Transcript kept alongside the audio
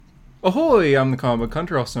Ahoy! I'm the comic book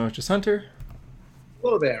hunter, also known as just Hunter.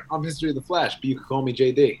 Hello there. I'm History of the Flash, but you can call me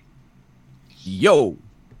JD. Yo,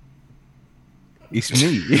 it's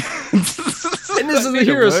me. And this is the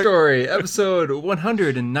Hero Story, episode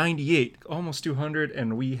 198, almost 200,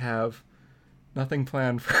 and we have nothing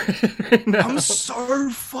planned for it right now. I'm so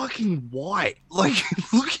fucking white. Like,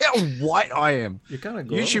 look how white I am. You're kind of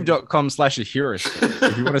glowing. YouTube.com/hero story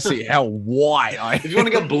if you want to see how white I am. If you want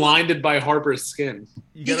to get blinded by Harper's skin,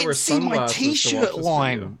 You You gotta wear can see my sunglasses to watch t-shirt this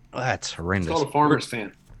line. video. Oh, that's it's horrendous. called a farmer's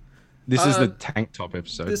fan. This is the tank top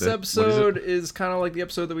episode. This What episode is is kind of like the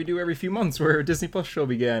episode that we do every few months where a Disney Plus show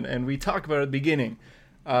began, and we talk about it at the beginning.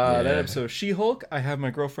 That episode, She-Hulk. I have my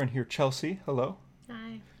girlfriend here, Chelsea. Hello.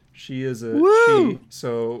 Hi. She is a Woo! she,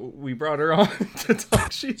 so we brought her on to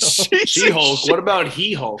talk She-Hulk. it? She-Hulk. What about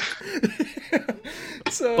He-Hulk?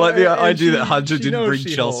 So, But the and idea she- that Hunter she didn't knows bring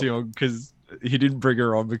She-Hulk. Chelsea on because he didn't bring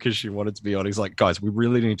her on because she wanted to be on. He's like, guys, we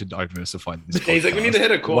really need to diversify this. He's like, we need to podcast.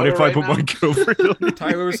 hit a quota What if I right put now? my girlfriend on?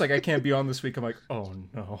 Tyler was like, I can't be on this week. I'm like, oh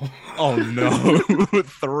no. Oh no,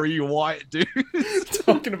 3 white dudes.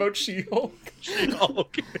 Talking about She-Hulk.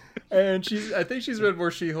 She-Hulk. And I think she's read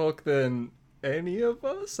more She-Hulk than any of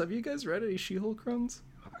us. Have you guys read any She-Hulk runs?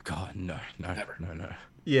 God, no.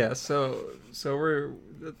 Yeah, so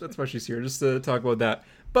that's why she's here, just to talk about that.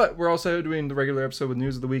 But we're also doing the regular episode with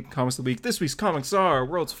news of the week, comics of the week. This week's comics are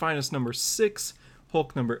World's Finest number 6,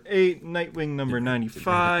 Hulk number 8, Nightwing number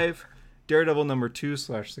 95, Daredevil number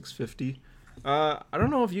 2/650. I don't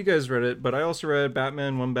know if you guys read it, but I also read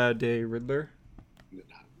Batman One Bad Day Riddler.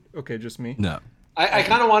 Okay, just me. No. I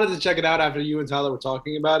kind of wanted to check it out after you and Tyler were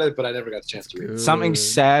talking about it, but I never got the chance to read it. Something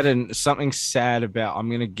Good. sad about. I'm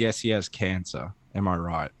gonna guess he has cancer. Am I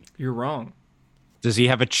right? You're wrong. Does he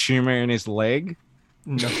have a tumor in his leg?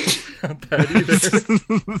 No, not that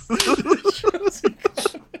either.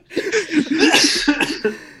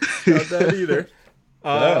 Not that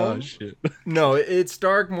either. Shit. No, it's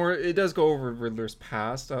dark. More, it does go over Riddler's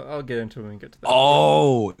past. I'll get into it when we get to that.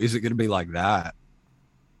 Oh, is it gonna be like that?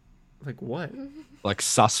 Like what? Like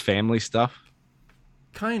sus family stuff?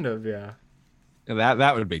 Kind of, yeah.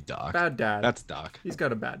 That would be dark. Bad dad. That's dark. He's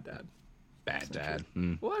got a bad dad. Bad dad.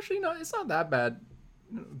 Mm. Well, actually, no, it's not that bad.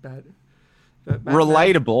 Bad. Bad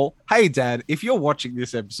Relatable. Hey, Dad, if you're watching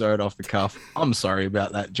this episode off the cuff, I'm sorry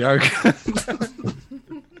about that joke.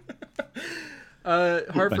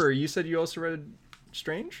 Harper, you said you also read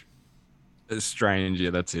Strange? It's strange. Yeah,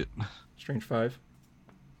 that's it. Strange 5,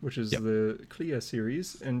 which is Yep. the Clea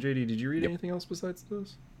series. And JD, did you read Yep. anything else besides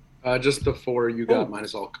those? Just before you got Oh.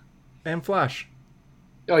 minus Hulk. And Flash.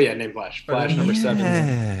 Oh yeah, name Flash. Flash number 7.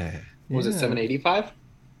 Yeah. What was it 785?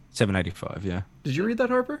 785, yeah. Did you read that,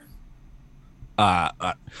 Harper?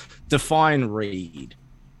 Define read.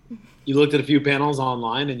 You looked at a few panels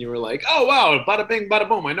online and you were like, "Oh wow, bada bing, bada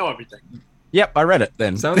boom, I know everything." Yep, I read it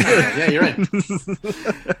then. Sounds good. Yeah, you're in.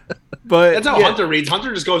 But That's how yeah. Hunter reads.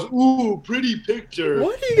 Hunter just goes, "Ooh, pretty picture." Why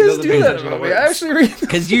do He you guys doesn't do pay that attention about to me? the I words. actually read.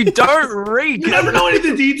 Because you don't read. You never know any of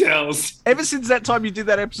the details. Ever since that time you did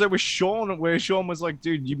that episode with Sean, where Sean was like,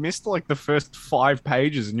 dude, you missed like the first 5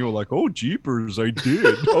 pages, and you were like, oh, jeepers, I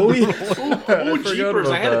did. Oh, yeah. Oh, forgot jeepers!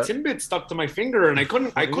 about I had a that. Timbit stuck to my finger and I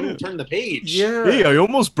couldn't turn the page. Yeah. Hey, I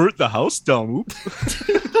almost burnt the house down. Oops.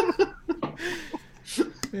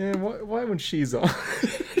 Man, why when she's on?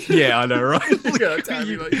 Yeah, I know, right? You gotta tell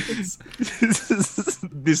me like this.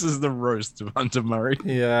 This is the roast of Hunter Murray.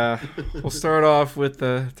 Yeah. We'll start off with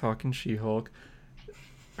the talking She-Hulk.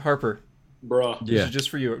 Harper, Bruh. this Yeah. is just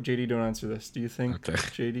for you. JD, don't answer this. Do you think Okay.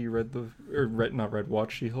 JD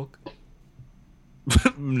watched She-Hulk?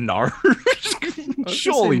 No. I was gonna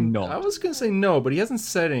Surely say- not. I was gonna say no, but he hasn't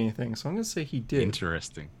said anything, so I'm gonna say he did.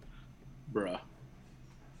 Interesting. Bruh.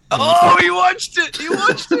 Oh, he watched it. He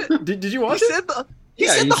watched it. Did you He watch it? said the.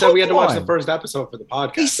 Yeah, you the said we had to watch Hulk the line. first episode for the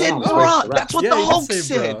podcast. He said, I don't know, it's bruh, the rest. that's what Yeah, the he did Hulk say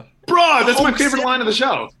said. bruh. Bruh, that's my Hulk favorite said- line of the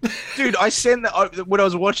show. Dude, I sent that when I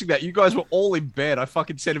was watching that. You guys were all in bed. I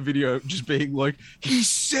fucking sent a video just being like, "He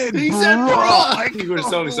said, He said, bruh." bruh. I You were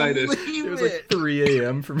so can't excited. believe It was like 3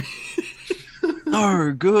 a.m. for me.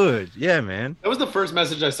 oh, good. Yeah, man. That was the first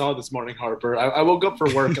message I saw this morning, Harper. I woke up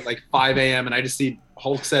for work at like 5 a.m. and I just see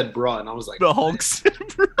Hulk said bruh, and I was like, The Hulk said,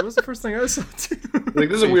 bruh. That was the first thing I saw too. like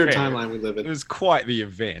this is a be weird fair. timeline we live It in. was quite the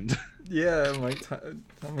event. Yeah,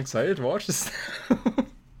 I'm excited to watch this.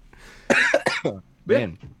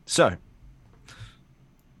 Man. So.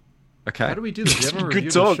 Okay. How do we do this? We haven't Good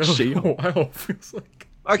reviewed talk, the show in a She-Hulk. while. Feels like.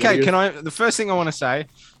 Okay, Yeah, the first thing I want to say,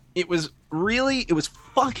 it was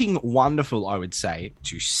fucking wonderful, I would say,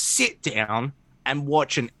 to sit down and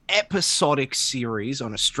watch an episodic series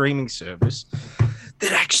on a streaming service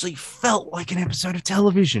that actually felt like an episode of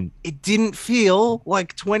television. It didn't feel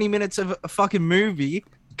like 20 minutes of a fucking movie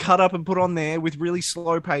cut up and put on there with really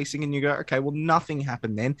slow pacing, and you go, okay, well, nothing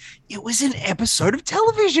happened then. It was an episode of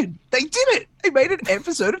television. They did it. They made an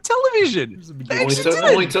episode of television. They actually did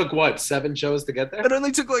only it. took what, 7 shows to get there? It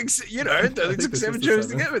only took it only took 7 shows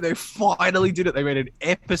to get, but they finally did it. They made an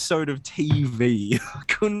episode of TV. I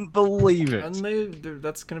couldn't believe it. And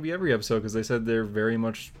that's going to be every episode because they said they're very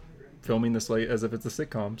much filming this late as if it's a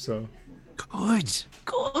sitcom. So good.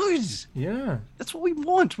 yeah, That's what we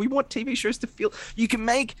want. We want TV shows to feel. You can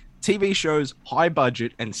make TV shows high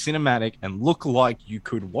budget and cinematic and look like you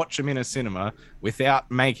could watch them in a cinema without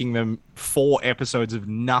making them 4 episodes of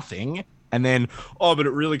nothing. And then, but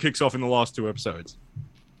it really kicks off in the last 2 episodes.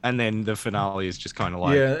 And then the finale is just kind of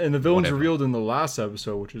like, yeah, and the villain's whatever. revealed in the last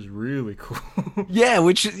episode, which is really cool. Yeah,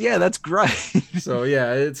 that's great. So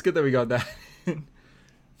yeah, it's good that we got that.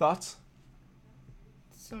 Thoughts?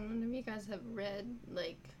 So none of you guys have read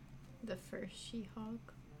like the first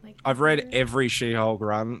She-Hulk? Like I've read ever? every She-Hulk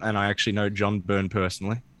run, and I actually know John Byrne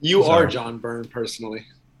personally. You So- are John Byrne personally.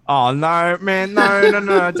 Oh, no, man.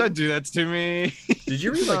 No. Don't do that to me. Did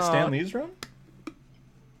you read like Stan Lee's run?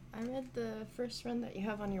 I read the first run that you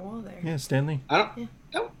have on your wall there. Yeah, Stan Lee. I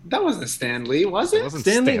don't. That wasn't Stan Lee, was it? wasn't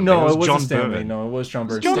Stan Lee? Stan Lee, No, it was wasn't John Stan Lee. Byrne. No, it was John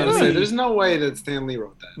Byrne. John Stan Byrne. Lee- There's no way that Stan Lee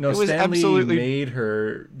wrote that. No, It was Stan absolutely- Lee made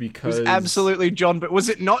her It because was absolutely John Byrne. Was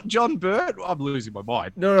it not John Byrne? I'm losing my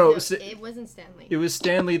mind. no. No, It it wasn't Stanley. was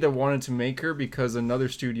Stan Lee that wanted to make her because another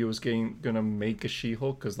studio was gonna make a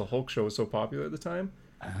She-Hulk because the Hulk show was so popular at the time,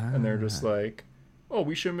 and they're just like, "Oh,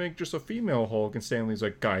 we should make just a female Hulk." And Stan Lee's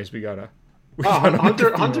like, "Guys, we gotta." Oh, gotta make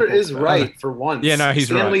a Hunter female is Hulk." right for once. Yeah, no, he's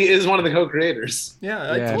Stan right. Lee is one of the co-creators.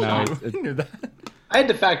 Yeah, Yeah, no, I told you. it- I knew that. I had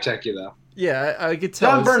to fact check you though. Yeah, I could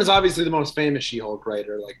tell. John Byrne is obviously the most famous She-Hulk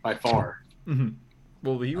writer, like by far. Mhm.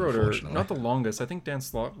 Well, he wrote her Unfortunately. not the longest. I think Dan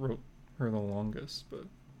Slott wrote her the longest, but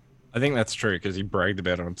I think that's true because he bragged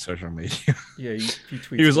about it on social media. yeah, he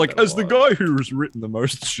tweets. He was about like, that a as the lot. guy who's written the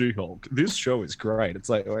most She-Hulk, this show is great. It's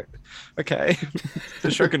like, wait, okay.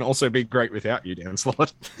 The show can also be great without you, Dan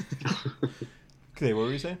Slott. Okay, what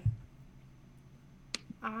were you saying?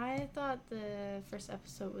 I thought the first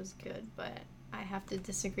episode was good, but I have to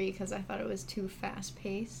disagree because I thought it was too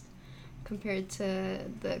fast-paced compared to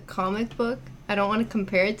the comic book. I don't want to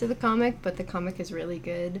compare it to the comic, but the comic is really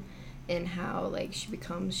good in how like she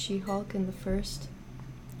becomes She-Hulk in the first.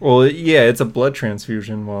 Well, yeah, it's a blood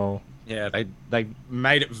transfusion. Well, Yeah, they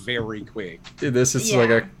made it very quick. this is like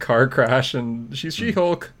a Yeah. car crash, and she's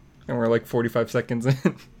She-Hulk, and we're like 45 seconds in.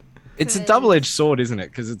 It's a Cause- double-edged sword, isn't it?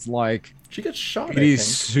 Because it's like, She gets shot. it I is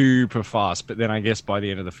think. super fast, but then I guess by the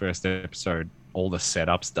end of the first episode, all the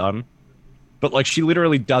setup's done. But like, she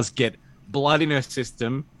literally does get blood in her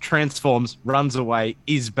system, transforms, runs away,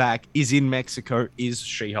 is back, is in Mexico, is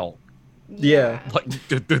She-Hulk. Yeah. Like,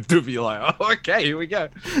 to be like, oh, okay, here we go.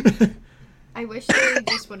 I wish they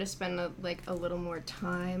just would have spent a little more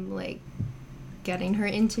time like getting her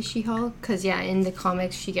into She-Hulk, because yeah, in the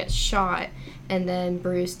comics she gets shot and then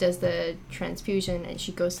Bruce does the transfusion and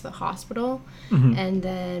she goes to the hospital and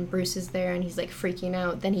then Bruce is there and he's like freaking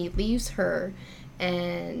out. Then he leaves her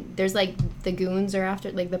and there's like the goons are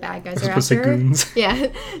after, like the bad guys are I was supposed to after say her. goons. Yeah,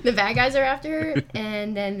 the bad guys are after her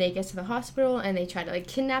and then they get to the hospital and they try to like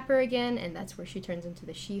kidnap her again, and that's where she turns into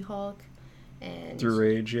the She-Hulk. And Through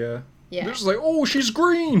rage, yeah. yeah. They're just like, oh, she's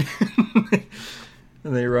green.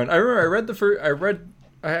 And they run. I remember I read the first.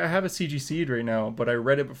 I have a CGC'd right now, but I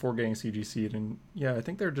read it before getting CGC'd, and yeah, I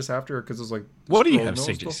think they're just after her because it was like. What do you oh, have no,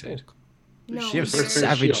 it's the CGC'd? Hulk. No, She has they're-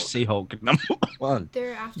 Savage She-Hulk. She-Hulk number 1.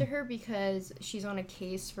 They're after her because she's on a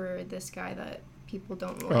case for this guy that people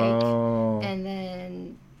don't like. Oh. And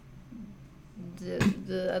then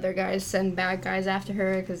the other guys send bad guys after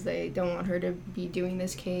her because they don't want her to be doing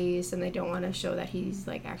this case and they don't want to show that he's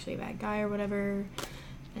like actually a bad guy or whatever.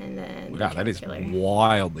 And then God, that is kill her.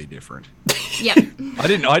 wildly different. Yeah. I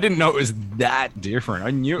didn't know it was that different.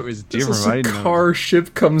 I knew it was different. Just but I a didn't know. car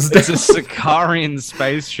ship comes down. It's a Sicarian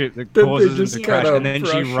spaceship that That they causes just him to crash, kinda and then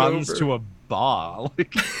she brush runs over. to a bar.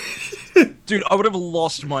 Dude, I would have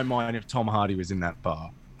lost my mind if Tom Hardy was in that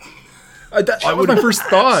bar. That was my first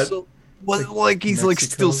thought. Well, like he's like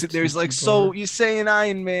Mexico, still sitting there. He's like, Mexico "So bar." you saying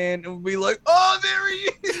Iron Man?" And we'll be like, "Oh, there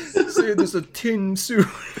he is." Say there's a tin suit.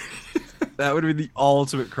 That would have been the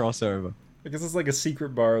ultimate crossover. I guess it's like a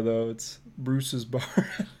secret bar though. It's Bruce's bar.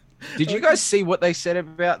 Did you guys see what they said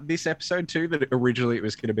about this episode too? That originally it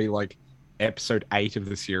was going to be like episode 8 of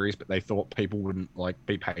the series, but they thought people wouldn't like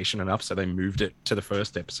be patient enough, so they moved it to the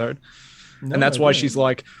first episode. No, And that's I why didn't. she's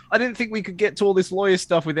like, I didn't think we could get to all this lawyer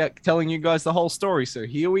stuff without telling you guys the whole story. So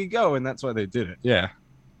here we go. And that's why they did it. Yeah.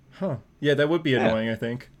 Huh. Yeah, that would be Yeah. annoying, I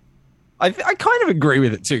think. I kind of agree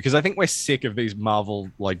with it too, because I think we're sick of these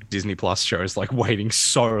Marvel like Disney Plus shows like waiting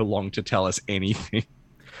so long to tell us anything,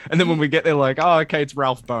 and then when we get there, like, oh, okay, it's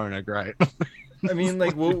Ralph Boner, great. I mean,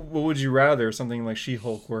 like, what would you rather? Something like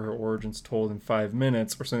She-Hulk, where her origin's told in 5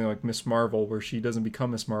 minutes, or something like Miss Marvel, where she doesn't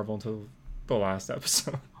become Miss Marvel until the last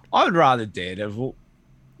episode? I would rather Daredevil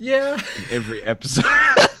Yeah. in every episode.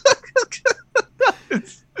 You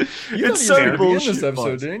It's thought he was so gonna be in bullshit, this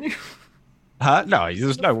episode, Buzz. didn't you? Huh? No,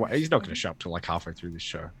 there's no way. He's not going to show up till like halfway through this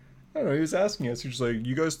show. I don't know. He was asking us. He was like,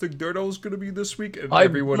 "You guys think Daredevil's gonna be this week?" And I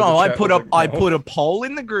everyone in the chat put was up like, I no. put a poll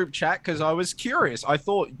in the group chat because I was curious. I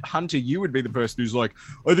thought Hunter, you would be the person who's like,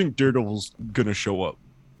 I think Daredevil's gonna show up.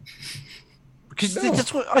 Because No.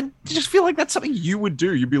 that's what I just feel like that's something you would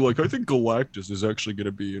do. You'd be like, I think Galactus is actually gonna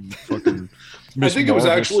be in fucking. I Miss think it was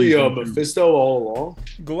Marvel actually season 2. Mephisto all along.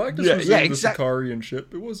 Galactus Yeah, was yeah, in the exact- Sicarian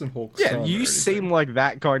ship. It wasn't Hulk's Yeah, son or you anything. seem like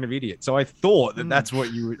that kind of idiot. So I thought that that's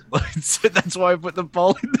what you would. So that's why I put the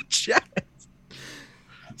poll in the chat.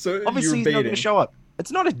 So Obviously, you're he's not going baiting. to show up.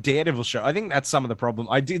 It's not a Daredevil show. I think that's some of the problem.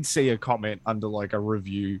 I did see a comment under like a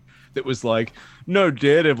review that was like, "No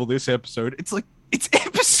Daredevil this episode." It's like it's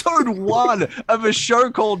episode 1 of a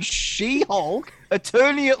show called She-Hulk,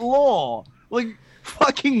 Attorney at Law. Like,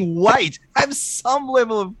 fucking wait. Have some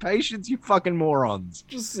level of patience, you fucking morons.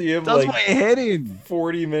 Just see him Does like my head in.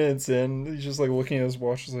 40 minutes in. He's just like looking at his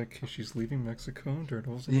watch. He's like, "She's leaving Mexico.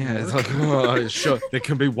 Daredevil's in Yeah, New it's York." like, oh, sure, there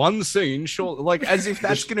can be one scene, sure, like as if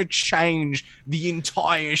that's gonna change the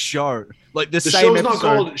entire show. Like the The same show's not episode.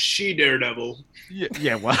 called She Daredevil.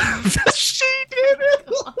 Yeah, well, she did it.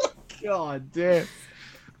 God damn.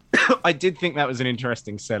 I did think that was an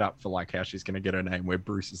interesting setup for like how she's gonna get her name. Where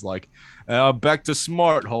Bruce is like, "Back to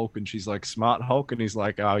Smart Hulk," and she's like, "Smart Hulk," and he's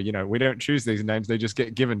like, "Oh, you know, we don't choose these names; they just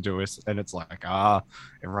get given to us." And it's like,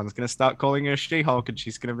 everyone's gonna start calling her She-Hulk, and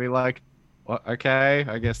she's gonna be like, "Well, okay,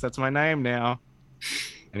 I guess that's my name now."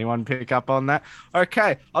 Anyone pick up on that?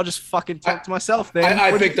 Okay, I'll just fucking talk to myself then.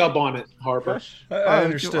 I What do you picked up on it, Harper. I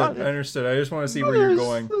understood. I understood. I just want to see where you're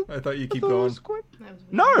going. I thought you keep going. That was weird.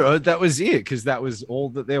 No, that was it because that was all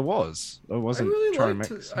that there was. I I wasn't really trying liked.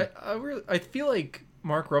 to make. I feel like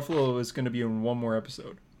Mark Ruffalo is going to be in one more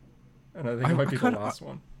episode, and I think it might be the kinda- last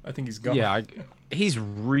one. I think he's gone. Yeah, he's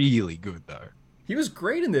really good though. He was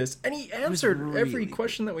great in this, and he answered really every good.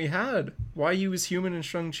 question that we had. Why he was human in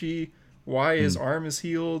Shang-Chi, why his arm is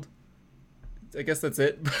healed. I guess that's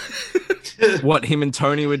it. What him and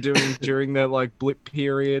Tony were doing during their like blip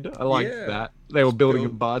period, I liked Yeah. that. They were building a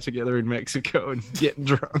Build- bar together in Mexico and getting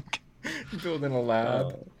drunk. Building a lab.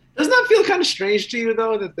 Doesn't that feel kind of strange to you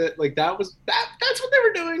though? That's what they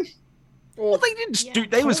were doing. Well, they didn't Yeah. do.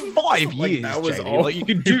 They was 5 Like, years. that was JD. all Like you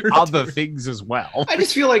could we do were other doing. things as well. I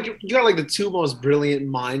just feel like you got like the two most brilliant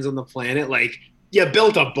minds on the planet. Like you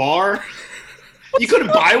built a bar. You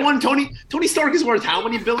couldn't buy one. Tony Stark is worth how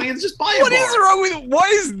many billions? Just buy a What bar. is wrong with? Why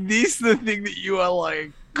is this the thing that you are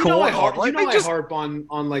like? You know, I caught harp, on? Like, you know they I just harp on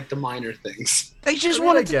like the minor things. They just I mean,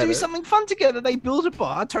 I wanted to get do it. something fun together. They built a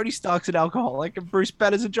bar. Tony Stark's an alcoholic, and Bruce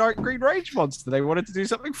Banner's a giant green rage monster. They wanted to do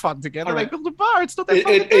something fun together. Alright. They built a bar. It's not that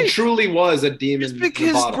fun. It truly was a demon. Just in the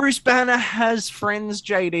because bottle. Bruce Banner has friends,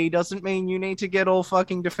 JD, doesn't mean you need to get all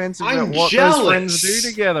fucking defensive I'm about what jealous. those friends do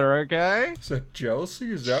together. Okay? Is that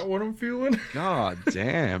jealousy? Is that what I'm feeling? God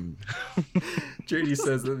damn. JD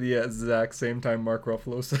says at the exact same time Mark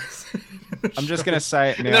Ruffalo says. I'm just gonna say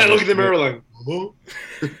it now. And then I look in the that mirror like,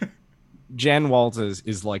 huh? Jen Walters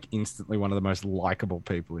is like instantly one of the most likable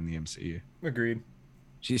people in the MCU. Agreed.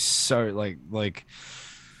 She's so like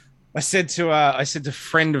I said to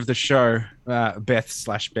friend of the show,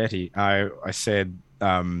 Beth/Betty, I said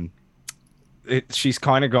she's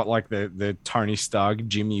kind of got like the Tony Stark,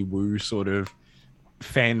 Jimmy Woo sort of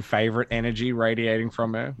fan favorite energy radiating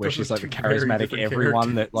from her, where Those she's are like the two very charismatic different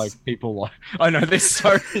everyone that characters. like people like. I know they're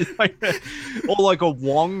so like, or like a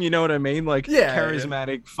Wong, you know what I mean? Like Yeah,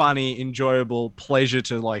 charismatic, funny, enjoyable, pleasure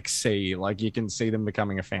to like see. Like you can see them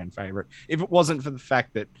becoming a fan favorite. If it wasn't for the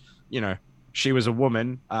fact that she was a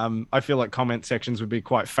woman, I feel like comment sections would be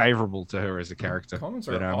quite favorable to her as a character. Comments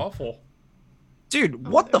But, are awful. dude,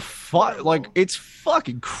 what the fuck? Like it's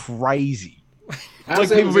fucking crazy. I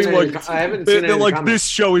Like honestly people being haven't seen like, any- I haven't they're seen any like, comments. this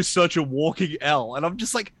show is such a walking L, and I'm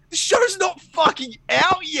just like, the show's not fucking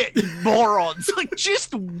out yet, you morons. Like,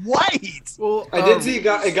 just wait. Well, I did see it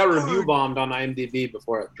got review bombed on IMDb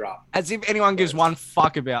before it dropped. As if anyone gives one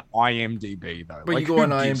fuck about IMDb though. But Like, you go who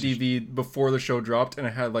on gives a IMDb before the show dropped, and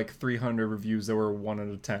it had like 300 reviews that were 1 out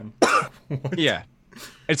of 10. shit? Yeah,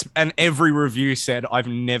 and every review said I've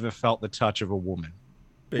never felt the touch of a woman,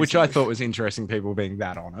 which I Basically. thought was interesting. People being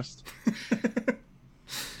that honest.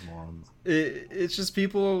 Morons. it's just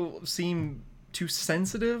people seem too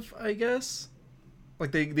sensitive, I guess.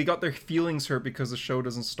 Like they got their feelings hurt because the show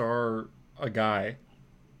doesn't star a guy,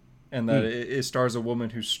 and that it stars a woman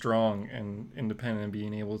who's strong and independent and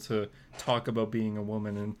being able to talk about being a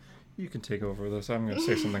woman. And you can take over this. I'm going to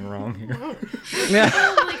say something wrong here.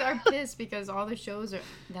 People like are pissed because all the shows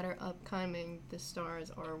that are upcoming, the stars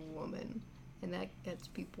are women, and that gets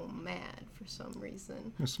people mad for some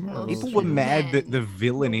reason. People were mad that the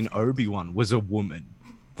villain in Obi-Wan was a woman.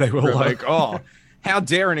 They were like, "Oh, how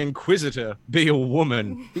dare an Inquisitor be a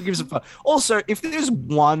woman? Who gives a fuck?" Also, if there's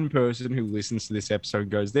one person who listens to this episode and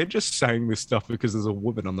goes, "They're just saying this stuff because there's a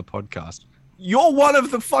woman on the podcast," you're one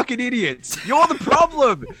of the fucking idiots. You're the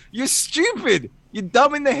problem. You're stupid. You're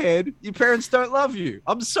dumb in the head. Your parents don't love you.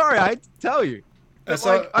 I'm sorry, I hate to tell you.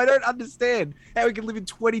 But, I don't understand how we can live in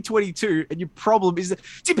 2022 and your problem is that...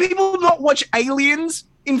 Do people not watch Aliens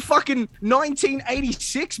in fucking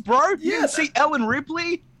 1986, bro? You didn't see Ellen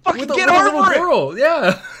Ripley? Fucking get over it. Girl.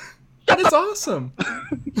 Yeah. And it's awesome.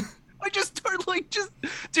 I just don't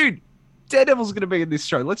dude, Daredevil's gonna be in this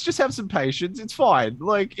show. Let's just have some patience. It's fine.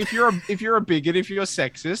 Like, if you're a bigot, if you're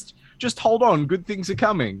sexist, just hold on. Good things are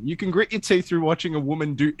coming. You can grit your teeth through watching a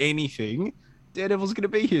woman do anything. Daredevil's gonna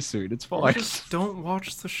be here soon. It's fine. Or just don't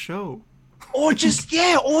watch the show. Or just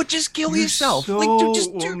kill yourself.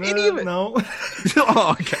 Just do any of it. No.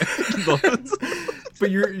 Oh, okay. But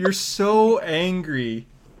you're so angry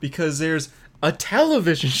because there's a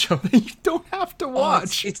television show that you don't have to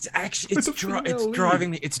watch. It's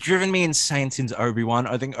driven me insane since Obi-Wan.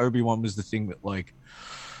 I think Obi-Wan was the thing that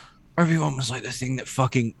the thing that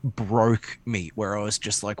fucking broke me, where I was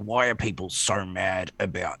just like, why are people so mad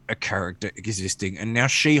about a character existing? And now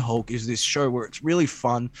She-Hulk is this show where it's really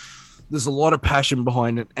fun. There's a lot of passion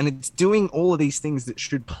behind it, and it's doing all of these things that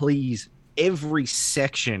should please every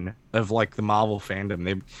section of like the Marvel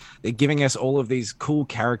fandom. They're giving us all of these cool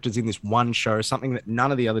characters in this one show, something that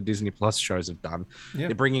none of the other Disney Plus shows have done. Yep.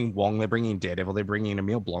 They're bringing Wong, they're bringing Daredevil, they're bringing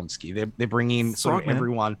Emil Blonsky, they're bringing sort of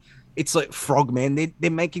everyone. It's like Frogman. They're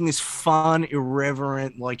making this fun,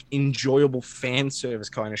 irreverent, like enjoyable fan service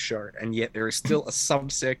kind of show, and yet there is still a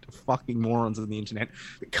subsect of fucking morons on the internet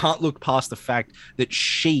that can't look past the fact that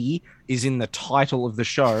she is in the title of the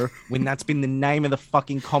show when that's been the name of the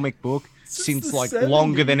fucking comic book since like 70s.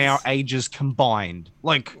 Longer than our ages combined.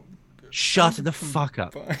 Like, shut the fuck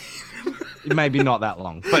up. Maybe not that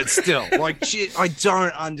long, but still, like, shit, I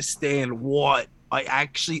don't understand what. I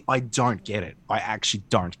don't get it. I actually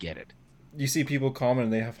don't get it. You see people comment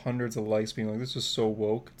and they have hundreds of likes being like, this is so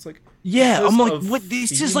woke. It's like, yeah, I'm like, what?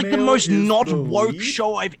 This is like the most not woke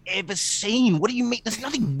show I've ever seen. What do you mean? There's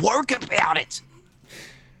nothing woke about it.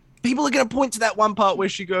 People are going to point to that one part where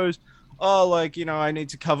she goes, oh, like, you know, I need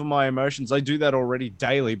to cover my emotions. I do that already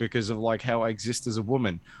daily because of like how I exist as a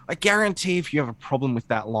woman. I guarantee if you have a problem with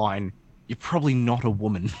that line, you're probably not a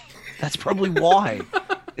woman. That's probably why.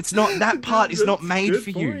 It's not, that part is not made for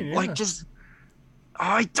you. Yeah. Like, just,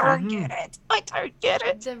 I don't get it. I don't get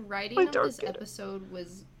it. The writing of this episode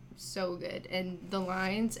was so good. And the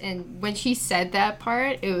lines, and when she said that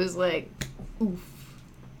part, it was like, oof.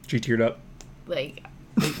 She teared up. Like,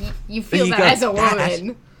 you feel that as a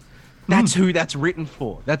woman. That's who that's written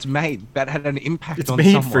for. That's made. That had an impact on someone.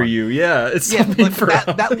 It's made for you, yeah. It's made for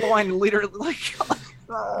that line literally, like,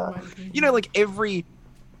 you know, like every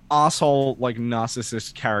asshole, like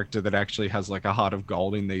narcissist character that actually has like a heart of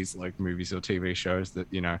gold in these like movies or TV shows that,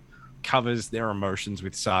 you know, covers their emotions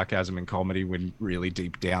with sarcasm and comedy when really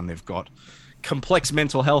deep down they've got complex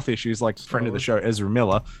mental health issues, like friend of the show Ezra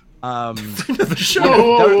Miller. Friend of the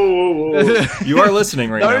show. You are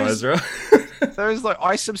listening right now, Ezra. Those, like,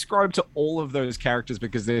 I subscribe to all of those characters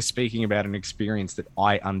because they're speaking about an experience that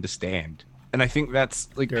I understand, and I think that's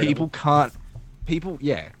like people,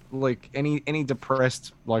 yeah, like any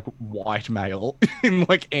depressed like white male in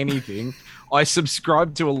like anything, I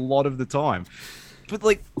subscribe to a lot of the time. But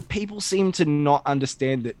like people seem to not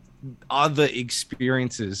understand that other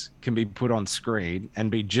experiences can be put on screen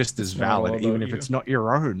and be just as valid, even if it's not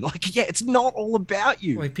your own. Like, yeah, it's not all about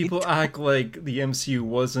you. Like people act like the MCU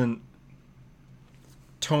wasn't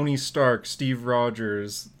Tony Stark, Steve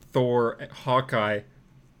Rogers, Thor, Hawkeye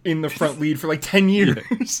in the front lead for like 10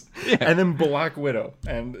 years. Yeah. And then Black Widow.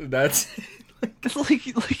 And that's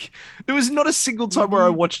like there was not a single time where I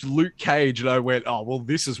watched Luke Cage and I went, oh, well,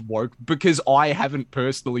 this is woke, because I haven't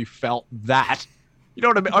personally felt that. You know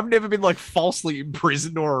what I mean? I've never been like falsely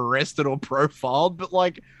imprisoned or arrested or profiled, but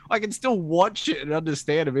like I can still watch it and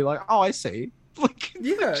understand and be like, oh, I see. Like,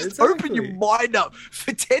 yeah, just open your mind up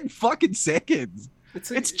for 10 fucking seconds.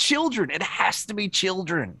 It's children. It has to be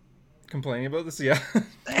children. Complaining about this, yeah.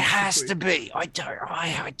 It has to be. I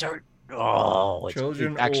don't Oh,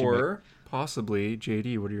 Children actually or possibly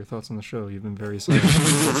JD. What are your thoughts on the show? You've been very silent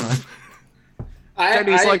this whole time.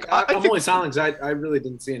 JD's like, I I'm think- only silent because I really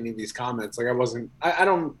didn't see any of these comments. Like I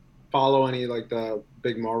don't follow any like the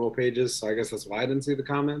big Marvel pages, so I guess that's why I didn't see the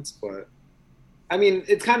comments. But I mean,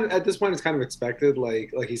 it's kind of at this point, it's kind of expected.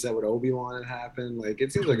 Like he said, with Obi-Wan, it happened. Like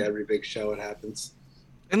it seems like every big show it happens.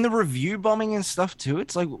 And the review bombing and stuff too.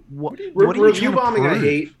 It's like what are you Review trying to bombing, I prove?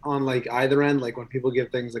 hate on like either end. Like when people give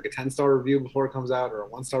things like a 10-star review before it comes out or a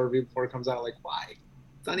 1-star review before it comes out. Like why?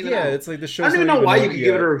 It's not even Yeah, out. it's like the show. I don't even know why you could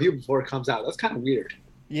give it a review before it comes out. That's kind of weird.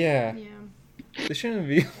 Yeah, Yeah. they shouldn't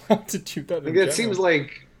be allowed to do that. Like that seems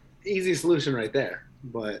like easy solution right there.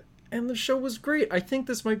 But And the show was great. I think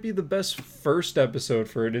this might be the best first episode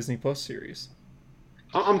for a Disney Plus series.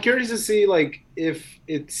 I'm curious to see like if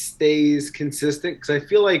it stays consistent because I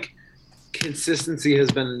feel like consistency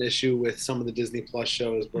has been an issue with some of the Disney Plus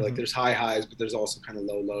shows where like there's high highs but there's also kind of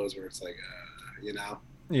low lows where it's like you know.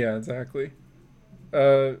 Yeah, exactly.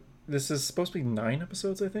 This is supposed to be 9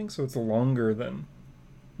 episodes, I think, so it's longer than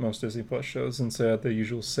most Disney Plus shows instead of the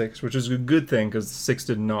usual 6, which is a good thing because 6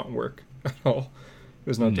 did not work at all. It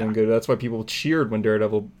was not doing good. That's why people cheered when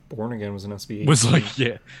Daredevil Born Again was an SB. Was like,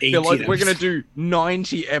 yeah. They're like, 18 we're going to do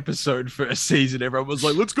 90 episode first season. Everyone was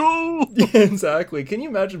like, let's go. Yeah, exactly. Can you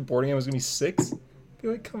imagine Born Again was going to be 6? Be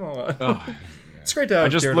like, come on. Oh, It's great to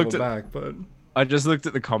have just Daredevil looked at- back, but I just looked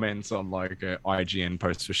at the comments on like IGN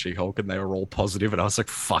posts for She-Hulk and they were all positive and I was like,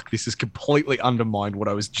 fuck, this has completely undermined what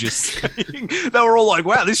I was just saying. They were all like,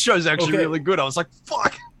 wow, this show's actually Okay. really good. I was like,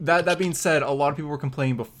 fuck. that being said, a lot of people were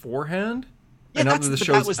complaining beforehand. Yeah, and now that's- that the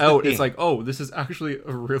but that show's was the out, thing. it's like, oh, this is actually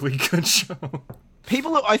a really good show.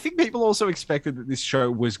 I think people also expected that this show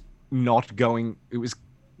was not going, it was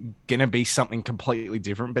going to be something completely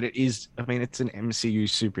different, but it is, I mean, it's an MCU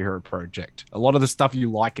superhero project. A lot of the stuff you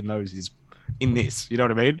like in those is in this, you know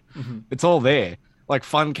what I mean? Mhm. It's all there. Like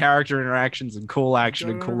fun character interactions and cool action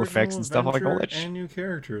Got and an cool effects original and stuff like all that adventure shit. and new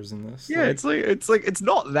characters in this. Yeah, it's like it's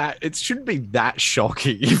not that, it shouldn't be that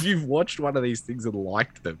shocking if you've watched one of these things and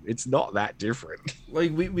liked them. It's not that different.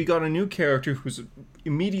 like we got a new character who's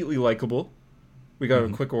immediately likable. We got a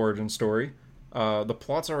quick origin story. The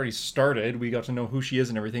plot's already started. We got to know who she is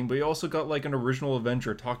and everything, but we also got like an original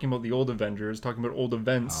Avenger talking about the old Avengers, talking about old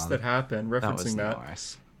events that happened, referencing that.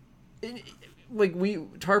 nice. Like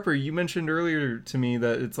Tarper, you mentioned earlier to me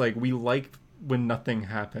that it's like we like when nothing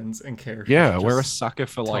happens and characters. Yeah, we're a just- sucker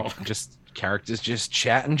for like talk. just characters just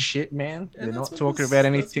chatting shit, man. and They're that's not what talking this- about that's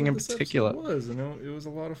anything what in this episode particular. Was, you know, it was a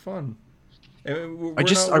lot of fun. And we're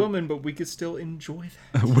just- not I- women, but we could still enjoy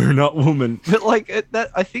that. We're not women. But like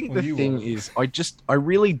that, I think Well, the you thing are. is, I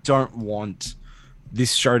really don't want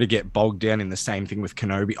this show to get bogged down in the same thing with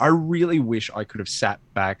Kenobi. I really wish I could have sat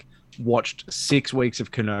back, watched 6 weeks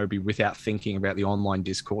of Kenobi without thinking about the online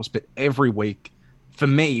discourse. But every week, for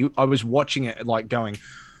me, I was watching it like going,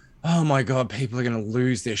 oh my God, people are going to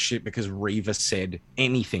lose their shit because Reva said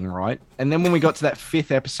anything, right? And then when we got to that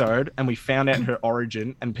 5th episode and we found out her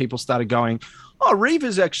origin and people started going, oh,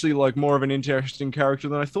 Reva's actually like more of an interesting character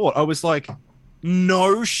than I thought. I was like,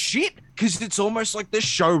 no shit, because it's almost like the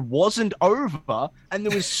show wasn't over and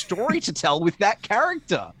there was story to tell with that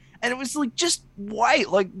character. And it was like, just wait,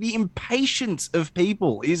 like the impatience of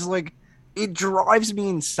people is like, it drives me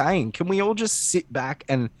insane. Can we all just sit back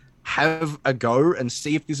and have a go and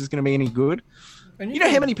see if this is going to be any good? And You know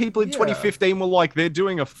how many people in yeah. 2015 were like, they're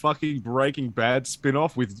doing a fucking Breaking Bad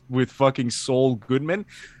spin-off with fucking Saul Goodman?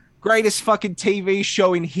 Greatest fucking TV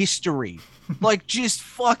show in history. Like, just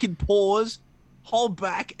fucking pause, hold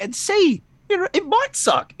back, and see. You know, it might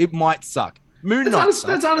suck. It might suck. Moon Knight That's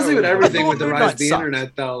sucked. honestly with I everything thought with the Moon rise Knight of the sucked.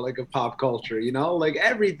 internet, though, like of pop culture, you know, like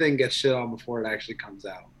everything gets shit on before it actually comes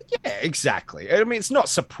out. Yeah, exactly. I mean, it's not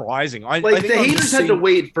surprising. I Like think the I'm haters just had to seeing-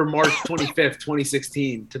 wait for March 25th,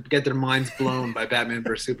 2016 to get their minds blown by Batman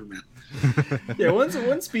vs Superman. Yeah, once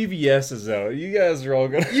BVS is out, you guys are all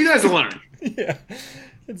gonna. You guys will learn. Yeah,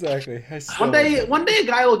 exactly. I still- One day a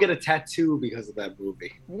guy will get a tattoo because of that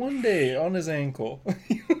movie. One day on his ankle,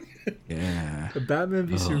 Yeah. the Batman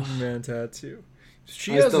v Ugh. Superman tattoo.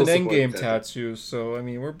 She I has still an support Endgame that. tattoo, so I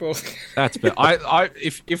mean, we're both. That's but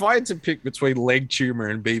if I had to pick between leg tumor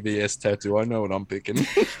and BBS tattoo, I know what I'm picking.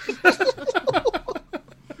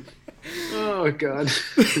 Oh god.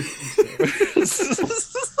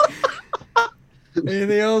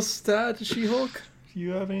 Anything else to add to She-Hulk? Do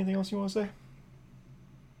you have anything else you want to say?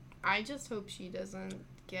 I just hope she doesn't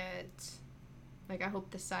get. Like, I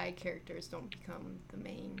hope the side characters don't become the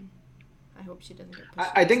main. I hope she doesn't get pushed.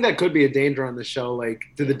 I think that could be a danger on the show. Like,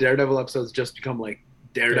 do the Daredevil episodes just become like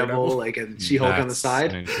Daredevil, like, and She-Hulk on the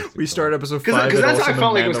side. We start episode 5. Because that's how I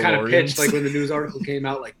felt like it was kind of Mandalorians. pitched, like when the news article came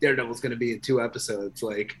out, like Daredevil's going to be in 2 episodes,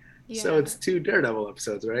 like. Yeah. So it's 2 Daredevil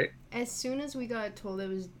episodes, right? As soon as we got told it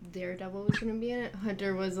was Daredevil was gonna be in it,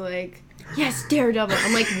 Hunter was like, "Yes, Daredevil."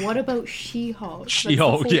 I'm like, "What about She-Hulk?" That's the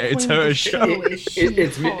She-Hulk, whole yeah, it's point of her the show. is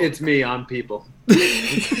She-Hulk. It's me on people.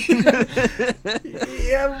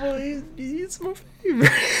 Yeah, well, he's my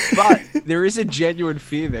favorite. But there is a genuine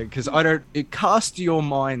fear there because it casts your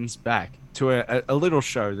minds back to a little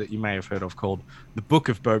show that you may have heard of called The Book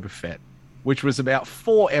of Boba Fett, which was about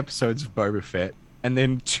 4 episodes of Boba Fett and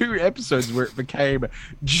then 2 episodes where it became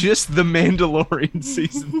just The Mandalorian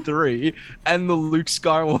season 3 and the Luke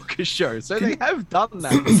Skywalker show. So they have done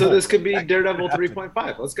that. So before. this could be Daredevil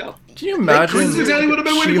 3.5. Let's go. Can you imagine This is exactly what I've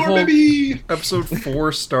been waiting for, She-Hulk baby! episode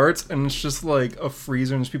 4 starts and it's just like a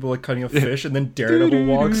freezer and there's people like cutting a fish and then Daredevil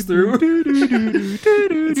walks through.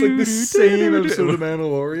 It's like the same episode of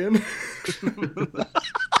Mandalorian.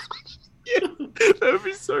 That would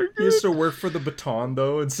be so He good. used to work for the Baton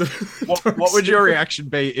though. And so What would your reaction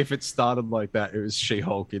be if it started like that? It was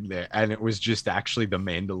She-Hulk in there, and it was just actually the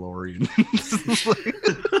Mandalorian.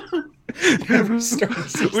 Never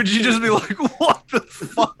starts. Would you just be like, "What the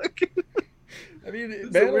fuck? I mean,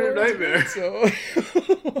 It's a weird nightmare. So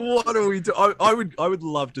What are we doing?" I would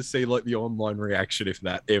love to see like the online reaction if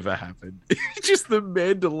that ever happened. Just the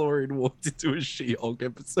Mandalorian walked into a She-Hulk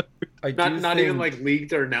episode. I do Not even like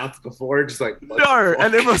leaked or announced before, just like what No, the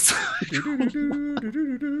and fuck? it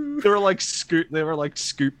was. There were like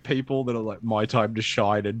scoop people that are like My Time to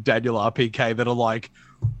Shine and Daniel RPK that are like,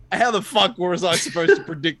 how the fuck was I supposed to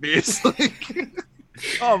predict this? Like,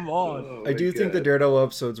 come on. Oh I my do think the God. Daredevil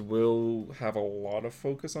episodes will have a lot of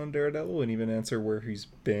focus on Daredevil and even answer where he's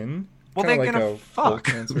been. Well, Kinda they're like gonna a fuck. folk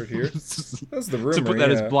answer here. That's the rumor. To put that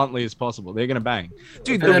yeah. as bluntly as possible, they're gonna bang,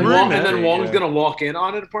 dude. And then, rumor, Wong's yeah. gonna walk in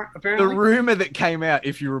on it the apparently. rumor that came out,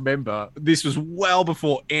 if you remember, this was well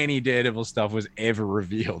before any Daredevil stuff was ever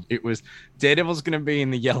revealed. It was Daredevil's gonna be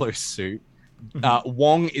in the yellow suit.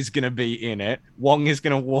 Wong is gonna be in it. Wong is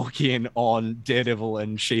gonna walk in on Daredevil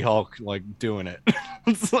and She-Hulk like doing it.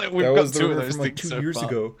 It's like we've That got was the 2 of rumor those from like things 2 so years far.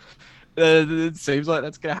 ago. It seems like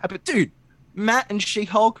that's gonna happen, dude. Matt and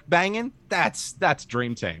She-Hulk banging. That's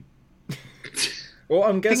Dream Team. Well,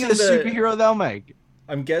 I'm Think guessing of the that superhero they'll make.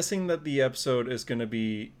 I'm guessing that the episode is going to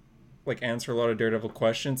be like answer a lot of Daredevil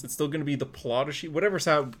questions. It's still going to be the plot of whatever's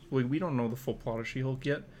out. We don't know the full plot of She-Hulk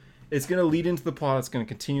yet. It's going to lead into the plot. It's going to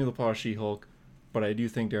continue the plot of She-Hulk. But I do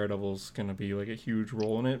think Daredevil's going to be like a huge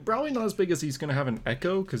role in it. Probably not as big as he's going to have an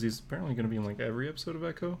Echo because he's apparently going to be in like every episode of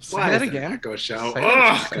Echo. Say Why that is again. Echo show. Say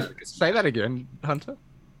Ugh. that, say that again, Hunter.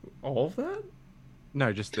 All of that?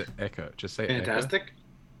 No, just the Echo. Just say Fantastic.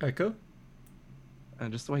 Echo? Echo.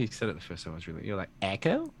 And just the way you said it the first time was really. You're like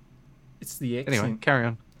Echo. It's the accent. Anyway, carry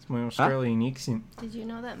on. It's my Australian accent. Did you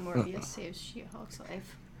know that Morbius saves She-Hulk's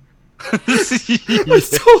life? I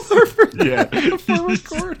told her Yeah. before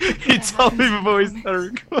recording. He told me before we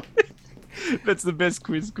started recording. That's the best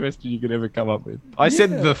quiz question you could ever come up with. I said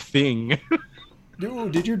Yeah. the thing.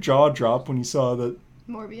 Dude, did your jaw drop when you saw that?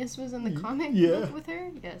 Morbius was in the comic yeah. book with her?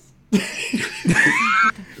 Yes.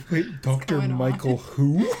 Wait, Dr. going on? Michael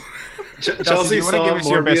who? Chelsea you wanna saw give us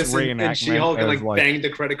your best Morbius and reenactment She-Hulk and of, like like- banged the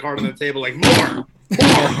credit card on the table like more.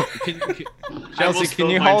 Chelsea, almost can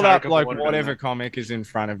you spilled my hold entire up cup of like water down whatever there. comic is in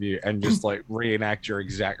front of you and just like reenact your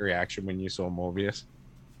exact reaction when you saw Morbius?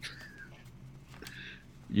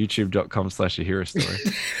 YouTube.com/a hero story.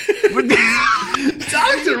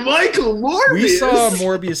 Dr. Michael Morbius. We saw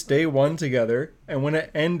Morbius day 1 together, and when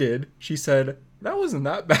it ended, she said, "That wasn't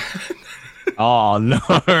that bad." Oh no!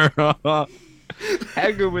 How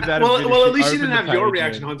good would that have been? Well, if at least you opened didn't have the your page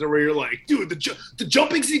reaction, and- Hunter, where you're like, dude, the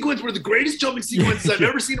jumping sequence were the greatest jumping sequences I've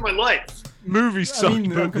ever seen in my life. Movie I sucked,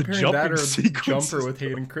 mean, I'm but the comparing that jumping or sequences. Jumper with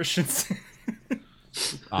Hayden Christensen.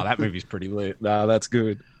 Oh, that movie's pretty lit. No, that's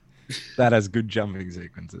good. That has good jumping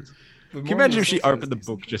sequences. But Can you imagine if Morbius she also has opened the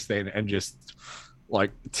decent book just then and just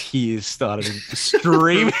like tears started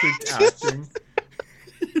streaming? perfect acting.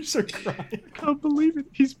 You're so crying. Can't believe it.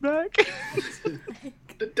 He's back.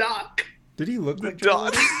 The doc. Did he look like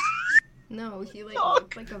Dog. No, he like Dog.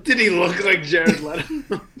 looked like a. Did he look like Jared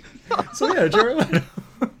Leto? So yeah, Jared Leto.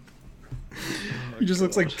 He just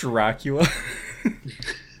looks like Dracula.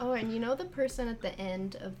 Oh, and you know the person at the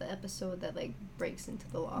end of the episode that like breaks into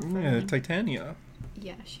the law firm? Yeah, Titania.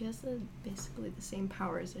 Yeah, she has basically the same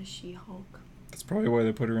powers as She-Hulk. That's probably why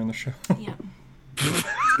they put her in the show. Yeah.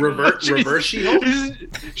 reverse She-Hulk.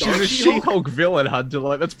 She's a She-Hulk villain, Hunter.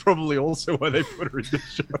 Like that's probably also why they put her in the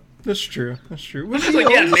show. That's true. That's true. I was like,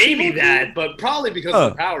 yeah, maybe that, but probably because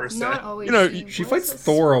of the power set. Not always. You know, She fights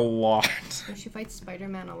Thor a lot. She fights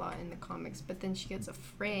Spider-Man a lot in the comics, but then she gets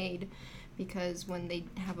afraid because when they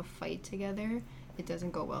have a fight together, it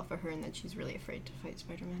doesn't go well for her, and then she's really afraid to fight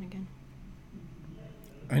Spider-Man again.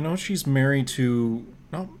 I know she's married to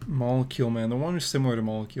not Molecule Man, the one who's similar to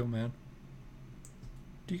Molecule Man.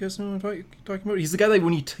 Do you guys know what I'm talking about? He's the guy that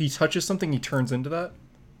when he touches something, he turns into that.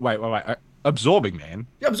 Wait. Absorbing Man.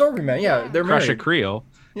 Yeah, Absorbing Man. Yeah, they're Crusher married. Creel.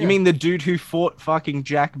 Yeah. You mean the dude who fought fucking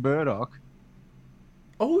Jack Murdoch?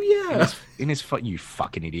 Oh yeah. In his you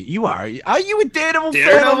fucking idiot. You are you a Daredevil fan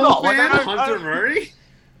or Daredevil not? fan, Like, Hunter Murray.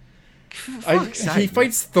 He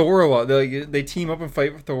fights Thor a lot. They team up and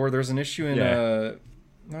fight with Thor. There's an issue in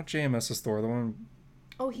not JMS's Thor, the one.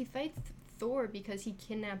 Oh, he fights Thor because he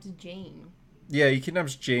kidnaps Jane. Yeah, he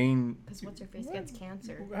kidnaps Jane. Because what's her face gets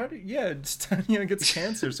cancer. Tanya gets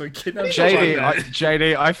cancer, so he kidnaps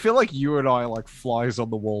JD, I feel like you and I like flies on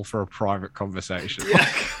the wall for a private conversation. Yeah.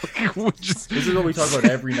 This is what we talk about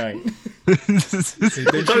every night. We're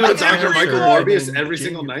talking about Dr. Michael Morbius every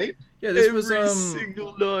single night. Yeah, this Every was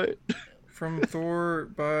single night. from Thor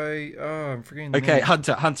by I'm forgetting the Okay, name.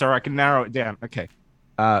 Hunter, I can narrow it down. Okay.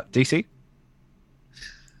 DC?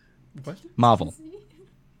 What? Marvel.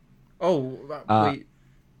 Oh, wait.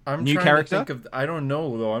 I'm new trying character? to think of. I don't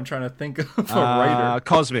know though. I'm trying to think of a writer.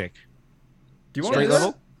 Cosmic. Do you want Street to do that?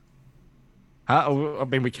 level? Huh? I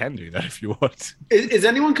mean, we can do that if you want. Is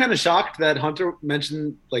anyone kind of shocked that Hunter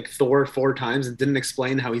mentioned like Thor 4 times and didn't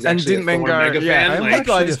explain how he's actually a Thor mega fan? I'm Like,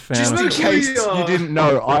 actually a fan just of in Thor. case you didn't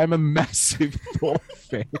know, I'm a massive Thor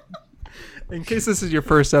fan. In case this is your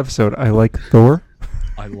first episode, I like Thor.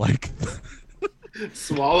 I like.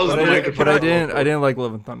 swallows the But microphone. I didn't like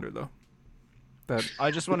Love and Thunder though. That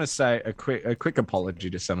I just want to say a quick apology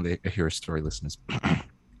to some of the Hero Story listeners.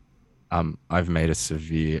 I've made a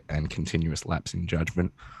severe and continuous lapse in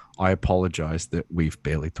judgment. I apologize that we've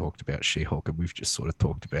barely talked about She-Hulk and we've just sort of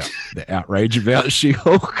talked about the outrage about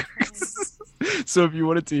She-Hulk. So if you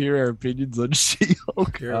wanted to hear our opinions on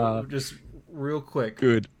She-Hulk, just real quick.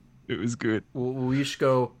 good. It was good. We'll each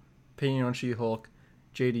go opinion on She-Hulk.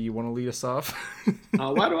 JD, you want to lead us off?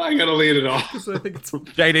 Why do I gotta lead it off? 'Cause I think it's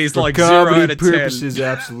JD's for like 0 comedy out of 10. purposes,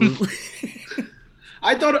 absolutely.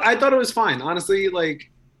 I thought it was fine. Honestly,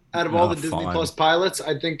 like out of all Oh, the Disney fine. Plus pilots,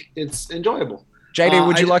 I think it's enjoyable. JD,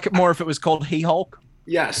 would you I- like it more if it was called He-Hulk?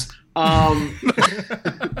 Yes.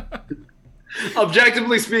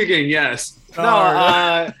 Objectively speaking, yes. No,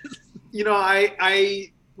 I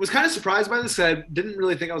was kind of surprised by this. I didn't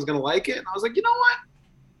really think I was going to like it. And I was like, you know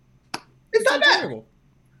what? It's not bad. terrible.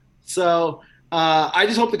 So I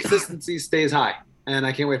just hope the consistency stays high. And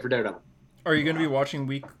I can't wait for Daredevil. Are you going to be watching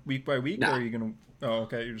week by week, No. or are you going to? Oh,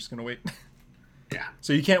 okay. You're just going to wait. Yeah.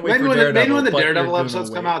 So you can't wait Maybe for when, Daredevil. maybe when the but you're Daredevil gonna episodes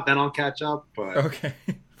come wait. out, then I'll catch up. But Okay.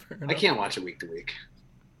 Fair I enough. can't watch it week to week.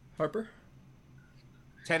 Harper.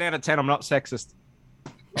 10 out of 10. I'm not sexist.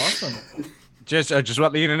 Awesome. Just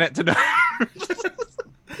want the internet to know.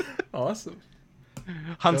 Awesome.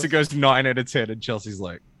 Hunter goes 9 out of 10, and Chelsea's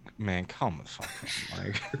like, man, come the fuck on.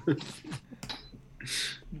 Like,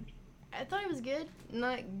 I thought it was good,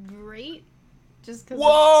 not great. Just because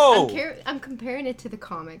Whoa! I'm comparing it to the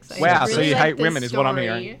comics. I Wow, really so you like hate the women is what I'm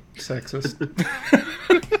story. hearing.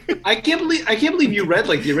 Sexist. I can't believe you read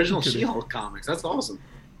like the original She-Hulk comics. That's awesome.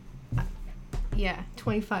 Yeah,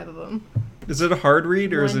 25 of them. Is it a hard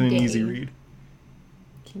read or is it One an day. easy read?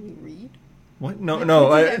 Can you read? What?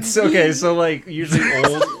 No. It's okay. So like usually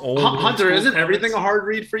old. Hunter, school isn't everything a comics- hard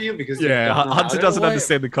read for you? Because you yeah, don't know how Hunter to- doesn't Why-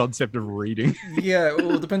 understand the concept of reading. Yeah,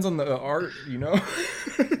 well, it depends on the art, you know.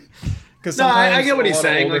 Because No, I get what he's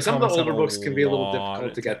saying. Like some of the older books can be a little lot difficult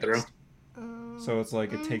of to get through. text. So it's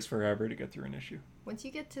like it takes forever to get through an issue. Once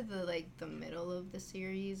you get to the middle of the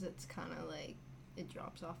series, it's kind of like it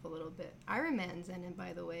drops off a little bit. Iron Man's in it,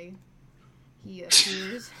 by the way. He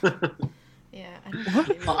appears. Yeah. I don't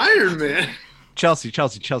think they really- Iron Man. Chelsea.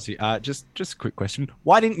 Just a quick question.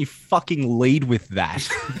 Why didn't you fucking lead with that?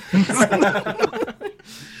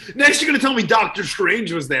 Next, you're gonna tell me Doctor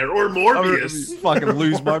Strange was there or I'm gonna Morbius. fucking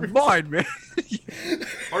lose my mind, man.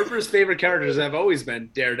 Harper's favorite characters have always been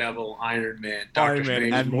Daredevil, Iron Man, Doctor Iron Man,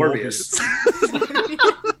 Strange, and Morbius.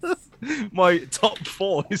 My top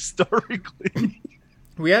 4 historically.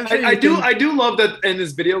 We actually I do love that in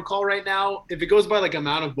this video call right now. If it goes by like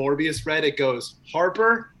amount of Morbius read, it goes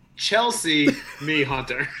Harper, Chelsea, me,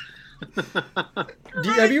 Hunter.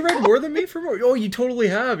 Have you read more than me for more? Oh, you totally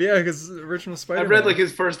have. Yeah, because original Spider-Man. I've read like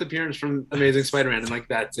his first appearance from Amazing Spider-Man, and like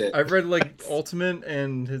that's it. I've read like Ultimate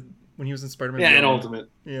and when he was in Spider-Man. Yeah, and Beyond. Ultimate.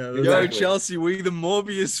 Yeah, Yo, Exactly. Chelsea, we the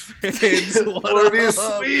Morbius fans. What Morbius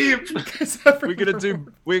up? sweep.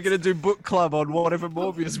 We're gonna do book club on whatever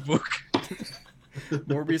Morbius book.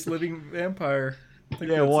 Morbius living vampire. I think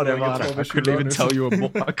Yeah, that's whatever. like a I 12-issue couldn't even run or tell you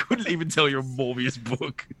something. I couldn't even tell you a Morbius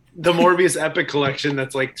book. The Morbius Epic Collection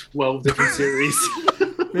that's like 12 different series.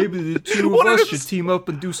 Maybe the two What of us if should it's- team up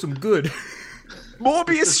and do some good.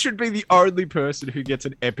 Morbius should be the only person who gets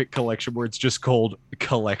an epic collection where it's just called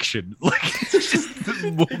collection. Like it's just the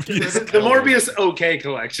Morbius. The Morbius OK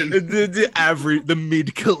Collection. The average, the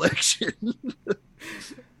mid collection.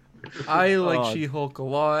 I like Oh. She-Hulk a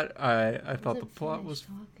lot. I thought the Is it plot was.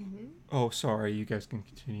 finished talking? Oh, sorry. You guys can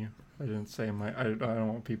continue. I didn't say my. I don't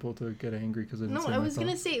want people to get angry because I didn't No, say I my was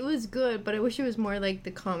gonna thought. say it was good, but I wish it was more like the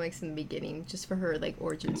comics in the beginning, just for her like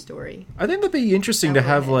origin story. I think that'd be interesting to That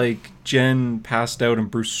have would. like Jen passed out and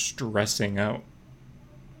Bruce stressing out,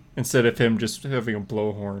 instead of him just having a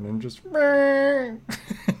blowhorn and just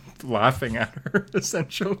laughing at her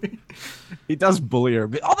essentially. He does bully her a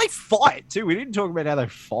bit. Oh, they fight too. We didn't talk about how they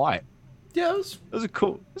fight. Yeah, it was It was a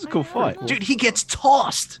cool fight. cool. Dude, he gets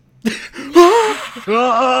tossed.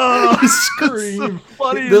 Oh, scream. That's the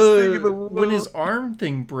funniest thing in the world. When his arm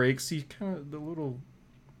thing breaks, he kind of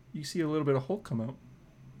you see a little bit of Hulk come out,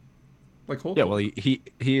 like Hulk. Yeah, well, he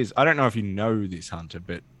is. I don't know if you know this, Hunter,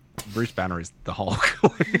 but Bruce Banner is the Hulk.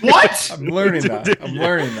 What? I'm learning that. I'm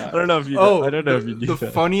learning that. I don't know if you. Oh, I don't know if you knew the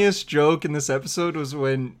that. funniest joke in this episode was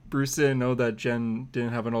when Bruce didn't know that Jen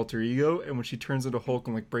didn't have an alter ego, and when she turns into Hulk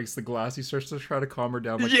and like breaks the glass, he starts to try to calm her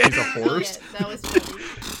down like Yeah. she's a horse. Yeah, that was funny.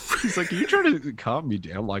 He's like, "Are you trying to calm me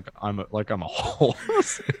down like I'm a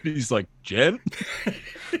horse?" And he's like, "Jen."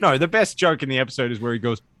 No, the best joke in the episode is where he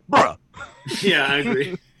goes, "Bruh." Yeah, I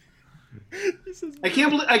agree. He says, I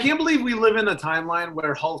can't believe we live in a timeline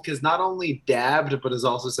where Hulk has not only dabbed but has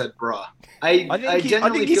also said "bruh." I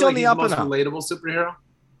genuinely he's feel on like the he's up the most and up. relatable superhero.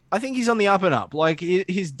 I think he's on the up and up. Like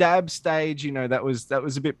his dab stage, that was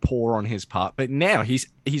a bit poor on his part, but now he's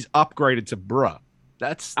upgraded to bruh.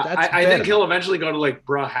 That's I think he'll eventually go to like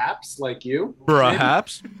 "bruhaps" like you.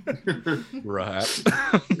 perhaps. Perhaps.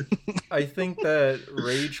 I think that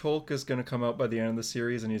Rage Hulk is going to come out by the end of the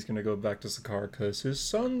series, and he's going to go back to Sakaar because his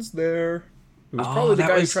son's there. It was Oh, probably the that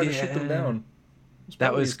guy was- who tried to shoot them yeah. down. It That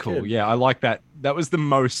probably was his cool. kid. Yeah, I like that. That was the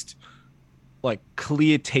most like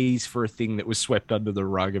clear tease for a thing that was swept under the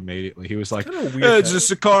rug immediately. He was like, Kinda weird "Eh, it's a that-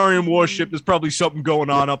 Sicarian warship. There's probably something going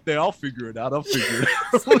on up there. I'll figure it out.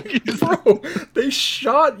 Bro, they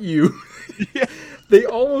shot you. Yeah. They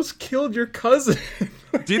almost killed your cousin.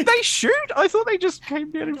 Did they shoot? I thought they just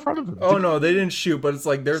came down in front of him. Oh no, they didn't shoot, but it's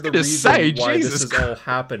like they're the gonna reason say, why Jesus this is Christ. all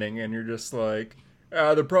happening, and you're just like,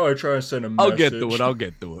 they're probably trying to send a I'll message. get to it. I'll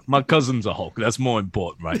get to it. My cousin's a Hulk. That's more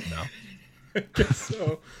important right now. I guess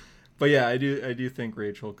so. But yeah, I do think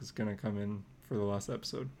Rage Hulk is gonna come in for the last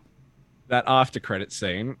episode. That after credit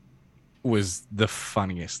scene was the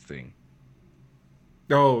funniest thing.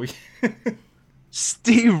 Oh,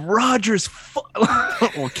 Steve Rogers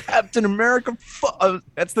or Captain America.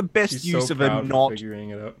 That's the best she's use so of a proud not. for figuring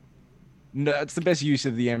it out. No, that's the best use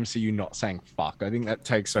of the MCU not saying fuck. I think that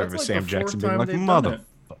takes That's over like Sam the Jackson fourth being time like they've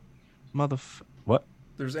done it. what?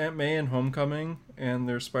 There's Aunt May in Homecoming, and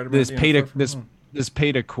there's Spider-Man. There's at the end of Far From Home. There's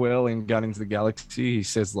Peter Quill in Guardians of the Galaxy. He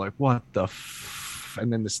says like what the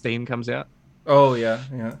and then the steam comes out. Oh yeah.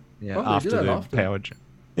 Yeah, Oh, they do after that the often. power.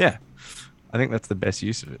 Yeah, I think that's the best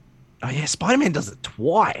use of it. Oh yeah, Spider-Man does it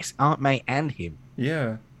twice. Aunt May and him.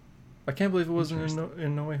 Yeah. I can't believe it wasn't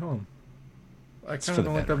in No Way Home. I It's kind for of the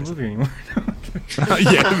don't like that better, movie anymore.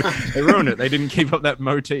 Yeah, they ruined it. They didn't keep up that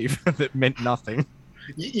motif that meant nothing.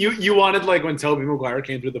 You wanted like when Tobey Maguire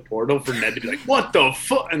came through the portal for Ned to be like, "What the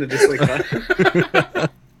fuck?" and then just like that.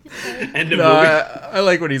 End of No, movie. I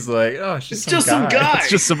like when he's like, oh, it's It's just just some guy. It's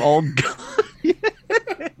just some old guy.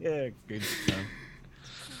 Yeah, good stuff.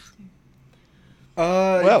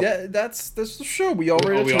 Well- yeah, that's the show. We all Oh,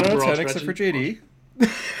 rated we 10 out of all 10 except for JD.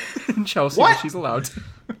 And Chelsea, What? she's allowed to.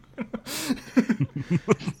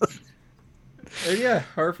 And yeah,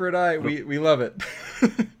 Harper and I, we love it.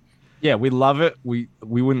 Yeah, we love it. We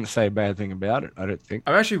wouldn't say a bad thing about it. I don't think.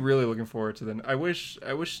 I'm actually really looking forward to them. I wish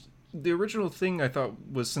the original thing I thought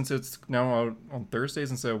was, since it's now out on Thursdays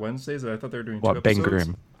instead of Wednesdays, I thought they were doing 2 What, Ben episodes.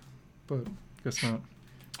 Grimm? But guess not.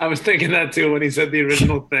 I was thinking that too when he said the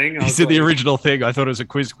original thing. I He was said the like, original thing. I thought it was a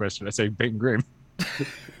quiz question. I say Ben Grimm.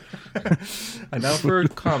 And now for a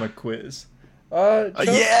comic quiz.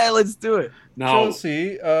 Chelsea, Yeah, let's do it. No,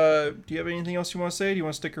 Chelsea, do you have anything else you want to say? Do you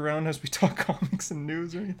want to stick around as we talk comics and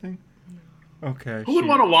news or anything? Okay. Who would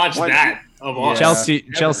want to watch What? that of all? Yeah.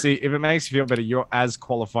 Chelsea, if it makes you feel better, you're as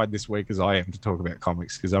qualified this week as I am to talk about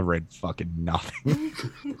comics because I've read fucking nothing.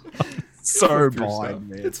 So Fuck yourself. blind,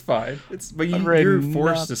 man. It's fine. But I've read you're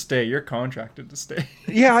forced nothing. to stay. You're contracted to stay.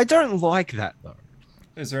 Yeah, I don't like that though.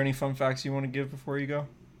 Is there any fun facts you want to give before you go?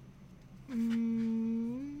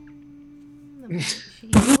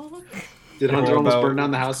 She-Hulk? Did Or Hunter almost about burn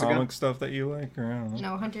down the house comic again? stuff that you like? Or I don't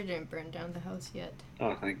know. No, Hunter didn't burn down the house yet.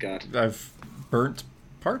 Oh, thank God. I've burnt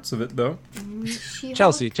parts of it though. She-Hulk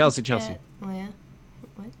Chelsea. get- Oh yeah.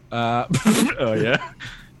 Oh yeah.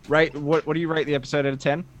 Right. What do you rate the episode out of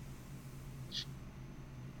 10?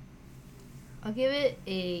 I'll give it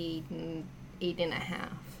a 8.5.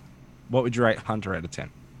 What would you rate Hunter out of 10?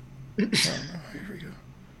 Here we go.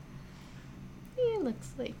 It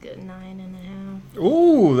looks like a 9.5.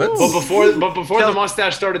 Ooh, that's But before the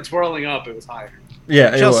mustache started twirling up, it was higher.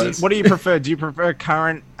 yeah. It Chelsea, was. what do you prefer? Do you prefer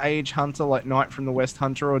current age Hunter like Night from the West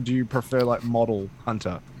Hunter, or do you prefer like model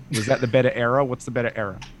Hunter? Was that the better era? What's the better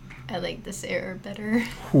era? I like this era better.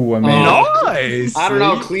 Ooh, I mean, Oh. Nice. I don't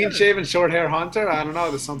know, clean shaven, short hair Hunter. I don't know.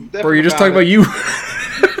 There's something different. bro, you're just talking it. about you.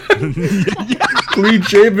 Clean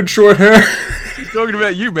shaven, short hair. He's talking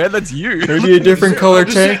about you, man. That's you. Maybe a different color I'm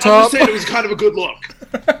just saying- tank I'm top. just saying it was kind of a good look.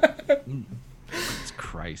 It's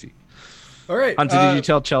crazy. All right. Hunter, did you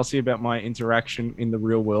tell Chelsea about my interaction in the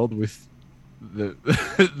real world with the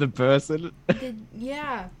the person?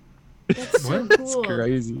 Yeah. That's so What? cool. It's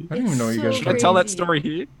crazy. I didn't even know you guys. Should I tell that crazy. story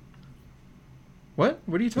here? What?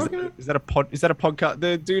 What are you talking about? Is that a podcast?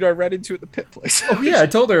 The dude I ran into at the pet place. Oh yeah, I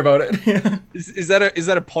told her about it. Yeah. Is that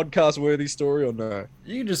a podcast worthy story or no?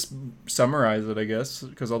 You can just summarize it, I guess,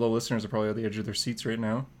 because all the listeners are probably on the edge of their seats right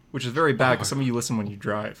now, which is very bad because some of you listen when you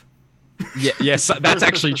drive. Yeah, yes, that's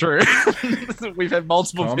actually true. We've had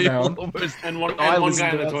multiple Calm people down. almost. And one I guy listened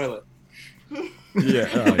in to the us. toilet. Yeah,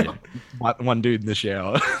 oh, yeah. One dude in the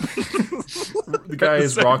shower. The guy At the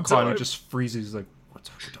is same rock climbing, time. just freezes. He's like, "What's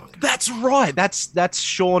up, you talking?" That's right. That's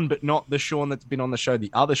Sean, but not the Sean that's been on the show.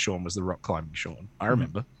 The other Sean was the rock climbing Sean. I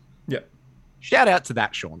remember. Yeah. Shout out to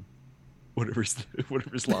that Sean. Whatever his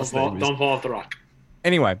last name is. Don't fall off the rock.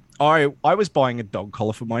 Anyway, I was buying a dog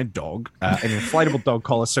collar for my dog, an inflatable dog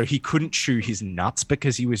collar, so he couldn't chew his nuts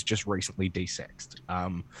because he was just recently desexed.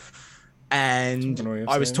 And That's one way of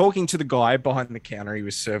I was saying it. talking to the guy behind the counter. He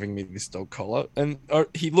was serving me this dog collar, and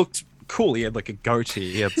he looked cool. He had like a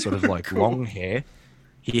goatee. He had sort of like long hair.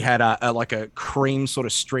 He had a like a cream sort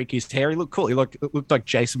of streak in his hair. He looked cool. It looked like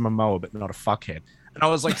Jason Momoa, but not a fuckhead. And I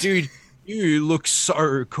was like, dude, you look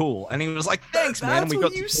so cool. And he was like, thanks, man. And we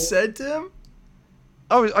got to talk. said to him,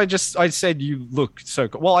 I said you look so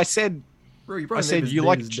cool. Well, I said bro. You I probably said made his you day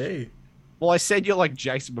like his day. I said you're like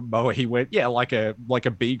Jason Momoa. He went, yeah, like a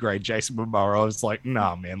B grade Jason Momoa. I was like,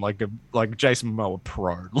 nah, man, like Jason Momoa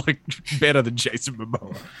pro, like better than Jason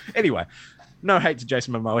Momoa. Anyway, no hate to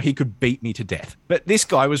Jason Momoa. He could beat me to death, but this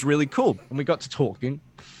guy was really cool, and we got to talking.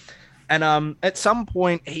 And at some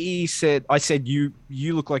point I said, you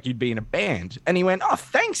look like you'd be in a band. And he went, oh,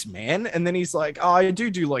 thanks, man. And then he's like, oh, I do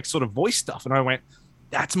like sort of voice stuff. And I went,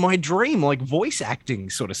 that's my dream, like voice acting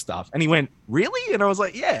sort of stuff. And he went, really? And I was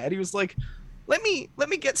like, yeah. And he was like, let me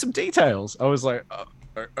get some details. I was like,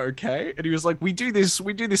 okay. And he was like, we do this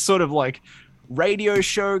sort of like radio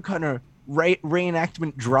show kind of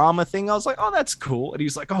reenactment drama thing. I was like, oh, that's cool. And he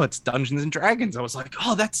was like, oh, it's Dungeons and Dragons. I was like,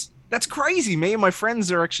 oh, that's crazy. Me and my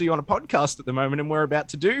friends are actually on a podcast at the moment, and we're about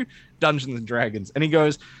to do Dungeons and Dragons. And he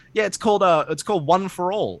goes, yeah, it's called One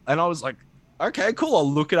for All. And I was like, okay, cool. I'll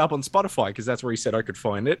look it up on Spotify because that's where he said I could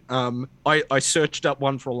find it. I searched up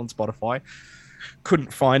One for All on Spotify.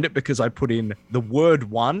 Couldn't find it because I put in the word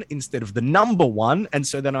one instead of the number one. And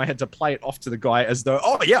so then I had to play it off to the guy as though,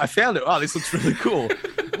 oh yeah, I found it. Oh, this looks really cool.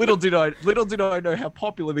 Little did I know how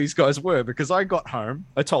popular these guys were, because I got home,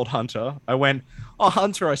 I told Hunter, I went, oh,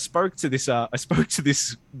 Hunter, I spoke to this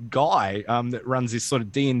guy that runs this sort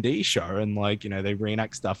of D&D show, and like, you know, they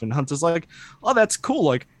reenact stuff. And Hunter's like, oh, that's cool.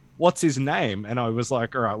 Like, what's his name? And I was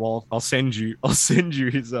like, all right, well, I'll send you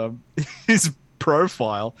his his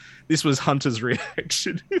profile. This was Hunter's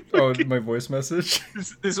reaction. Oh, my voice message.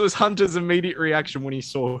 This was Hunter's immediate reaction when he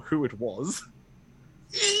saw who it was.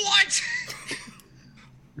 What?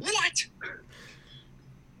 What?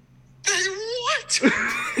 What?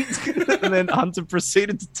 And then Hunter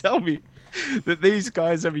proceeded to tell me that these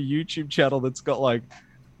guys have a YouTube channel that's got like,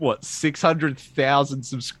 what, 600,000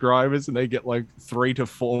 subscribers, and they get like 3 to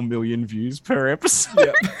 4 million views per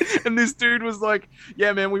episode. And this dude was like,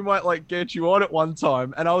 yeah, man, we might like get you on at one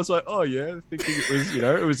time. And I was like, oh yeah, thinking it was, you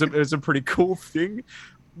know, it was a pretty cool thing.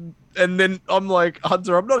 And then I'm like,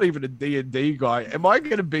 Hunter, I'm not even a D&D guy. Am I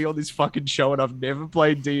going to be on this fucking show and I've never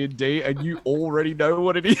played D&D and you already know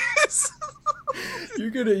what it is? You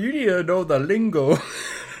need to know the lingo.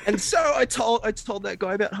 And so I told that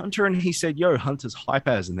guy about Hunter and he said, yo, Hunter's hype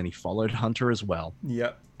as, and then he followed Hunter as well.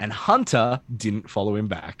 Yep. And Hunter didn't follow him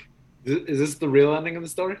back. Is this the real ending of the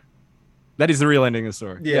story? That is the real ending of the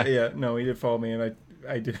story. Yeah. No, he did follow me, and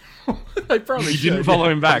I did. I probably You should. didn't follow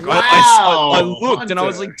him back. Wow, I looked and I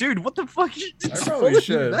was Hunter. like, dude, what the fuck? You did I follow probably him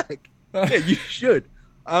should. back. Yeah, you should.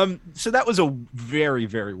 So that was a very,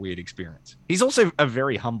 very weird experience. He's also a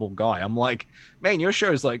very humble guy. I'm like, man, your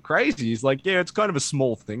show's like crazy. He's like, yeah, it's kind of a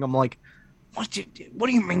small thing. I'm like, what do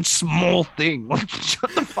you mean small thing? Like, shut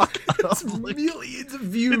the fuck up. It's Like, millions of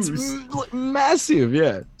views. it's massive,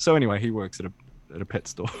 yeah. So anyway, he works at a pet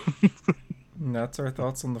store. And that's our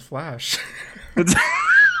thoughts on the Flash. It's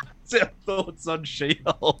our thoughts on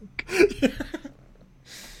She-Hulk.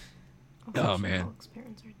 Oh, man. Hulk's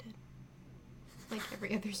parents are dead. Like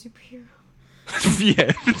every other superhero.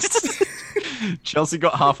 Yeah. Chelsea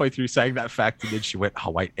got halfway through saying that fact and then she went,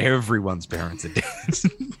 oh wait, everyone's parents are dead.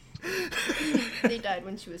 They died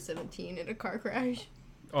when she was 17 in a car crash.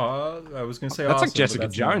 I was gonna say That's awesome, like Jessica but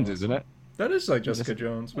that's Jones, not isn't it? That is like Jessica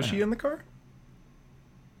Jones. Was Yeah. she in the car?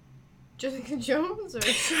 Jessica Jones or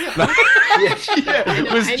Yeah. I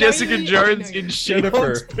know- Was I know Jessica you- Jones I know in you-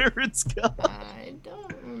 She-Hulk's parents' car? I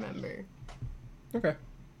don't remember. Okay.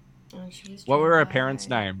 Oh, she was What were her trained parents'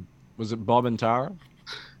 by- name? Was it Bob and Tara?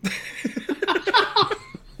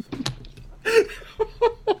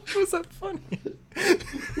 Was that funny?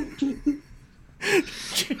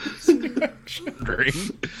 Green.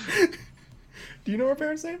 Do you know her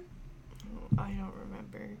parents' name? I don't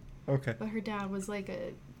remember. Okay. But her dad was like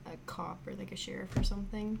a cop or like a sheriff or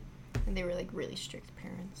something. And they were like really strict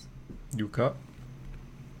parents. You cut.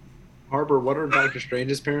 Harbor, what are Doctor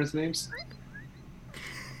Strange's parents' names?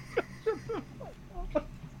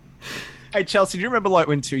 Hey Chelsea, do you remember like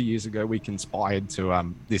when 2 years ago we conspired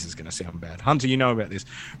to this is gonna sound bad. Hunter, you know about this.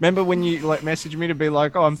 Remember when you like messaged me to be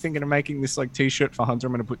like, oh, I'm thinking of making this like t-shirt for Hunter,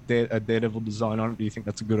 I'm gonna put a Daredevil design on it. Do you think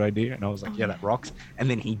that's a good idea? And I was like, yeah, that rocks. And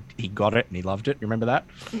then he got it and he loved it. You remember that?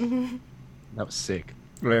 That was sick.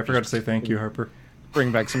 Wait, I forgot to say thank you, Harper.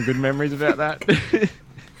 Bring back some good memories about that.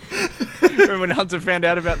 Remember when Hunter found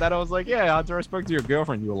out about that? I was like, yeah, Hunter, I spoke to your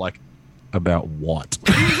girlfriend. You were like, about what?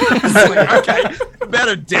 I was like, okay, about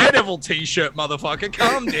a Daredevil t-shirt, motherfucker.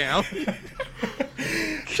 Calm down.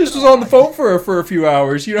 Just was on the phone for her for a few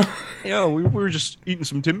hours, you know. Yeah, we were just eating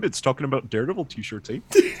some Timbits talking about Daredevil t-shirts, eh?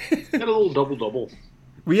 Got a little double.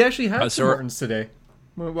 We actually I had saw some it. Martins today.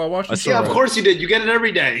 While watching. I saw Yeah, it. of course you did. You get it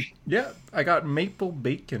every day. Yeah, I got maple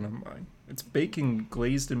bacon on mine. It's bacon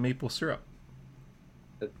glazed in maple syrup.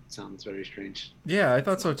 That sounds very strange. Yeah, I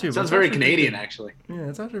thought so too. but Sounds it's very actually pretty Canadian, good. actually. Yeah,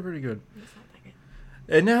 it's actually pretty good. It's not that good.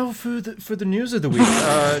 And now for the news of the week.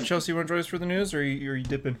 Chelsea, you want to join us for the news, or are you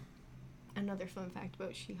dipping? Another fun fact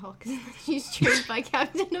about She-Hulk is that she's trained by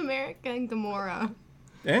Captain America and Gamora.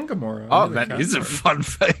 And Gamora. Oh, Another that is a Captain. fun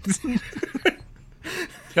fact.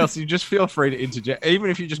 Chelsea, just feel free to interject. Even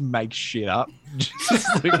if you just make shit up,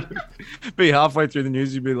 just like, be halfway through the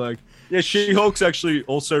news, you'd be like, yeah, She-Hulk's actually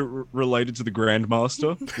also related to the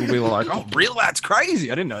Grandmaster. We'll be like, oh, real? That's crazy.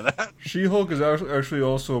 I didn't know that. She-Hulk is actually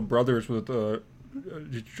also brothers with Joe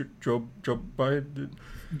Biden.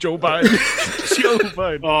 Joe Biden. Joe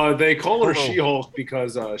Biden. They call her Oh. She-Hulk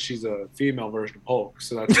because she's a female version of Hulk,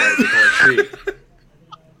 so that's why they call her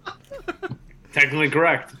She. Technically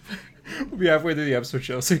correct. We'll be halfway through the episode.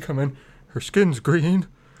 Chelsea come in. Her skin's green.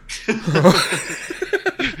 Did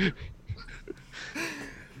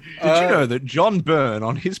you know that John Byrne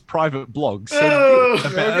on his private blog said Oh,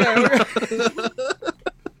 about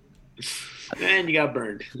and you got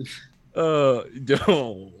burned.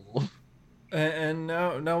 no. And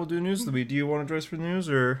now we'll do news of the week. Do you want to join us for the news,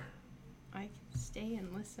 or? I can stay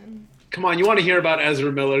and listen. Come on, you want to hear about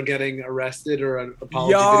Ezra Miller getting arrested or an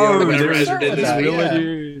apology Yo, video? Whatever there's Ezra did this that,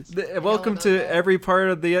 week. yeah. Welcome about to that. every part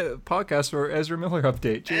of the podcast for Ezra Miller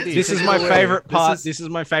update. JD, This take is it my away. favorite part. This This is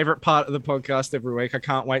my favorite part of the podcast every week. I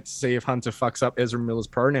can't wait to see if Hunter fucks up Ezra Miller's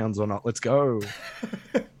pronouns or not. Let's go.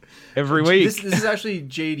 Every week. This is actually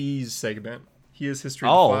JD's segment. He is History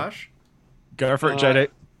of Oh. the Flash. Go for it, JD.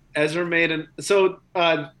 Ezra made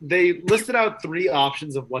they listed out 3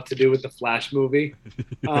 options of what to do with the Flash movie.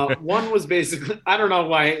 One was basically, I don't know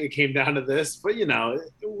why it came down to this, but you know,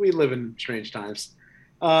 we live in strange times.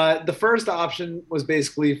 The first option was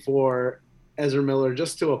basically for Ezra Miller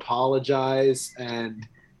just to apologize and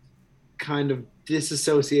kind of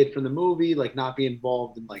disassociate from the movie, like not be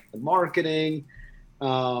involved in like the marketing,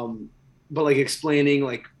 but like explaining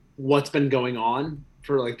like what's been going on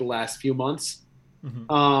for like the last few months.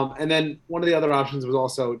 Mhm. And then one of the other options was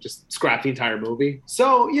also just scrap the entire movie.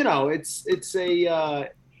 So it's a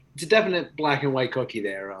definite black and white cookie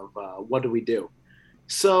there of what do we do.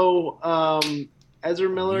 So Ezra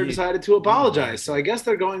Miller decided to apologize. So I guess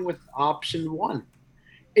they're going with option 1.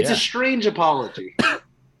 It's a strange apology.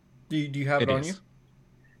 Do you have it on you?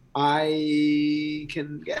 I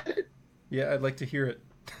can get it. Yeah, I'd like to hear it.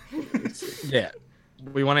 Yeah,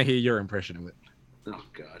 we want to hear your impression of it. Oh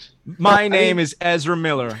God. My name is Ezra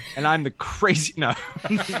Miller, and I'm the crazy. No.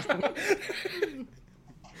 Let's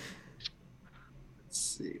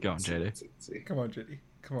see. Go on, JD. Let's see. Come on, JD.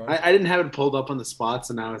 Come on. I didn't have it pulled up on the spot,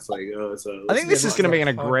 so now it's like, oh, so. I think this is going to be an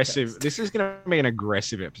podcast. aggressive. This is going to be an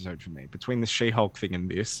aggressive episode for me. Between the She-Hulk thing and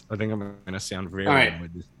this, I think I'm going to sound very All right. wrong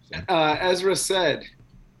with this. Ezra said,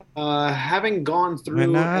 having gone through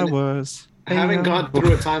When gone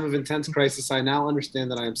through a time of intense crisis, I now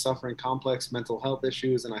understand that I am suffering complex mental health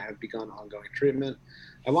issues and I have begun ongoing treatment.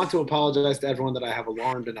 I want to apologize to everyone that I have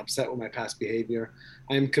alarmed and upset with my past behavior.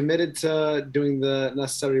 I am committed to doing the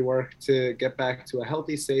necessary work to get back to a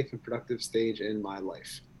healthy, safe, and productive stage in my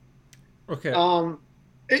life. Okay.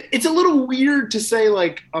 It's a little weird to say,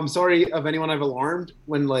 like, I'm sorry of anyone I've alarmed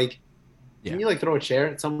when, like, Yeah. can you, like, throw a chair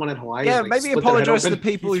at someone at Hawaii? Yeah, and, like, maybe split their head apologize to the open?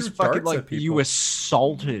 people He who's threw fucking darts like at people. you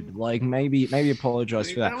assaulted. Like maybe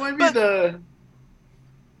apologize for that. That might be But- the.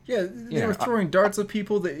 Yeah, they Yeah, were throwing darts at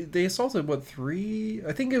people. They assaulted, what, 3?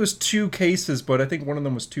 I think it was 2 cases, but I think one of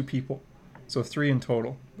them was 2 people. So 3 in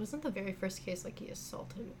total. Wasn't the very first case like they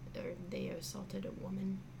assaulted a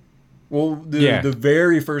woman? Well, the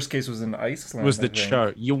very first case was in Iceland. Was I the think.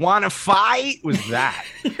 show you want to fight? Was that?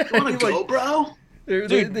 You want to go, bro?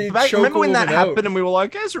 Dude, they mate, choke remember a when that woman out. happened and we were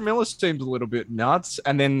like, Ezra Miller seemed a little bit nuts,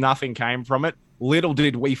 and then nothing came from it. Little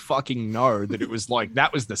did we fucking know that it was like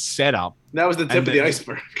that was the setup That was the tip And of the then-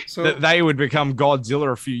 iceberg. So that they would become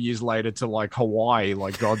Godzilla a few years later to like Hawaii,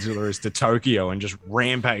 like Godzilla is to Tokyo, and just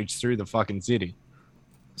rampage through the fucking city.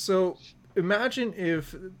 So imagine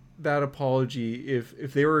if that apology,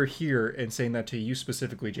 if they were here and saying that to you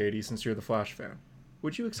specifically, JD, since you're the Flash fan,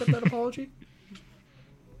 would you accept that apology?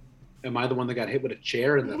 Am I the one that got hit with a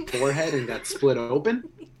chair in the forehead and got split open?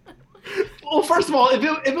 Well, first of all, if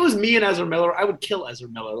it was me and Ezra Miller, I would kill Ezra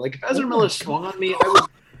Miller. Like, if Ezra Miller swung on me, I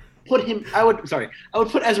would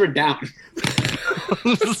put Ezra down.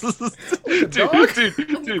 dude, dog?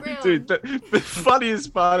 dude, the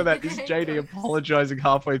funniest part of that is JD apologizing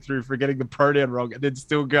halfway through for getting the pronoun wrong and then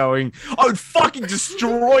still going, I would fucking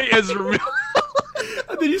destroy Ezra Miller.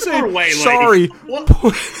 And then you say, Or weigh, like- sorry. What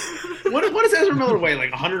does Ezra Miller weigh?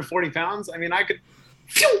 Like 140 pounds? I mean, I could.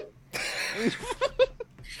 Phew!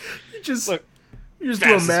 You just Look, do a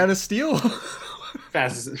fast. Man of Steel.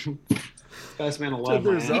 Fastest man alive.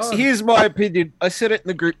 There's my ass. on. Here's my opinion. I said it in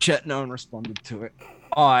the group chat. No one responded to it.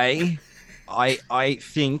 I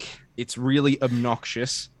think it's really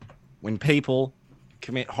obnoxious when people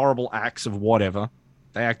commit horrible acts of whatever.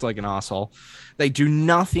 They act like an asshole. They do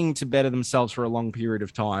nothing to better themselves for a long period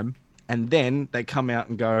of time, and then they come out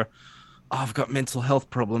and go, oh, I've got mental health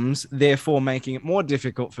problems, therefore making it more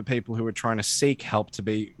difficult for people who are trying to seek help to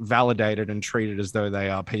be validated and treated as though they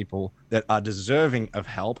are people that are deserving of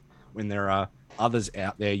help, when there are others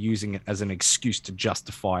out there using it as an excuse to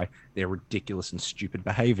justify their ridiculous and stupid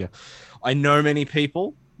behavior. I know many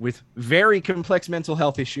people with very complex mental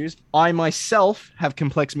health issues. I myself have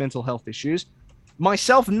complex mental health issues.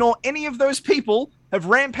 Myself nor any of those people have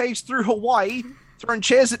rampaged through Hawaii, thrown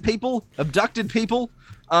chairs at people, abducted people,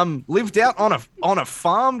 lived out on a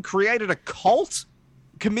farm, created a cult,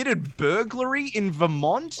 committed burglary in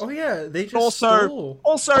Vermont. Oh yeah, they just stole.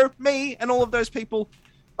 Also, me and all of those people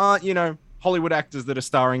are, Hollywood actors that are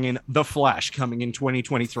starring in The Flash coming in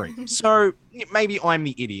 2023. So maybe I'm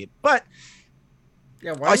the idiot. But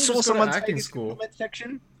Yeah, why I don't you saw just go to someone say acting this in the school? comment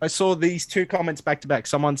section. I saw these 2 comments back to back.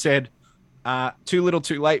 Someone said, too little,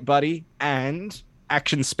 too late, buddy, and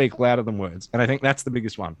actions speak louder than words. And I think that's the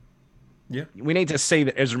biggest one. Yeah. We need to see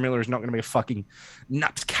that Ezra Miller is not going to be a fucking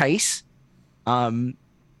nutcase.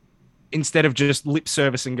 Instead of just lip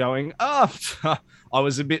service and going, oh, I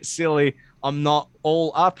was a bit silly. I'm not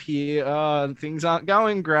all up here. Things aren't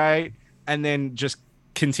going great. And then just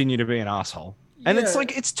continue to be an asshole. And it's Yeah.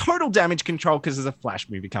 like, it's total damage control because there's a Flash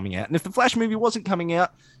movie coming out. And if the Flash movie wasn't coming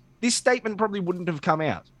out, this statement probably wouldn't have come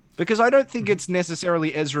out. Because I don't think it's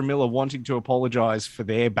necessarily Ezra Miller wanting to apologize for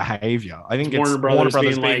their behavior. I think it's Warner Brothers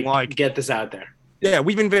being being like, get this out there. yeah,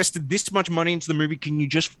 we've invested this much money into the movie. Can you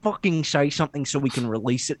just fucking say something so we can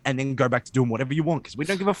release it and then go back to doing whatever you want? Because we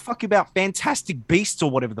don't give a fuck about Fantastic Beasts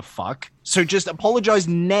or whatever the fuck. So just apologize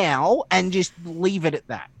now and just leave it at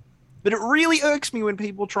that. But it really irks me when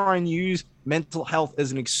people try and use mental health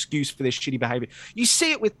as an excuse for their shitty behavior. You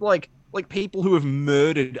see it with like people who have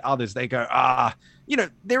murdered others. They go,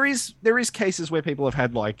 there is cases where people have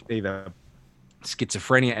had like either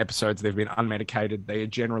schizophrenia episodes, they've been unmedicated, they are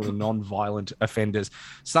generally non-violent offenders.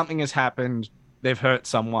 Something has happened, they've hurt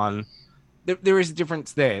someone. There is a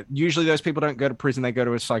difference there. Usually those people don't go to prison, they go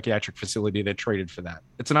to a psychiatric facility, they're treated for that.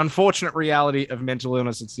 It's an unfortunate reality of mental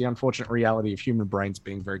illness. It's the unfortunate reality of human brains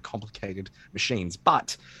being very complicated machines.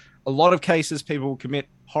 But a lot of cases, people will commit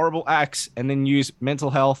horrible acts and then use mental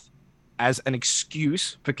health as an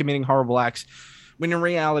excuse for committing horrible acts, when in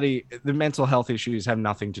reality, the mental health issues have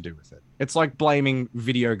nothing to do with it. It's like blaming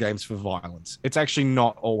video games for violence. It's actually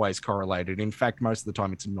not always correlated. In fact, most of the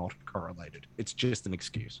time, it's not correlated. It's just an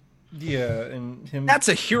excuse. Yeah, and him. That's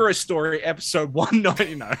a Hero Story episode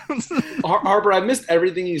 199. Harper, I missed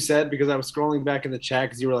everything you said because I was scrolling back in the chat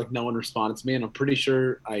because you were like, no one responded to me, and I'm pretty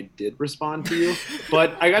sure I did respond to you,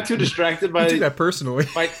 but I got too distracted by I do that personally.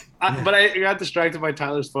 but I got distracted by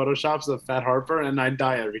Tyler's photoshops of Fat Harper, and I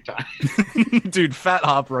die every time. Dude, Fat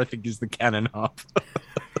Harper, I think, is the canon Harper.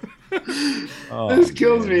 This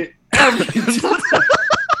kills me every time.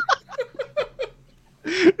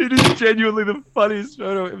 It is genuinely the funniest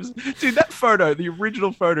photo. Dude, that photo, the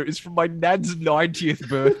original photo, is from my dad's 90th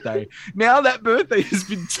birthday. Now that birthday has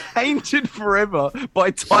been tainted forever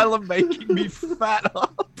by Tyler making me fat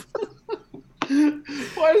up.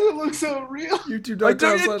 Why does it look so real? It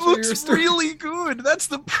looks really good. That's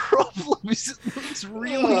the problem. Is it looks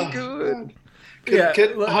really good.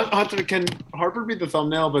 Can Harper be the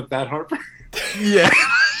thumbnail, but that Harper? Yeah.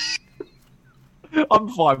 I'm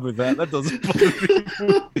fine with that. That doesn't bother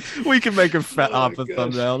me. We can make a Fat Harper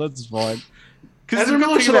thumbnail. That's fine. Ezra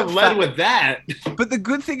Miller should have led with that. But the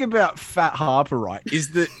good thing about Fat Harper, right,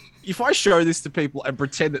 is that if I show this to people and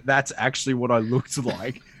pretend that that's actually what I looked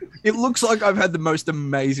like, it looks like I've had the most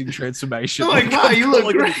amazing transformation. Like, wow, you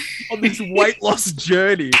look great. On this weight loss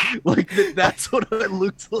journey. Like, that's what I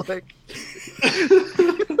looked like.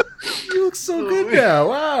 You look so good now.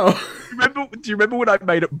 Wow. Do you remember when I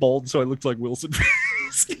made it bald so I looked like Wilson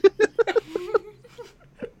Fisk?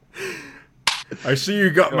 I see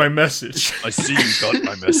you got my message. I see you got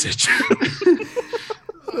my message.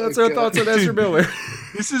 That's our thoughts on Ezra Miller.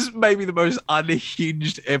 This is maybe the most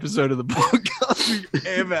unhinged episode of the podcast we've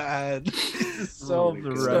ever had. It's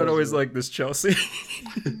not always like this, Chelsea.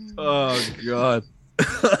 Oh, God.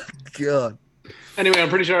 God. Anyway, I'm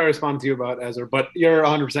pretty sure I responded to you about Ezra, but you're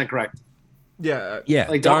 100% correct. Yeah.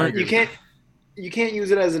 Like, you can't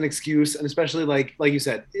use it as an excuse, and especially like you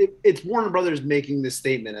said, it's Warner Brothers making this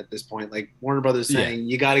statement at this point. Like Warner Brothers saying,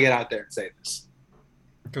 you got to get out there and say this.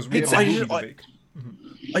 Because we have a movie to make.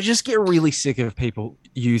 I just get really sick of people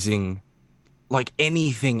using like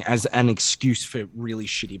anything as an excuse for really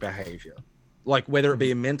shitty behavior. Like whether it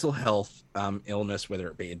be a mental health illness, whether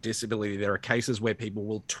it be a disability, there are cases where people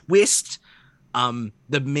will twist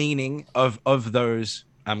the meaning of those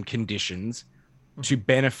conditions to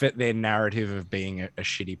benefit their narrative of being a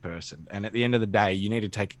shitty person. And at the end of the day, you need to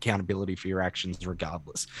take accountability for your actions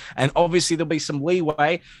regardless. And obviously there'll be some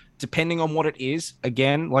leeway depending on what it is.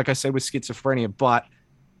 Again, like I said with schizophrenia, but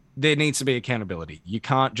there needs to be accountability. You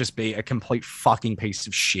can't just be a complete fucking piece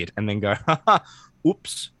of shit and then go,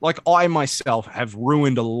 oops. Like I myself have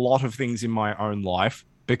ruined a lot of things in my own life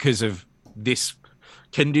because of this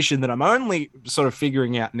condition that I'm only sort of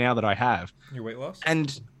figuring out now that I have. Your weight loss?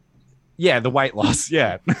 And yeah, the weight loss.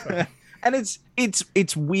 Yeah. And it's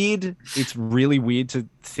weird. It's really weird to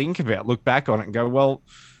think about, look back on it and go, well,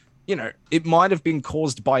 you know, it might have been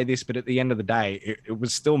caused by this, but at the end of the day, it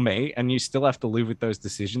was still me, and you still have to live with those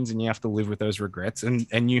decisions, and you have to live with those regrets,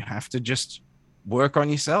 and you have to just work on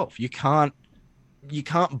yourself. You can't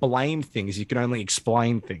blame things. You can only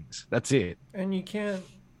explain things. That's it. And you can't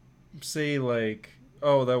say like,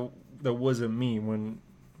 oh, that wasn't me, when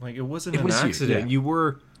like it wasn't an accident. You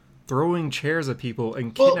were throwing chairs at people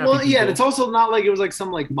and kidnapping people. Yeah, and it's also not like it was like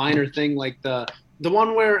some like minor thing, like the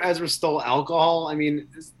one where Ezra stole alcohol. I mean,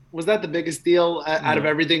 was that the biggest deal out of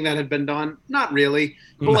everything that had been done? Not really.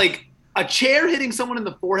 But like a chair hitting someone in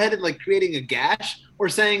the forehead and like creating a gash, or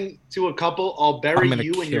saying to a couple, I'll bury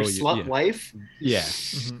you and your slut wife. Yeah.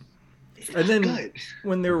 Mm-hmm. And then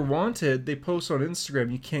when they're wanted, they post on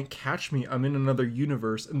Instagram, you can't catch me, I'm in another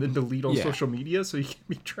universe, and then delete all social media so you can't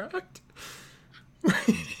be tracked.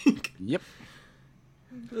 Yep.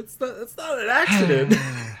 That's not an accident.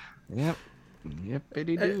 Yep.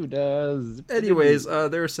 Yippity doo does. Anyways,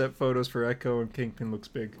 there are set photos for Echo, and Kingpin looks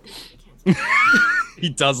big. He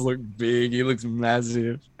does look big. He looks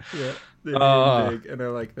massive. Yeah, they made him big, and I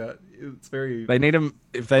like that. It's very. They need him.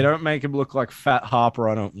 If they don't make him look like Fat Harper,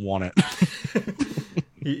 I don't want it.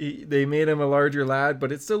 They made him a larger lad,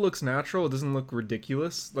 but it still looks natural. It doesn't look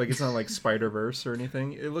ridiculous. Like, it's not like Spider-Verse or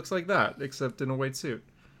anything. It looks like that, except in a white suit.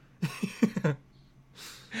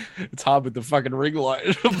 It's hard with the fucking ring light.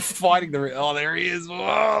 I'm fighting the ring. Oh, there he is.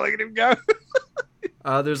 Oh, look at him go.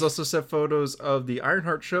 There's also set photos of the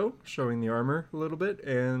Ironheart show, showing the armor a little bit,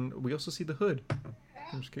 and we also see the hood.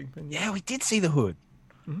 There's Kingpin. Yeah, we did see the hood.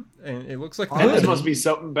 Mm-hmm. And it looks like the Bendis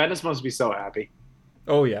hood. must be so happy.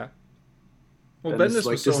 Oh, yeah. Well, Bendis, Bendis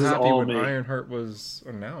like, was so this is happy all when me. Ironheart was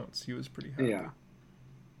announced. He was pretty happy. Yeah.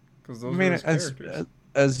 Because I those mean, were his characters.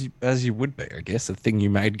 as you would be, I guess. A thing you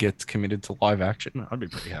made gets committed to live action. I'd be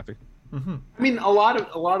pretty happy. Mm-hmm. I mean, a lot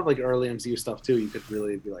of like early MCU stuff too. You could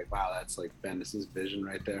really be like, wow, that's like Bendis' vision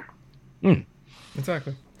right there.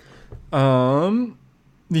 Exactly.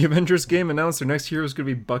 The Avengers game announced their next hero is going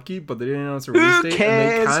to be Bucky, but they didn't announce a release date, and they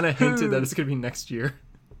cares? kind of Who? hinted that it's going to be next year.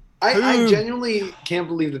 I genuinely can't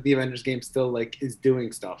believe that the Avengers game still like is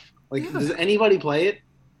doing stuff. Like, Yeah. does anybody play it?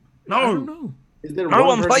 I don't know. Is there No one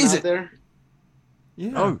one person plays out it. there? Yeah.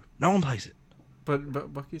 No one plays it.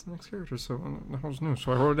 But Bucky's the next character, so the hell's new?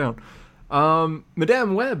 So I wrote it down.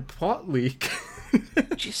 Madame Web plot leak.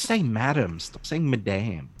 Just say madam. Stop saying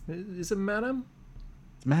madame. Is it Madame?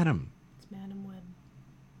 It's madam. It's Madam Web.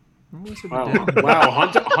 What was it, Wow, Madame? wow.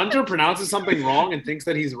 Hunter pronounces something wrong and thinks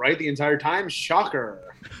that he's right the entire time.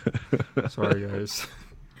 Shocker. Sorry, guys.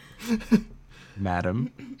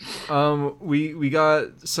 Madam. We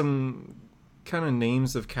got some kind of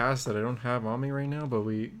names of cast that I don't have on me right now, but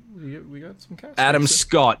we got some cast. Adam names.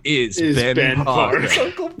 Scott is Ben Parker. Parker. It's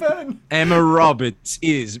Uncle Ben. Emma Roberts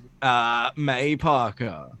is May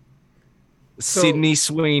Parker. Sydney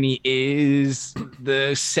Sweeney is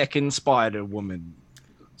the second Spider Woman.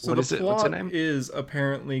 So What the is it? plot What's her name? is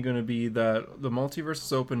apparently going to be that the multiverse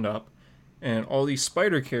has opened up, and all these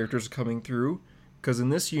spider characters are coming through. Because in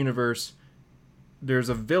this universe, there's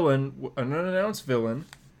a villain, an unannounced villain,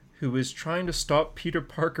 who is trying to stop Peter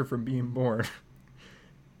Parker from being born.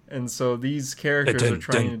 And so these characters are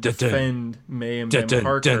trying to defend May and Ben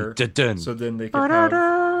Parker. So then they can have.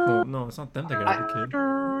 Well, no, it's not them that got the kid.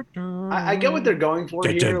 I get what they're going for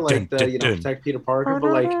here, like the protect Peter Parker,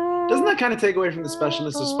 but like, doesn't that kind of take away from the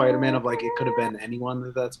specialness of Spider-Man? Of like, it could have been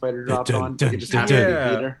anyone that spider dropped on. Like, it just happened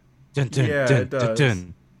to be Peter. Yeah, it does.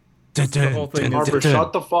 The whole thing is Harper,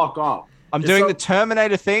 shut the fuck up. I'm It's doing so- the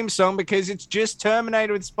Terminator theme song because it's just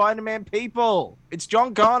Terminator with Spider-Man people. It's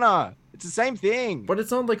John Connor. It's the same thing. But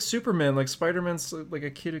it's not like Superman. Like Spider-Man's like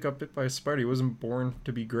a kid who got bit by a spider. He wasn't born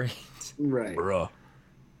to be great. Right. Bruh.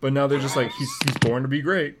 But now they're just like he's born to be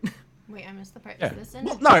great. Wait, I missed the part. Yeah. Is this in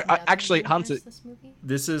Well, the no, other actually, universe, Hunter- this movie?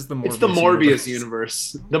 This is the Morbius. It's the Morbius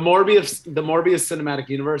universe. The Morbius cinematic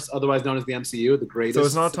universe, otherwise known as the MCU, the greatest. So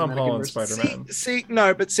it's not Tom cinematic Holland universe.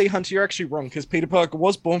 Spider-Man. See, Hunter, you're actually wrong because Peter Parker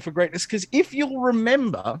was born for greatness. Because if you'll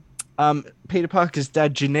remember, Peter Parker's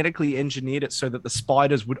dad genetically engineered it so that the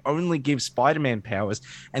spiders would only give Spider-Man powers,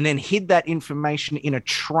 and then hid that information in a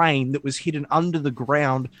train that was hidden under the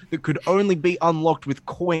ground that could only be unlocked with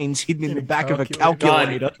coins hidden in the back of a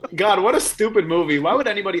calculator. God, what a stupid movie. Why would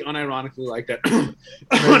anybody unironically like that?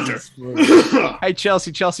 Hunter. Hey,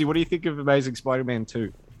 Chelsea, what do you think of Amazing Spider-Man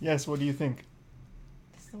 2? Yes. What do you think?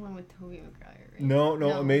 It's the one with Tobey Maguire, right? No.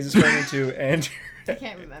 Amazing Spider-Man 2. And I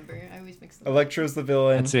can't remember. I always mix them up. Electro's the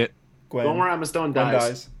villain. That's it. Gwen. Don't worry, Emma Stone Gwen dies.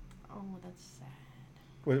 dies. Oh, that's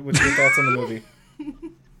sad. What's your thoughts on the movie? It's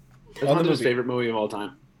On the Hunter's movie. favorite movie of all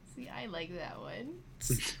time. See, I like that one.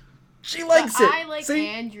 She likes But it. I like See?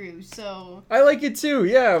 Andrew, so. I like it too.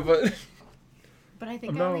 Yeah, but But I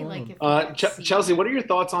think I'm I not only alone. like it. For that scene. Chelsea, what are your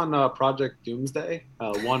thoughts on Project Doomsday?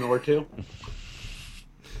 1 or 2?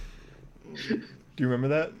 do you remember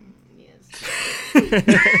that? Yes.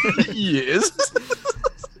 Yes.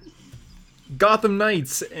 Gotham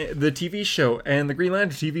Knights, the TV show, and the Green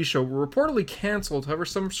Lantern TV show were reportedly canceled. However,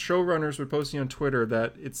 some showrunners were posting on Twitter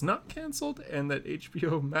that it's not canceled and that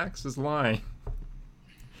HBO Max is lying.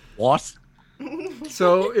 What?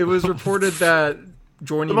 So it was reported that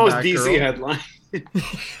joining The most Batgirl, DC headline.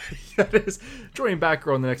 that is, joining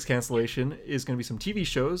Batgirl in the next cancellation is going to be some TV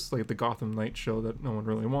shows, like the Gotham Knight show that no one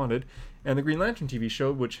really wanted, and the Green Lantern TV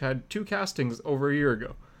show, which had 2 castings over a year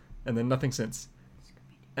ago, and then nothing since.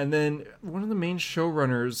 And then one of the main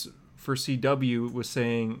showrunners for CW was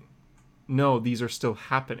saying, no, these are still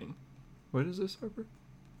happening. What is this, Harper?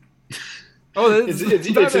 Oh,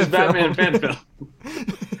 It's his Batman fan film.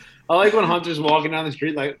 I like when Hunter's walking down the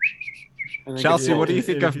street like... and then Chelsea, gets what do you in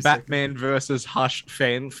think a of few Batman versus Hush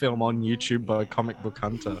fan film on YouTube by Comic Book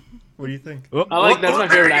Hunter? What do you think? I like- that's my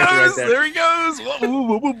favorite actor right there. There he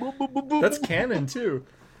goes. That's canon too.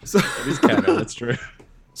 So It is canon. That's true.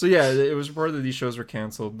 So yeah, it was reported that these shows were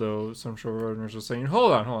canceled, though some showrunners were saying,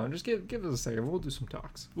 "Hold on, just give us a second. We'll do some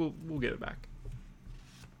talks. We'll get it back."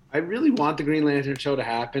 I really want the Green Lantern show to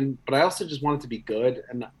happen, but I also just want it to be good,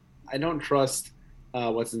 and I don't trust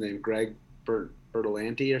what's his name, Greg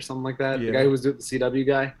Berlanti or something like that, Yeah. the guy who was the CW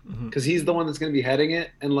guy, Mhm. because he's the one that's going to be heading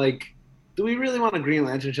it. And like, do we really want a Green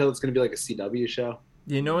Lantern show that's going to be like a CW show?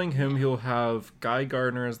 Yeah, knowing him, he'll have Guy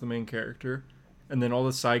Gardner as the main character, and then all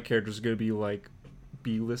the side characters are gonna be like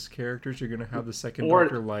B-list characters. You're gonna have the second Or-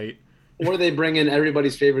 Dr. Light. Or they bring in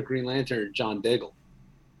everybody's favorite Green Lantern, John Diggle.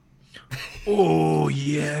 Oh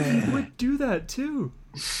He yeah. would do that too.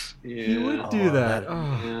 Yeah. He would do Oh, that. that-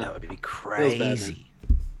 Oh. Yeah. That would be Feels crazy.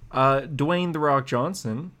 Dwayne The Rock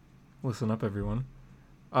Johnson, listen up everyone,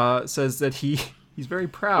 says that he's very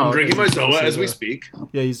proud. I'm drinking my as he Zoa posts as we his, speak.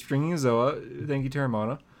 Yeah, he's drinking his Zoa. Thank you,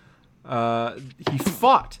 Terramana. He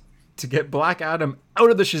fought to get Black Adam out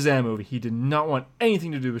of the Shazam movie. He did not want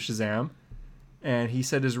anything to do with Shazam. And he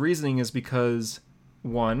said his reasoning is because,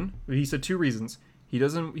 one, he said two reasons. He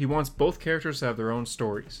wants both characters to have their own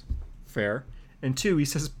stories. Fair. And two, he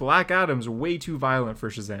says Black Adam's way too violent for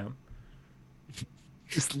Shazam.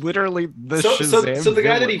 It's literally the So Shazam the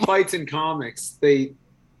guy that he villain. fights in comics, they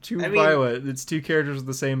Too I mean- violent. It's two characters with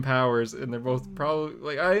the same powers, and they're both probably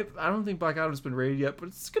like I don't think Black Adam's been rated yet, but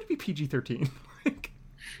it's gonna be PG-13. like,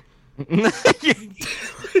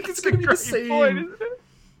 it's gonna be the same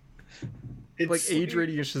it's, like age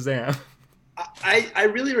rating as Shazam. I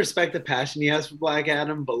really respect the passion he has for Black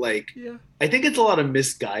Adam, but like Yeah. I think it's a lot of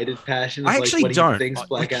misguided passion. I Of, actually like, what don't. he thinks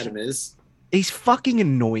Black Like, Adam is. He's fucking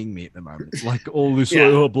annoying me at the moment. Like all this, Yeah.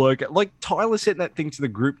 oh, Black. Like Tyler sent that thing to the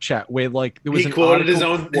group chat where like there was He an quoted his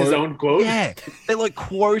article own quote. Yeah, they like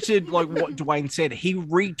quoted like what Dwayne said. He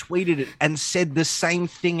retweeted it and said the same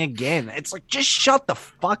thing again. It's like just shut the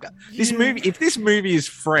fuck up. This Yeah. movie, if this movie is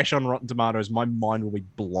fresh on Rotten Tomatoes, my mind will be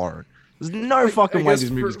blown. There's no fucking I way guess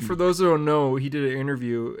this movie's for those who don't know, he did an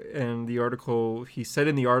interview, and the article he said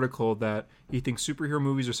in the article that he thinks superhero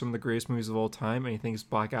movies are some of the greatest movies of all time, and he thinks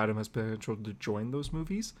Black Adam has potential to join those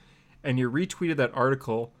movies. And he retweeted that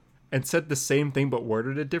article and said the same thing but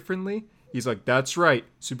worded it differently. He's like, "That's right,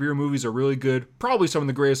 superhero movies are really good, probably some of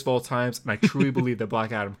the greatest of all times, and I truly believe that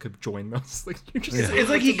Black Adam could join those." Like, you're just saying It's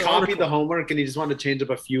like he what's in copied the article. homework and he just wanted to change up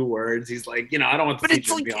a few words. He's like, I don't want the But it's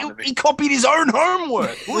teacher like to be on to he me. copied his own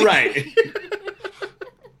homework. Like, Right.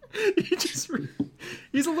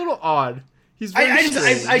 He's a little odd. He's very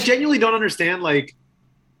strange. I genuinely don't understand. Like,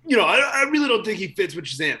 I really don't think he fits with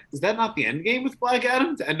Shazam. Is that not the end game with Black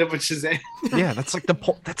Adam to end up with Shazam? Yeah, that's like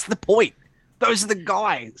that's the point. Those are the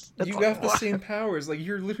guys. That's You like, have the what? same powers. Like,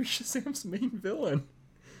 you're literally Shazam's main villain.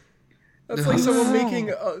 That's like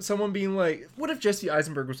someone being like, what if Jesse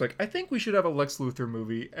Eisenberg was like, I think we should have a Lex Luthor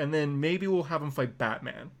movie, and then maybe we'll have him fight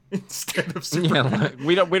Batman instead of Yeah, Superman. like,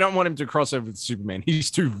 we don't want him to cross over with Superman.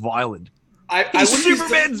 He's too violent. I He's wouldn't be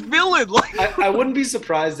Superman's villain. Like, I wouldn't be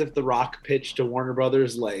surprised if The Rock pitched to Warner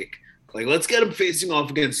Brothers like let's get him facing off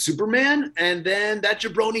against Superman, and then that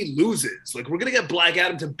jabroni loses. Like, we're gonna get Black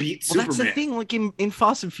Adam to beat well, Superman. that's the thing. Like in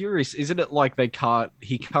Fast and Furious, isn't it like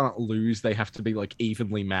he can't lose? They have to be like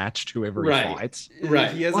evenly matched whoever Right. he fights.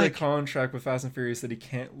 Right. He has Like- a contract with Fast and Furious that he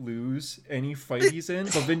can't lose any fight he's in,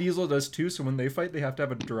 but Vin Diesel does too, so when they fight, they have to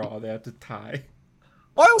have a draw. They have to tie.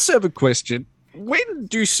 I also have a question. When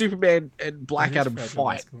do Superman and Black It is Adam fragile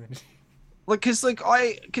fight? masculinity. Like,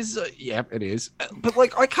 yeah, it is. But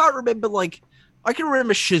like, I can't remember. Like, I can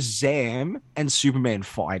remember Shazam and Superman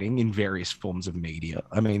fighting in various forms of media.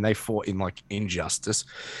 I mean, they fought in like Injustice.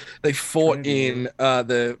 They fought in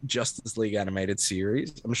the Justice League animated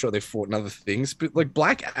series. I'm sure they fought in other things. But like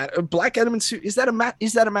Black Adam and is that a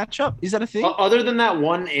matchup? Is that a thing? Other than that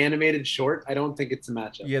one animated short, I don't think it's a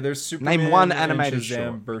matchup. Yeah, there's Superman one and animated Shazam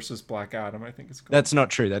short. versus Black Adam, I think it's called. That's not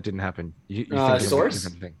true. That didn't happen. You thinking of a Source?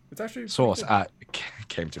 different thing. It's actually Source. pretty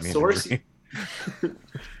Came to me. in a Source? dream.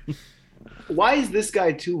 Why is this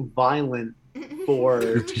guy too violent for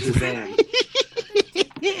Shazam?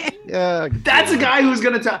 Yeah, That's a guy who's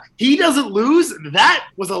gonna tell. He doesn't lose. That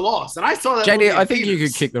was a loss, and I saw that. movie JD, in I think you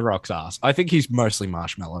theaters. could kick the Rock's ass. I think he's mostly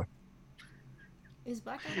marshmallow. Is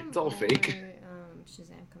Black Adam It's all fake. or,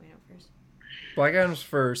 Shazam coming out first? Black Adam's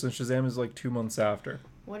first, and Shazam is like 2 months after.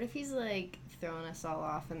 What if he's like throwing us all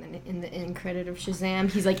off, and then in the end credit of Shazam,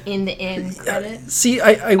 he's like in the end credit? See,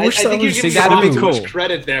 I wish I that think was. you're See, giving that'd Rock be too cool. much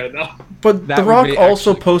credit there, though. But That The would Rock be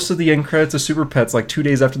also actually- posted the end credits of Super Pets like 2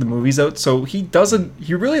 days after the movie's out, so he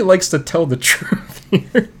really likes to tell the truth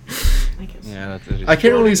here. I guess. Yeah, that's I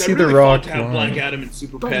can't really see The Rock. Have lying. Black Adam and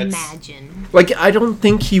Super But Pets. imagine. Like, I don't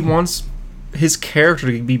think he wants his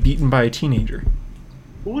character to be beaten by a teenager.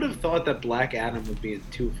 Who would have thought that Black Adam would be in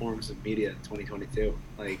two forms of media in 2022?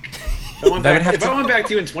 Like, if I went back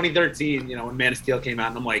to you in 2013, you know, when Man of Steel came out,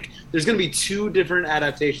 and I'm like, there's going to be two different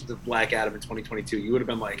adaptations of Black Adam in 2022, you would have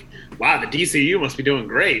been like, wow, the DCU must be doing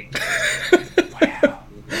great. Wow.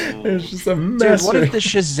 It's just a Dude, mess. what if the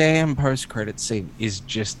Shazam post-credit scene is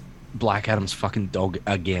just Black Adam's fucking dog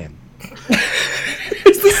again?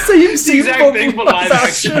 It's the same scene, exact thing, but live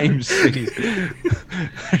Same action. scene.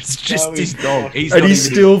 It's just Oh, his dog. He's And not he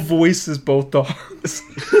even- still voices both dogs.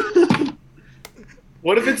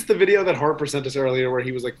 What if it's the video that Harper sent us earlier where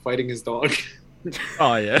he was like fighting his dog?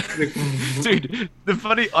 Oh yeah, Like, dude. The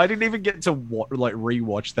funny, I didn't even get to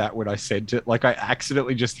rewatch that when I sent it. Like I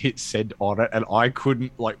accidentally just hit send on it, and I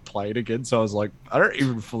couldn't like play it again. So I was like, I don't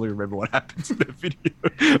even fully remember what happens in the video.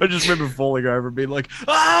 I just remember falling over and being like,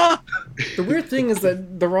 ah. The weird thing is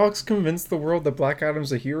that The Rock's convinced the world that Black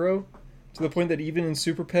Adam's a hero, to the point that even in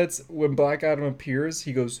Super Pets, when Black Adam appears,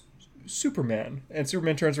 he goes, Superman. And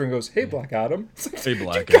Superman turns around and goes, hey, Black Adam. It's like, Hey,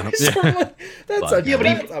 Black you Adam. guys are like, that's, Black a, Adam.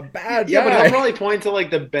 that's a bad yeah, but guy. he'll probably point to like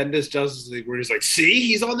the Bendis Justice League where he's like, see,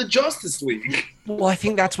 he's on the Justice League. Well, I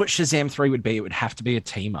think that's what Shazam 3 would be. It would have to be a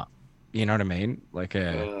team up. You know what I mean? Like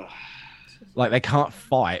like they can't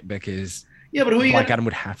fight because Yeah, but who are you Black gonna, Adam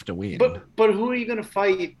would have to win. but who are you gonna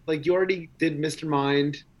fight? Like you already did Mr.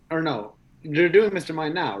 Mind, or no? They're doing Mr.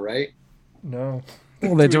 Mind now, right? No.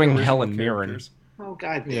 Well, they're doing original Helen Mirren. characters. Oh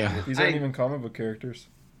god, damn Yeah. it. These aren't even comic book characters.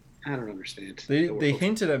 I don't understand. They the they world.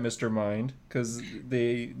 hinted at Mr. Mind because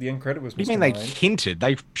the end credit was What Mr. do you mean they Mind. hinted?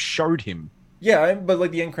 They showed him. Yeah, but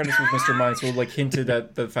like the end credits was Mr. Mind, so like hinted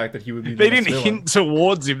at the fact that he would be. The They next didn't villain. hint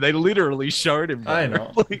towards him. They literally showed him. I bro.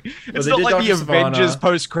 know. Like, it's they not did like the Dr. Avengers Sivana.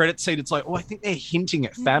 post-credit scene. It's like, oh, I think they're hinting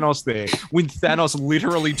at Thanos there. When Thanos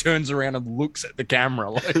literally turns around and looks at the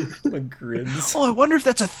camera, like, Like grins. oh, I wonder if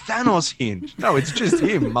that's a Thanos hint. No, it's just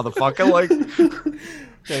him, motherfucker. Like,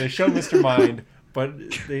 Yeah, they showed Mr. Mind, but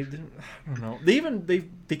they didn't. I don't know.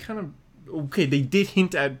 They kind of okay. They did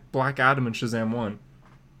hint at Black Adam and Shazam 1.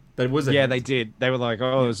 That was a yeah, hint. they did. They were like,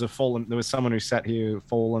 oh, there's a fallen. There was someone who sat here,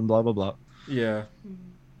 fallen, blah blah blah. Yeah,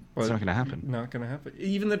 but It's not gonna happen. Not gonna happen.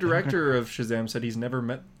 Even the director of Shazam said he's never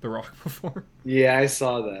met The Rock before. Yeah, I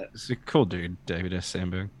saw that. It's a cool dude, David S.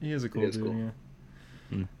 Sandberg. He is a cool is dude. cool.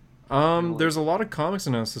 Yeah. There's a lot of comics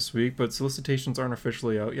announced this week, but solicitations aren't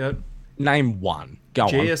officially out yet. Name one. Go on.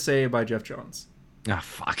 JSA by Jeff Johns. Ah,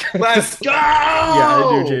 fuck. Let's go. Yeah,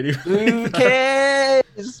 I do, JD. Who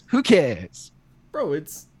cares? Who cares? Bro,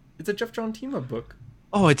 it's a Jeff John team up book.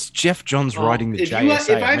 Oh, it's Jeff Johns writing the if JSA. you, if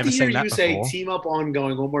I I've have never to hear seen that you say before. team up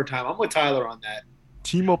ongoing one more time, I'm with Tyler on that.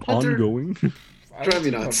 Team up Hunter- ongoing. I Drive like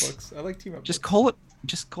me team up nuts. books. I like team up. Just call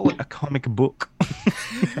it a comic book.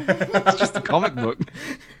 It's just a comic book.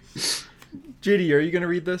 JD, are you gonna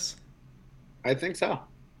read this? I think so.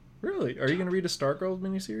 Really? Are you gonna read a Stargirl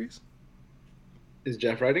miniseries? Is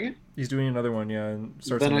Jeff writing it? He's doing another one, yeah, and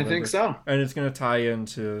starts. Then in I think November. so. And it's gonna tie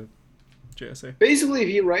into JSA. Basically, if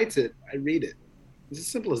he writes it, I read it. It's as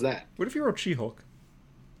simple as that. What if you wrote She-Hulk?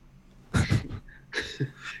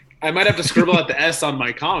 I might have to scribble out the S on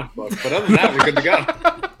my comic book, but other than that, we're good to go.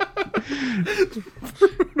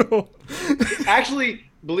 No. Actually,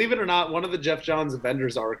 believe it or not, one of the Jeff Johns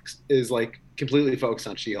Avengers arcs is like completely focused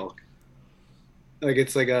on She-Hulk. Like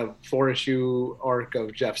it's like a 4-issue arc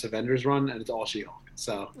of Jeff's Avengers run, and it's all She-Hulk.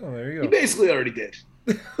 So Oh, there you he go. basically already did.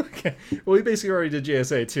 Okay. Well, he basically already did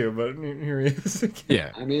JSA too, but here he is.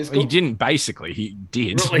 Yeah. I mean, it's He cool. didn't basically. He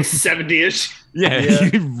did. Wrote like 70-ish. Yeah. Yeah.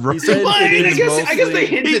 He wrote- He said Well, I it mean, I is guess they mostly-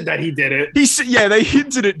 hinted that he did it. Yeah, they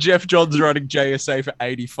hinted at Jeff Johns writing JSA for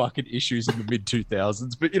 80 fucking issues in the mid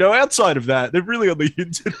 2000s, but you know, outside of that, they've really only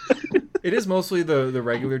hinted. It is mostly the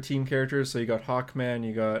regular team characters. So you got Hawkman,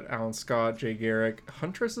 you got Alan Scott, Jay Garrick.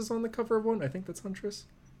 Huntress is on the cover of one. I think that's Huntress.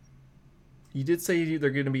 He did say they're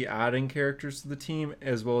going to be adding characters to the team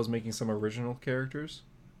as well as making some original characters.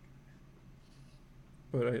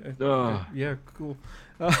 But Ugh. yeah, cool.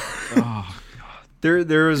 Oh,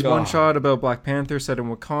 There is one Ugh. shot about Black Panther set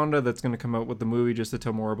in Wakanda that's going to come out with the movie just to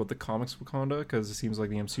tell more about the comics Wakanda, because it seems like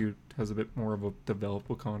the MCU has a bit more of a developed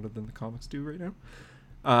Wakanda than the comics do right now.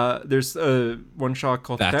 There's one shot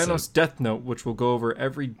called That's Thanos Death Note, which will go over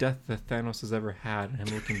every death that Thanos has ever had, and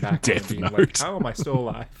him looking back and Death being Note. like, "How am I still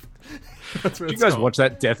alive?" That's what Did you it's guys called. watch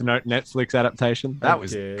that Death Note Netflix adaptation? I That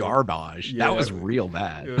was did. garbage. Yeah. That was real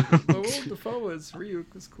bad. Well, the fun was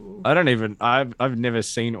Ryuk was cool. I don't even. I've never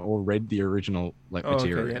seen or read the original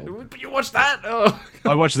material. Okay, yeah. But you watched that? Oh.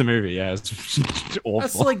 I watched the movie. Yeah, it's awful.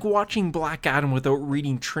 That's like watching Black Adam without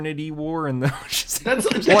reading Trinity War and the.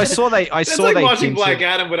 That's well, I saw they. I That's saw like they. watching hinted- Black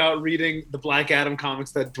Adam without reading the Black Adam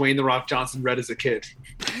comics that Dwayne the Rock Johnson read as a kid.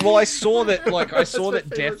 Well, I saw that. Like, I saw That's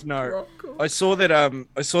that my favorite Death Note. rom-com. I saw that.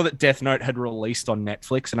 I saw that Death Note had released on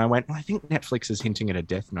Netflix, and I went. Well, I think Netflix is hinting at a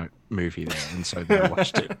Death Note movie there, and so then I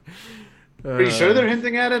watched it. Are you sure they're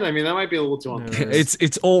hinting at it? I mean, that might be a little too on. Yeah.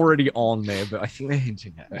 It's already on there, but I think they're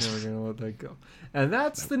hinting at it. Yeah, we're gonna let that go. And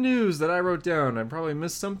that's the news that I wrote down. I probably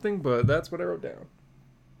missed something, but that's what I wrote down.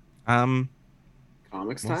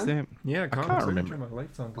 Comics What's time. that? Yeah, can't comics. remember. Turn my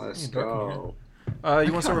lights on 'cause Let's it's getting dark in go. here.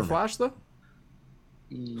 You want to start with remember. Flash though?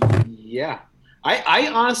 Yeah, I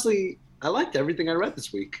honestly I liked everything I read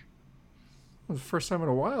this week. It was the first time in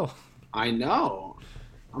a while. I know.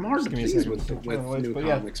 I'm hard Just to give me a please second with to turn the lights, new but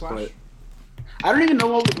yeah, comics, Flash. but I don't even know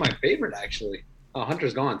what was my favorite actually. Oh,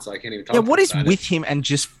 Hunter's gone, so I can't even talk. Yeah, what is about with him and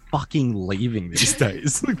just fucking leaving these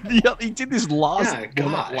days? Yeah, he did this last, Yeah, well,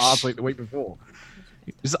 not gosh. last week, the week before.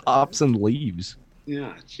 Just ups and leaves. it?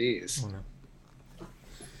 Yeah, jeez. Oh, no.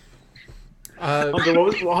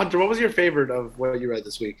 Hunter, what was your favorite of what you read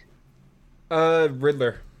this week?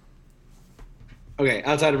 Riddler. Okay,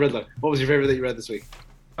 outside of Riddler, what was your favorite that you read this week?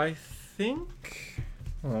 I think.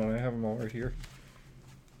 Oh, I have them all right here.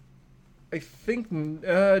 I think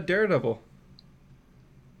Daredevil.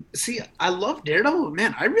 See, I love Daredevil, but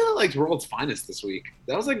man, I really liked World's Finest this week.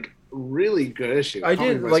 That was like a really good issue. I Caught me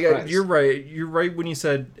did by like. surprise. You're right. You're right when you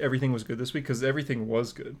said everything was good this week because everything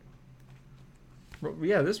was good. Well,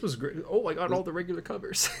 yeah, this was great. Oh, I got all the regular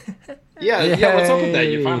covers. Yeah. What's up with that?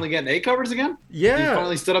 Yay. You're finally getting A covers again? Yeah, You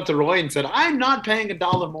finally stood up to Roy and said, "I'm not paying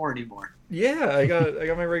 $1 more anymore." yeah. I got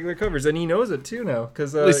my regular covers, and he knows it too now.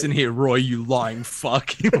 Because Listen here, Roy, you lying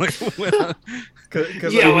fuck. Like,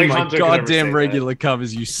 Yeah, oh like my Hunter could never say goddamn that. regular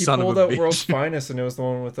covers, you he son of pulled a out World's bitch. Finest, and it was the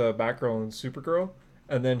one with Batgirl and Supergirl.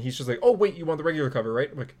 And then he's just like, "Oh wait, you want the regular cover, right?"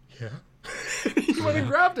 I'm like, "Yeah." He went and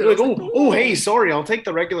grabbed it. You're like, I was oh, hey, sorry, I'll take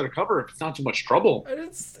the regular cover if it's not too much trouble. And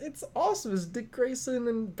it's awesome. It's Dick Grayson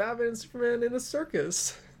and Batman and Superman in a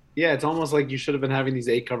circus. Yeah, it's almost like you should have been having these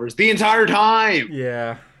A covers the entire time.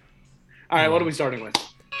 Yeah. All right, what are we starting with?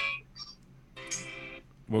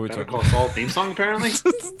 What were we Better talking Call Saul theme song, apparently.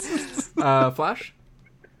 Flash.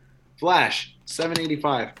 Flash,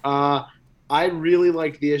 785. I really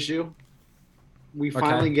liked the issue. We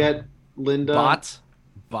finally get Linda.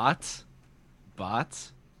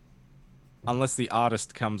 But, unless the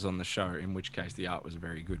artist comes on the show, in which case the art was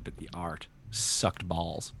very good, but the art sucked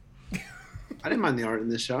balls. I didn't mind the art in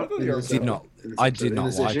this show. I thought the In art this, was Did not. in this I episode- did in not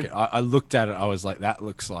this like issue. it. I looked at it. I was like, that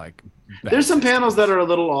looks like. bad There's some panels that systems. are a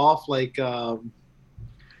little off, like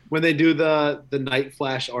when they do the Night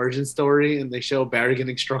Flash origin story and they show Barry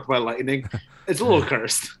getting struck by lightning. It's a little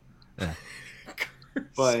cursed. Yeah.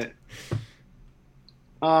 But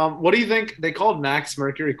what do you think? They called Max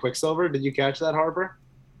Mercury Quicksilver. Did you catch that, Harper?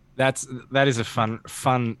 That is a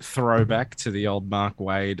fun throwback to the old Mark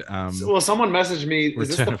Wade. Well, someone messaged me. Is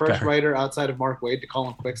this Return the of first Barry. writer outside of Mark Wade to call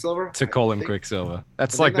him Quicksilver? To call him think- Quicksilver. I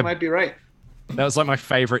That's think like that might be right. that was like my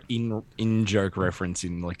favorite in joke reference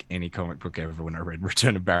in like any comic book ever when I read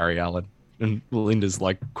Return of Barry Allen. And Linda's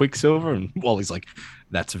like Quicksilver, and Wally's like,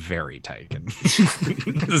 "That's very taken."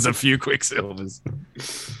 There's a few Quicksilvers.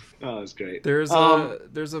 Oh, that's great. There's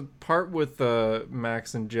a part with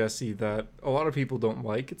Max and Jesse that a lot of people don't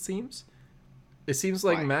like. It seems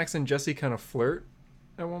like Why? Max and Jesse kind of flirt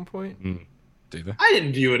at one point. Do they? I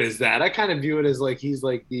didn't view it as that. I kind of view it as like he's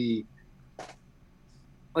like the,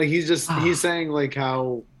 like he's saying like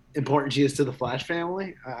how important she is to the Flash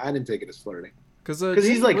family. I didn't take it as flirting. Because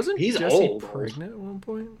he's like- wasn't he's Jesse old. pregnant at one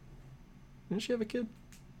point? Didn't she have a kid?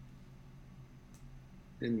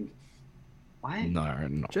 And why? No,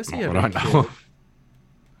 not, Jesse not had what a I know. kid.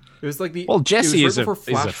 It was like the Well, Jesse it is was right a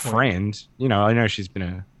before is a Flashpoint. friend. You know, I know she's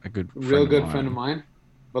been a good Real good mine. friend of mine.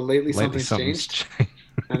 But lately, Lately something's changed,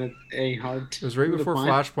 and it ain't hard. It was right to before find.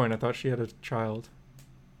 Flashpoint. I thought she had a child.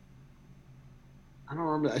 I don't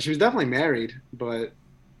remember. She was definitely married, but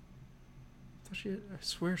I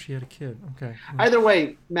swear she had a kid. Okay. either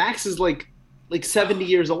way, Max is like 70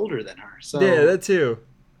 years older than her. So Yeah, that too.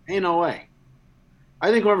 ain't no way. I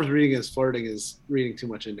think whoever's reading as flirting is reading too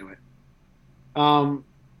much into it.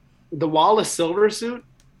 The Wallace Silver suit,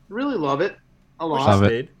 really love it a lot. Love it.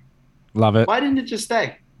 Stayed. Love it. Why didn't it just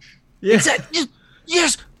stay? Yeah.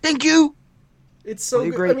 Yes, thank you. It's so I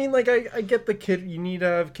good. agree. I mean, like, I get the kid. You need to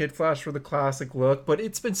have Kid Flash for the classic look, but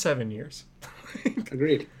it's been 7 years.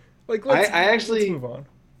 Agreed. Like, I let's actually- move on.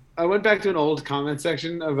 I went back to an old comment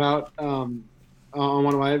section about on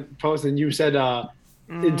one of my posts, and you said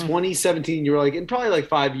in 2017 you were like, in probably like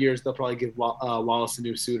 5 years they'll probably give Wallace a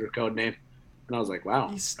new suit or code name, and I was like, wow,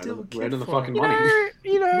 He's still right on the kid flying. fucking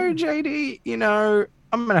You money. know, JD. You know,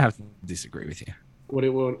 I'm gonna have to disagree with you. What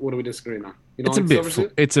are we disagreeing on? You don't It's a like bit. Silver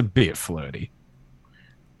Suit? It's a bit flirty.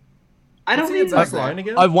 I don't What's the mean exact like line that.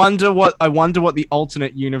 again? I wonder what the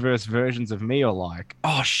alternate universe versions of me are like.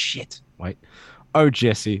 Oh shit! Wait. Oh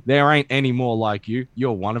Jesse, there ain't any more like you.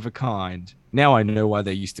 You're one of a kind. Now I know why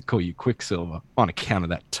they used to call you Quicksilver on account of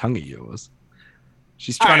that tongue of yours.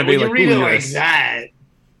 She's All trying right, to be when like, you read it "Ooh, like yes." that.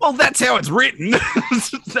 Well, that's how it's written. That's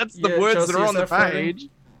the Yeah, words Chelsea, that are is on the that flirting? page.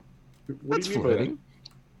 What That's do you mean by that? flirting.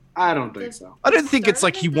 I don't think so. I don't think it's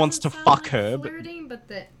Start like of he it wants to doesn't fuck sound her, like but flirting, but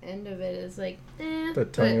the end of it is like, eh. The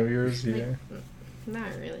tongue but, of yours, yeah. like, not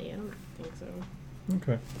really. I don't think so.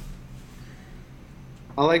 Okay.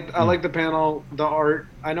 I like the panel, the art.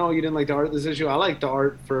 I know you didn't like the art of this issue. I like the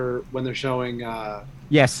art for when they're showing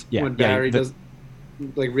yes, yeah, when yeah. Barry the- does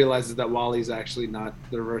like realizes that Wally's actually not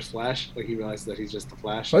the Reverse Flash. Like he realizes that he's just the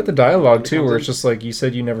Flash. I like the dialogue It too, comes where in. it's just like, you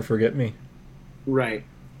said you never forget me. Right.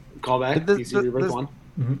 Callback. The- DC the- Rebirth the- 1.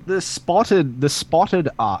 The spotted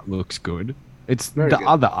art looks good. It's Very the good.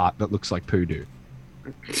 other art that looks like Poodoo.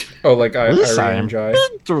 Oh, like Yes, I Irene am. Jai.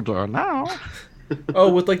 Now.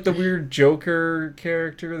 Oh, with like the weird Joker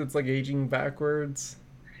character that's like aging backwards.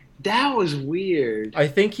 That was weird. I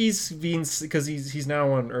think he's being, because he's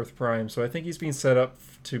now on Earth Prime, so I think he's being set up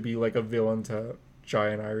to be like a villain to Jai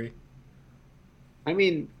and Irie, I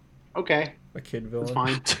mean, okay, a kid villain.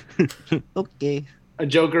 that's fine. Okay. A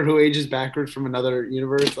Joker who ages backwards from another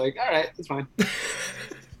universe. Like, all right, that's fine.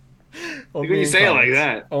 Only When you in say it like comics.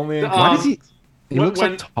 that. Only in Why Why comics. does he? He when- looks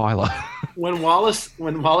when- like Tyler. When Wallace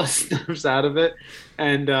snaps out of it,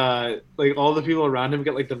 and like all the people around him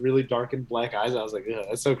get like the really darkened black eyes, I was like, ugh,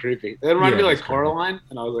 that's so creepy. It reminded me Yeah, like it's creepy. Coraline,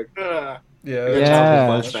 and I was like, ugh. Yeah. Yeah, Yeah,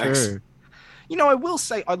 childhood flashbacks. true. You know, I will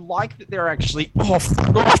say I like that they're actually.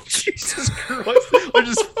 Oh, Jesus Christ! I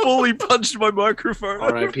just fully punched my microphone.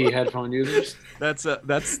 R.I.P. headphone users. That's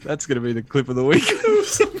gonna be the clip of the week.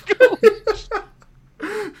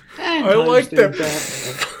 I like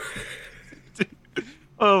that.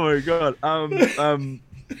 Oh my god.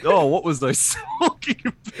 Oh, what was I talking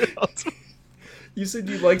about? You said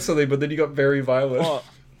you liked something, but then you got very violent. Oh,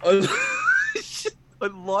 I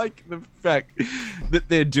like the fact that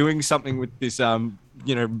they're doing something with this,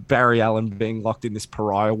 Barry Allen being locked in this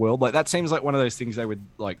pariah world. Like that seems like one of those things they would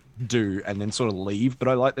like do and then sort of leave. But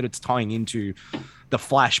I like that it's tying into the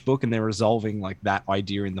Flash book and they're resolving like that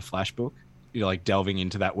idea in the Flash book. You're like delving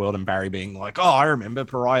into that world and Barry being like, "Oh, I remember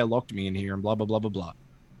Pariah locked me in here," and blah blah blah blah blah.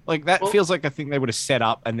 Like that Well- feels like a thing they would have set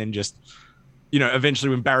up and then just. Eventually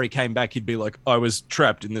when Barry came back, he'd be like, I was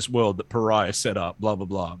trapped in this world that Pariah set up, blah, blah,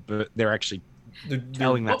 blah. But they're actually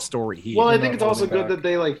telling that story here. Well, I They're think not it's also holding good back. that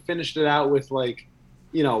they like finished it out with like,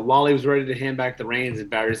 Wally was ready to hand back the reins, and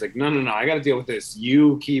Barry's like, no, I got to deal with this.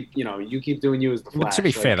 You keep doing you as the But Flash. to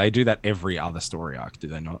be Like, fair, they do that every other story arc, do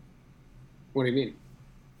they not? what do you mean?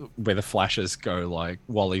 Where the Flashes go like,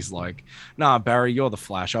 Wally's like, nah, Barry, you're the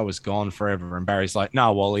Flash. I was gone forever. And Barry's like,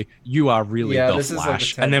 nah, Wally, you are really yeah, the this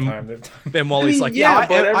Flash. is like And the 10th then, time they've done. then Wally's mean, like, yeah, yeah,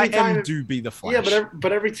 but I every am time- do be the Flash. Yeah,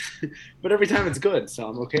 but every time it's good, so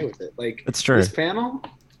I'm okay with it. Like That's true. this panel,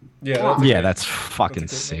 Yeah, Come on. that's a Yeah, great- that's that's a fucking good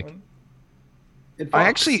sick. one. it I fucks.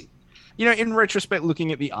 actually, in retrospect,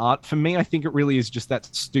 looking at the art, for me, I think it really is just that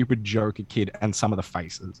stupid Joker kid and some of the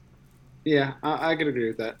faces. yeah, I could agree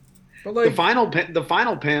with that. But The like,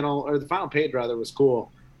 final panel or the final page rather was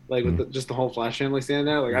cool. Like with Mm. just the whole Flash family standing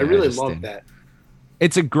there. Like I Yeah, really just loved in. that.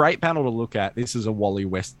 It's a great panel to look at. This is a Wally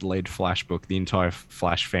West led Flash book. The entire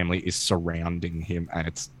Flash family is surrounding him,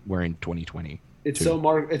 and we're in 2020. It's Too. so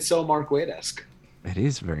Mark Waid-esque. It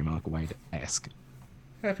is very Mark Waid-esque.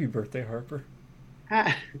 happy birthday, Harper.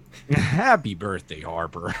 Happy birthday,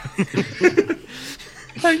 Harper.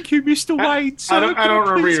 Thank you, Mr. Wade. I don't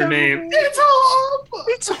remember your name. It's all.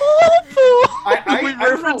 It's awful. I we don't know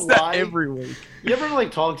reference that why. every week. You ever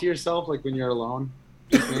like talk to yourself like when you're alone?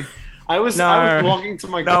 Just me. I was No. walking to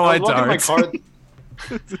my No, I I was walking to my car. don't.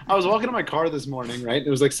 I was walking to my car this morning, right? It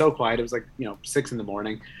was like so quiet. It was like 6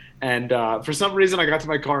 a.m. And for some reason, I got to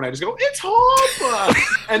my car and I just go, "It's Harper!"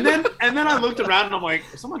 and then I looked around and I'm like,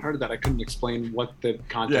 if someone heard that, I couldn't explain what the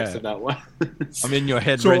context Yeah. of that was. I'm in your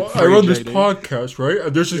head. So rent I free, run this JD. podcast, right?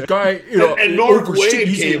 And there's this guy, And Mark overseas. Waid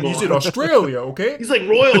He's came he's on. in Australia, okay? He's like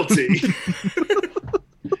royalty.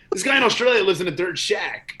 This guy in Australia lives in a dirt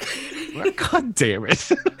shack. God damn it.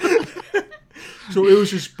 So it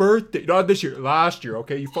was his birthday, not this year, last year,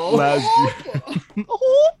 okay? You follow? Last year.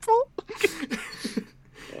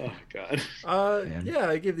 Oh God. Yeah,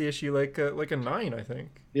 I give the issue like a 9, I think.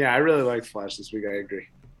 Yeah, I really liked Flash this week. I agree.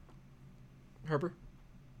 Harper,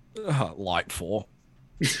 Light 4.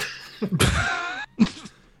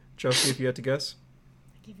 Chelsea, if you had to guess.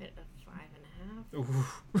 I give it a 5.5.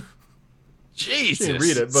 Ooh. Jesus. Didn't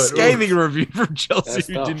read it, but scathing review from Chelsea That's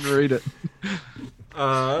who tough. didn't read it.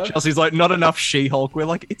 Chelsea's like, not enough She-Hulk. We're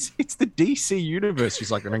like, it's the DC universe.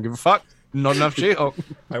 She's like, I don't give a fuck. Not enough She-Hulk.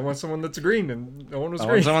 I want someone that's green, and no one was I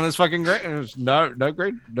green. want someone that's fucking great. And it was, no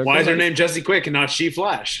green. No Why is her green. name Jesse Quick and not She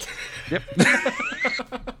Flash? Yep.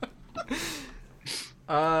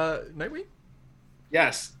 Nightwing?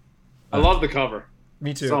 Yes. I love the cover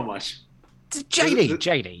Me too. so much.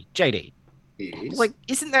 JD. Yes. Like,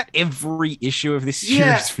 isn't that every issue of this series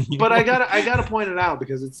Yeah, for you? but I gotta point it out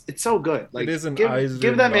because it's so good. Like, it is an give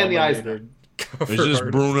that man the Eisner. Eisner-nominated cover Is this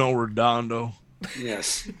art. Bruno Redondo?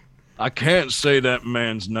 Yes. I can't say that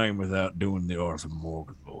man's name without doing the Arthur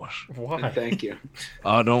Morgan voice. Why? Thank you.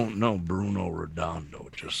 I don't know Bruno Redondo.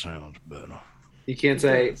 It just sounds better. You can't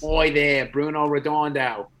say, "Oi there, Bruno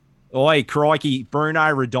Redondo." Oi, crikey, Bruno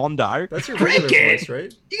Redondo. That's your regular Cricket! voice,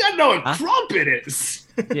 right? You gotta know what Huh? trumpet is.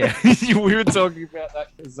 Yeah, we were talking about that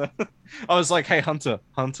because I was like, "Hey, Hunter,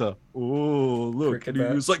 oh look," Cricket and he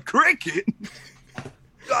bat. was like, "Cricket."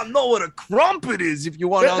 You gotta know what a crumpet is if you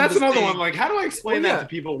want to That's understand. another one. Like, how do I explain Well, yeah. that to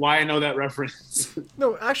people? Why I know that reference?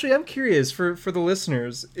 No, actually, I'm curious for the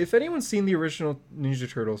listeners. If anyone's seen the original Ninja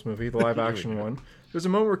Turtles movie, the live action one, there's a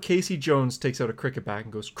moment where Casey Jones takes out a cricket bat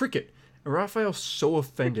and goes, "Cricket." And Raphael's so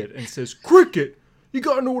offended and says, "Cricket? You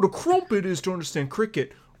gotta know what a crumpet is to understand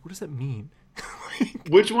cricket." What does that mean?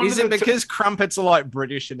 Which one Is of it the because crumpets are like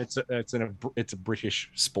British and it's a British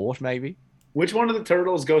sport? Maybe. which one of the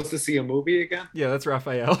turtles goes to see a movie again? Yeah, that's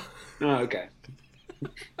Raphael. Oh, okay.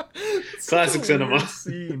 It's Classic such a weird cinema.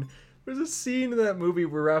 Scene. There's a scene in that movie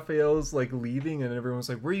where Raphael's like leaving and everyone's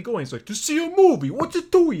like, "Where are you going?" He's like, "To see a movie. What's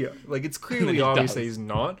it to you?" Like, it's And clearly then he obvious does. that he's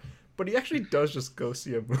not, but he actually does just go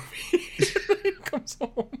see a movie. He comes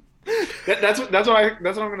home. That's what I'm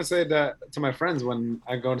gonna say to my friends when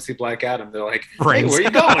I go to see Black Adam. They're like, "Hey, Friends. where are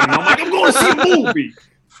you going?" And I'm like, "I'm going to see a movie."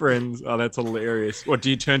 Friends. Oh, that's hilarious. What do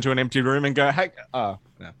you turn to an empty room and go, "Hey, no."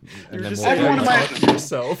 You're And then just walk Everyone away? in my- talk to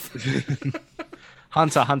yourself.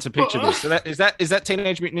 Hunter, picture this. So is that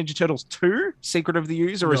Teenage Mutant Ninja Turtles 2, Secret of the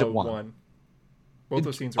Ooze, or is No, it 1? Both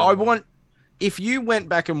those scenes are I one. want, if you went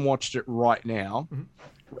back and watched it right now, Mhm.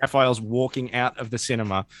 Raphael's walking out of the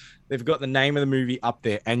cinema. They've got the name of the movie up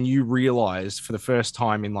there, and you realize for the first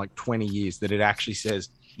time in like 20 years that it actually says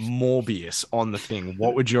Morbius on the thing.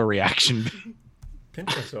 What would your reaction be?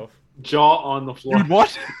 Pinch myself. Jaw on the floor. Dude,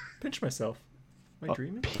 what? Pinch myself. Am I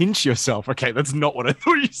dreaming? Pinch yourself. Okay, that's not what I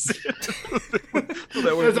thought you said.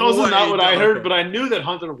 That's also not what I heard, but I knew that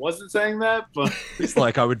Hunter wasn't saying that. But It's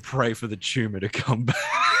like I would pray for the tumor to come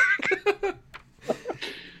back.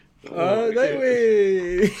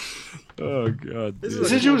 Nightwing. Oh god. This dude.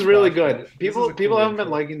 this issue was really good. This is People a cool haven't been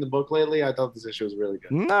intro. liking the book lately. I thought this issue was really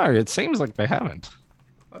good. No, it seems like they haven't.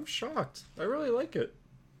 I'm shocked. I really like it.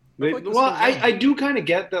 They- like this well, whole run. I do kind of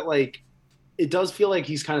get that. Like, it does feel like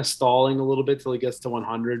he's kind of stalling a little bit till he gets to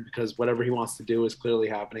 100 because whatever he wants to do is clearly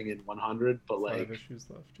happening in 100. But 5 like issues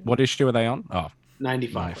left. Yeah. What issue are they on? Oh,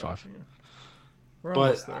 95, 95. We're But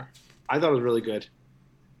almost there. I thought it was really good.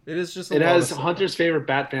 It is just. A It lot has of stuff. Hunter's favorite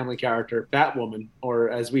Bat family character, Batwoman, or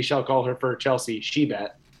as we shall call her for Chelsea,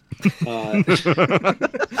 She-Bat.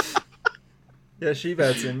 Yeah,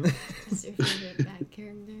 She-Bat's in. Is your favorite bad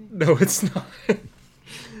character? No, it's not. I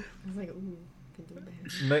was like, ooh, could do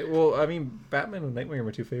better. Well, I mean, Batman and Nightwing are my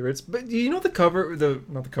two favorites. But do you know the cover?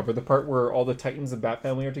 Not the cover. The part where all the Titans and Bat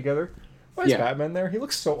family are together. Why is Yeah. Batman there? He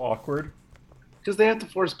looks so awkward. Because they have to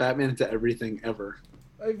force Batman into everything ever.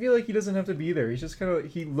 I feel like he doesn't have to be there. He's just kind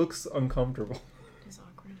of. He looks uncomfortable. It's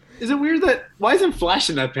awkward. Is it weird that why isn't Flash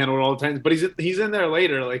in that panel at all the times? But he's in there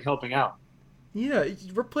later, like helping out. Yeah,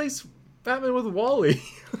 replace Batman with Wally.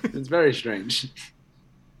 It's very strange.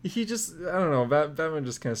 He just. I don't know. Batman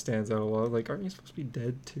just kind of stands out a lot. Like, aren't you supposed to be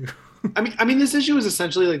dead too? I mean, this issue is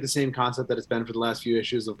essentially like the same concept that it's been for the last few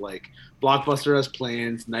issues of like Blockbuster has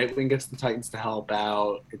plans, Nightwing gets the Titans to help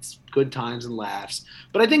out. It's good times and laughs.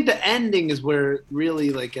 But I think the ending is where it really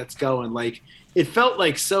like gets going. Like it felt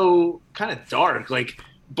like so kind of dark. Like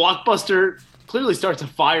Blockbuster clearly starts a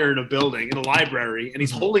fire in a building in a library, and he's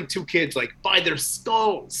holding two kids like by their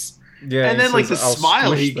skulls. Yeah. and he then like the says, "I'll smile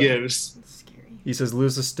squish he them." gives. It's scary. He says,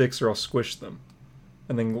 "Lose the sticks or I'll squish them,"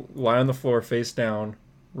 and then lie on the floor face down.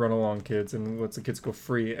 Run along, kids, and lets the kids go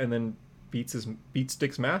free, and then beats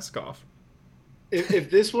Stick's mask off. If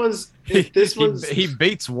this was he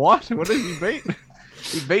beats what? What does he beat?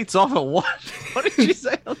 He beats off at what? What did you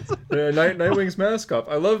say? Nightwing's mask off.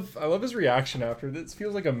 I love his reaction after. This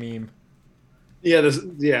feels like a meme.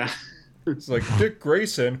 Yeah. It's like Dick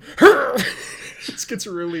Grayson. This gets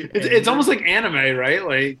really. It's almost like anime, right?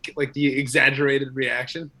 Like the exaggerated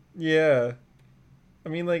reaction. Yeah. I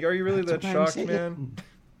mean, like, are you really That's that what I'm shocked, saying. man?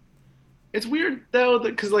 It's weird though,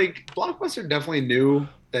 because like Blockbuster definitely knew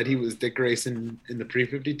that he was Dick Grayson in the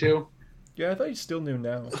pre-52. Yeah, I thought you still knew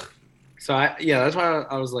now. So that's why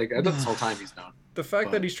I was like, I thought this whole time he's known. The fact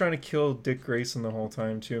But- that he's trying to kill Dick Grayson the whole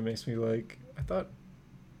time too makes me like. I thought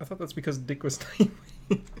that's because Dick was Nightwing.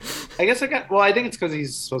 I guess I think it's because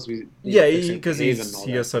he's supposed to be. Yeah, fixing because Cave and all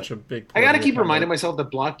he that has stuff. such a big. I gotta political keep reminding comeback. myself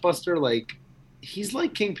that Blockbuster, like, he's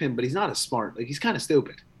like Kingpin, but he's not as smart. Like, he's kind of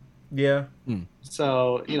stupid. Yeah,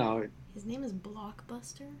 So His name is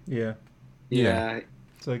Blockbuster? yeah. yeah.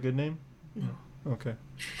 Is that a good name? No. Okay.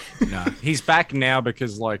 No, he's back now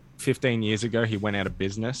because like 15 years ago he went out of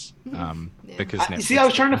business. Yeah. Because You Netflix see, I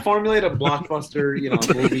was trying to formulate a Blockbuster,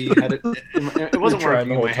 movie. It wasn't You're trying working the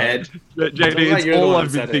in whole my head. JD, I'm glad it's you're the all one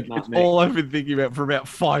I've who been said it, thinking. not It's me. all I've been thinking about for about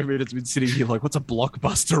 5 minutes. Been sitting here like, what's a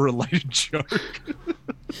blockbuster related joke?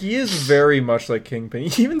 He is very much like Kingpin.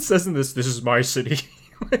 He even says in this is my city.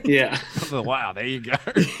 Yeah. Oh, wow, there you go.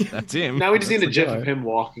 That's him. Now we just need a the gif guy. of him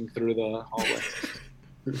walking through the hallway.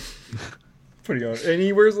 Pretty on. And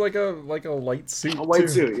he wears like a light suit. A white too.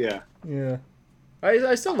 suit, yeah. Yeah.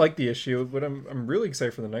 I still like the issue, but I'm really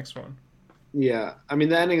excited for the next one. Yeah. I mean,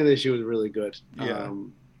 the ending of the issue was really good. Yeah.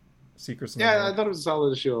 Secrets. in the Yeah, I Vault. thought it was a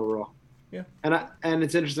solid issue overall. Yeah. And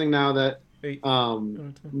it's interesting now that 8.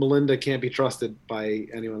 Melinda can't be trusted by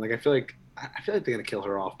anyone. Like, I feel like they're gonna kill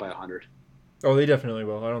her off by 100. Oh, they definitely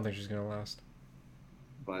will. I don't think she's gonna last.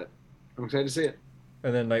 But I'm excited to see it.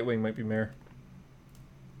 And then Nightwing might be mayor.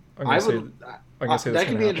 I'm I gonna would. say That that's could gonna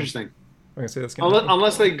be happen. interesting. I'm gonna say that's gonna happen.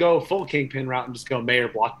 Unless they go full Kingpin route and just go Mayor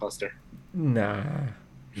Blockbuster. Nah,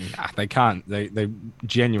 Nah, they can't. They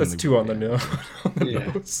genuinely. that's too on the won't. nose. on the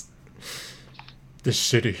Yeah. nose. This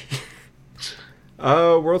city.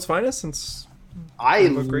 World's Finest since I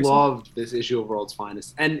About Grayson? loved this issue of World's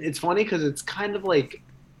Finest, and it's funny because it's kind of like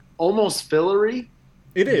almost fillery.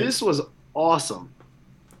 it is. This was awesome.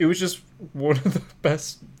 It was just one of the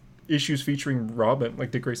best issues featuring Robin,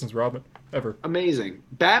 like Dick Grayson's Robin, ever. Amazing.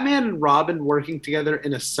 Batman and Robin working together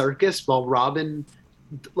in a circus while Robin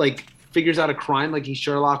like figures out a crime like he's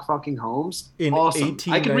Sherlock fucking Holmes. In Awesome.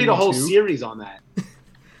 I could read a whole 1892? series on that.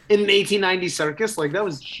 In an 1890 circus, like that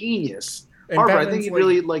was genius. And Harper, I Batman's think you'd like-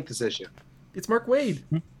 really like this issue. It's Mark Waid.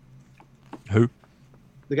 Who?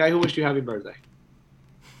 The guy who wished you happy birthday.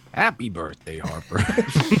 Happy birthday, Harper.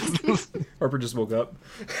 Harper just woke up.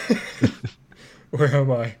 Where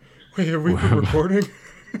am I? Wait, have we been recording?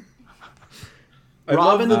 I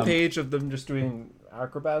Robin- love the page of them just doing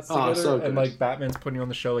acrobats Oh, together, so and good. like Batman's putting on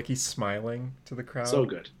the show, like he's smiling to the crowd. So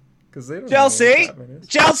good. Because they don't Chelsea! know what Batman is.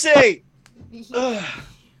 Chelsea.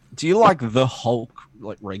 Do you like the Hulk,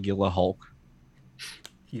 like regular Hulk?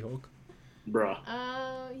 He-Hulk. Bruh.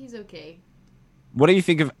 He's okay. What do you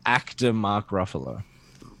think of actor Mark Ruffalo?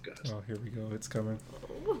 Oh, God. Oh, here we go. It's coming.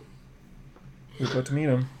 We're about to meet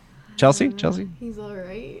him. Chelsea, Chelsea. He's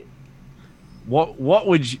alright. What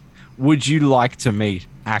would you like to meet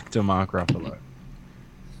actor Mark Ruffalo?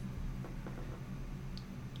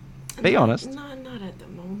 Be honest. Not at the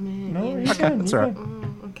moment. No, you he's know. Okay, fine. that's He's all right.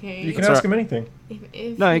 fine. Oh, okay. You can That's ask all him anything.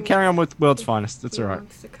 If No, he carry on with World's if Finest. That's he all right.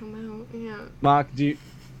 wants to come out, yeah. Mark, do you?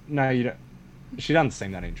 No, you don't. She doesn't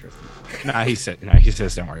seem that interested. No, he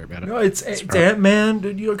says, don't worry about it. No, it's right. Ant-Man.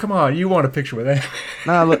 Dude, you come on. You want a picture with that?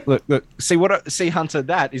 No, look. See, Hunter,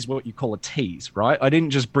 that is what you call a tease, right? I didn't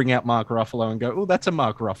just bring out Mark Ruffalo and go, oh, that's a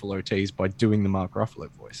Mark Ruffalo tease by doing the Mark Ruffalo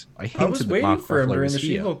voice. I hinted I was that waiting Mark for him Ruffalo during was the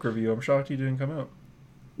here. She-Hulk review. I'm shocked he didn't come out.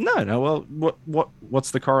 No. Well,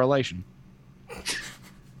 what's the correlation?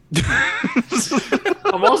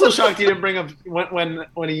 I'm also shocked he didn't bring up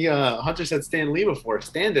when he Hunter said Stan Lee before.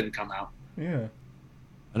 Stan didn't come out. Yeah.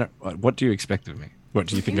 I don't. What do you expect of me? What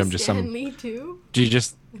do you think? I'm just Stan some. Lee too? Do you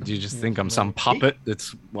just think I'm some puppet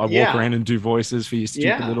that's I walk Yeah. around and do voices for your stupid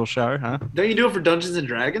Yeah. little show, huh? Don't you do it for Dungeons and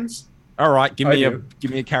Dragons? All right, give I me do.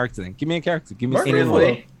 Oh. a character then. Give me a character. Give me Mark Stan Stan Lee.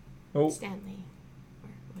 Lee. Oh, Stanley.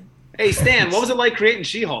 Hey Stan, what was it like creating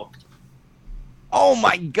She-Hulk? Oh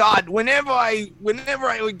my God! Whenever I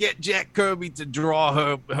would get Jack Kirby to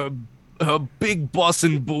draw her big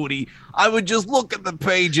bossing booty, I would just look at the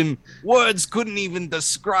page and words couldn't even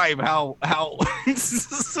describe how. I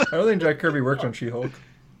don't think Jack Kirby worked on She-Hulk.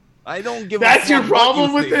 I don't give. That's a your fuck what problem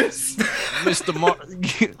you with think, this? Mr. Mar.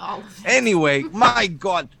 All of it. Anyway, my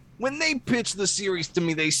God, When they pitched the series to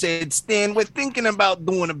me, they said, Stan, we're thinking about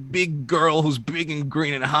doing a big girl who's big and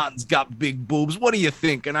green and hot and's got big boobs. What do you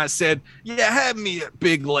think? And I said, yeah, have me a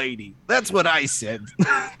big lady. That's what I said.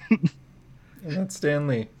 And that's Stan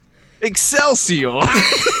Lee. Excelsior.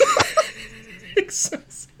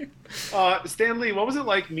 Stan Lee, what was it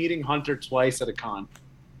like meeting Hunter twice at a con?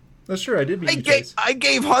 That's true. I did meet you twice. I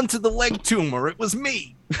gave Hunter the leg tumor. It was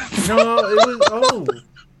me. No, it was.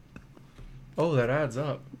 Oh, that adds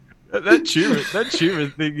up. That tumor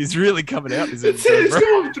thing is really coming out this It's episode, bro.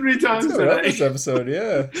 come up 3 times It's coming out today. this episode,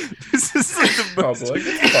 yeah. This is like the most... Public,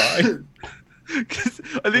 it's fine.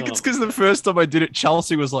 I think it's because the first time I did it,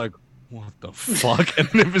 Chelsea was like, what the fuck? And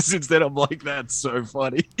ever since then, I'm like, that's so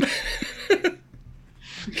funny.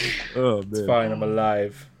 Oh, man. It's fine. I'm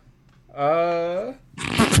alive.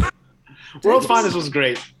 World's Finest was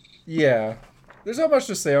great. Yeah. There's not much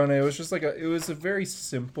to say on it. It was just like it was a very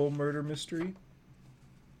simple murder mystery.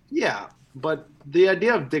 Yeah, but the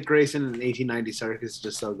idea of Dick Grayson in an 1890 circus is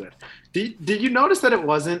just so good. Did you notice that it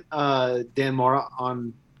wasn't Dan Mora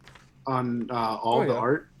on all the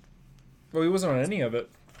art? Well, he wasn't on any of it,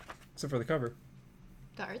 except for the cover.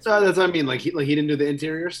 The art's That's what I mean. Like he didn't do the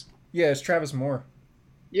interiors. Yeah, it's Travis Moore.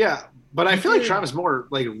 Yeah, but I He feel like did. Travis Moore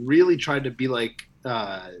like really tried to be like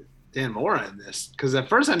Dan Mora in this, because at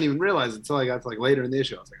first I didn't even realize it until I got to like later in the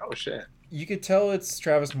issue. I was like, oh shit. You could tell it's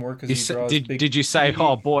Travis Moore because he draws big. Did you say,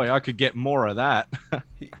 oh boy, I could get more of that?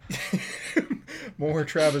 More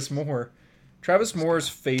Travis Moore. Travis Moore's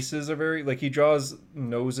faces are very like he draws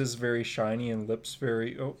noses very shiny and lips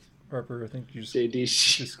very. Oh, Harper, I think you just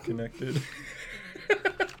JD. disconnected.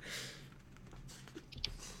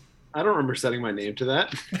 I don't remember setting my name to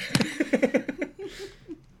that.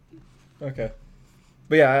 Okay,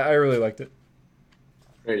 but yeah, I really liked it.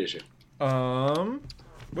 Great issue.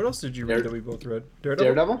 What else did you read that we both read?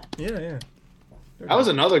 Daredevil? Yeah. That was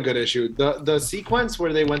another good issue. The sequence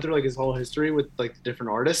where they went through like his whole history with like the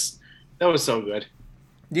different artists, that was so good.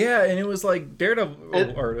 Yeah, and it was like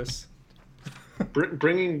Daredevil artists.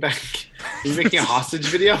 Bringing back, he's making a hostage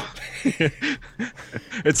video.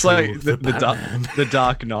 It's like the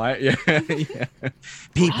Dark Knight. Yeah. Yeah.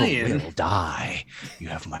 People Ryan. will die. You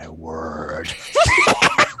have my word.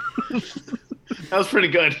 That was pretty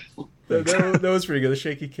good. That was pretty good. The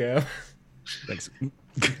shaky cam. Thanks. You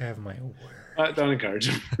have my word. Don't encourage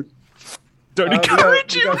him. Don't We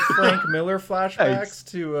encourage got you. Frank Miller flashbacks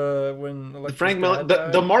to when Electra's Frank Miller, dad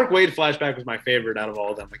died. the Mark Wade flashback was my favorite out of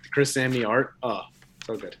all of them. Like the Chris Samney art. Oh,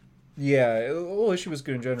 so good. Yeah, the whole issue was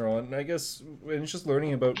good in general, and I guess and it's just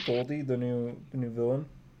learning about Goldie, the new villain.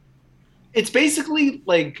 It's basically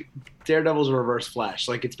like Daredevil's reverse Flash.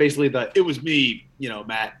 Like it's basically the "it was me,"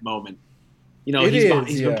 Matt moment.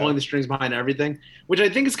 He's been pulling the strings behind everything, which I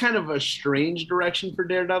think is kind of a strange direction for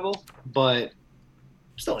Daredevil, but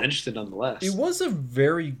I'm still interested nonetheless. It was a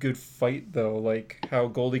very good fight, though. Like how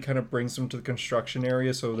Goldie kind of brings him to the construction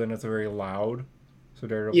area, so then it's very loud. So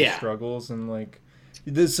Daredevil struggles, and like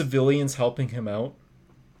the civilians helping him out.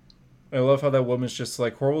 I love how that woman's just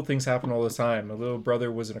like horrible things happen all the time. My little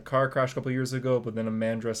brother was in a car crash a couple years ago, but then a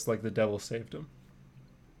man dressed like the devil saved him.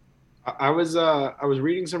 I was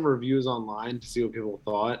reading some reviews online to see what people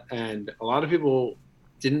thought, and a lot of people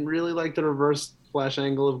didn't really like the reverse Flash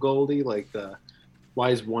angle of Goldie, like the why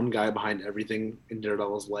is one guy behind everything in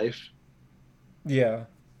Daredevil's life. Yeah,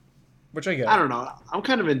 which I get. I don't know. I'm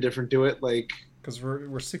kind of indifferent to it, like because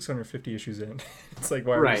we're 650 issues in. It's like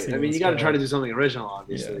why? Right. I mean, you got to try to do something original,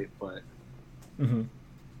 obviously, but. Mm-hmm.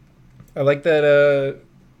 I like that.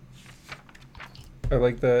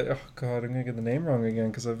 Oh God, I'm gonna get the name wrong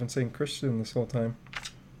again because I've been saying Christian this whole time.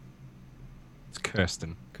 It's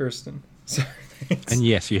Kirsten. Sorry. Thanks. And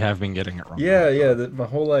yes, you have been getting it wrong. Yeah, my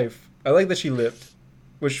whole life. I like that she lived,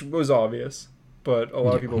 which was obvious, but a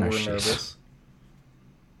lot of people were nervous.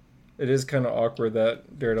 It is kind of awkward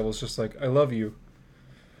that Daredevil's just like, I love you.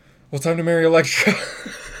 Well, time to marry Elektra.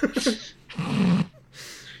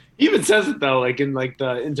 He even says it though, like in like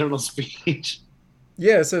the internal speech.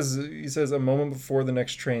 Yeah, he says a moment before the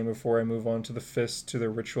next train, before I move on to the fist, to the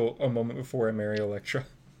ritual, a moment before I marry Elektra.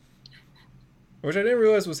 Which I didn't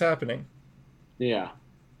realize was happening. Yeah.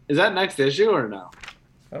 Is that next issue or no?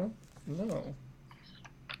 I don't know.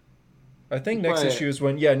 I think next issue is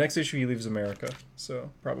next issue he leaves America, so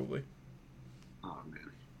probably. Oh man.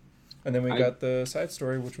 And then we got the side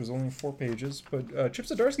story, which was only 4 pages, but Chip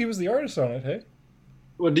Zdarsky was the artist on it, hey?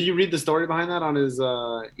 Well, did you read the story behind that on his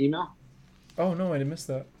email? Oh, no, I didn't miss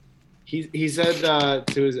that. He said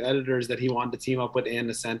to his editors that he wanted to team up with Ann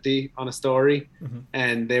Nesenti on a story,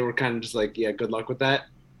 and they were kind of just like, yeah, good luck with that.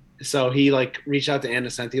 so he like reached out to Anna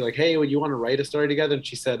Senti, like, hey, would you want to write a story together? And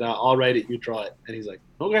she said, I'll write it, you draw it. And he's like,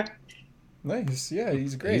 okay. Nice. Yeah,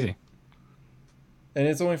 he's great. Easy. And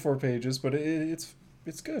it's only 4 pages, but it's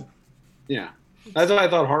good. Yeah. That's why I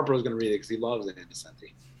thought Harper was going to read it, because he loves Anna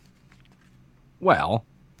Senti. Well,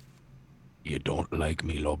 you don't like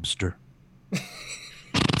me, lobster.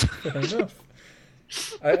 Fair enough.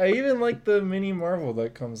 I even like the mini Marvel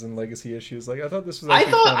that comes in Legacy issues. Like I thought this was. I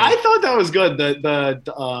actually funny. thought that was good. The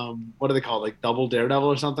what do they call it? Like Double Daredevil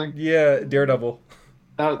or something? Yeah, Daredevil.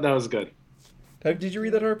 That was good. Did you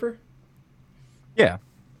read that, Harper? Yeah,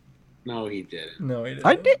 No, he didn't. No, he didn't.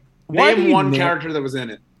 I did. Why do Name you one ne- character that was in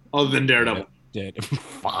it other than Daredevil. Did.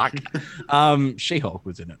 Fuck. She-Hulk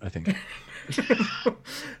was in it, I think.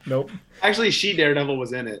 Nope. Actually, Daredevil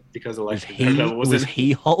was in it because Was Electric he, Daredevil was in it.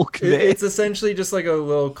 he Hulk there? It's essentially just like a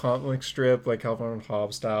little comic strip, like Calvin and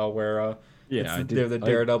Hobbes style, where they're the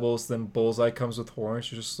Daredevils. Then Bullseye comes with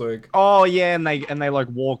horns. You're just like, Oh yeah, and they like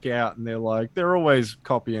walk out and they're like, they're always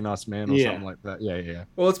copying us, man, or Yeah. something like that. Yeah.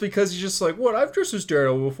 well, it's because he's just like, what? I've dressed as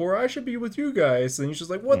Daredevil before. I should be with you guys. And he's just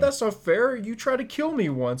like, what? That's not fair. You tried to kill me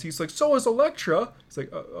once. He's like, so is Elektra. It's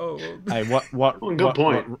like, oh. Hey, what? Oh, good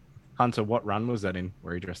point. What, Hunter, what run was that in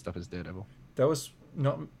where he dressed up as Daredevil? That was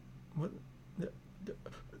not what.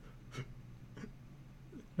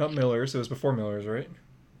 Not Miller's. It was before Miller's, right?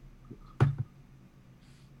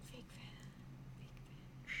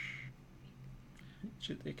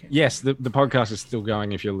 Shit, they can't. Yes, the podcast is still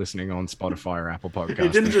going if you're listening on Spotify or Apple Podcasts.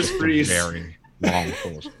 It didn't just It's a freeze. Very long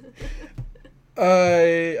pause.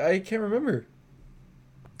 I can't remember.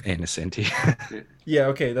 Anna Senti. Yeah,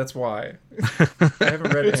 okay, that's why. I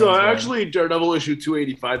haven't read it. It's actually Daredevil issue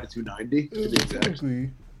 285 to 290 to be exact.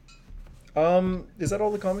 Exactly. Is that all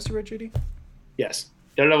the comics you read, JD? Yes,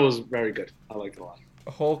 Daredevil was very good. I liked it a lot.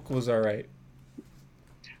 Hulk was alright.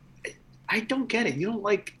 I don't get it. You don't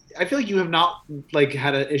like. I feel like you have not like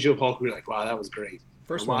had an issue of Hulk where you're like, wow, that was great.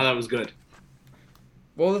 First Wow, one. that was good.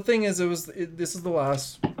 Well, the thing is, this is the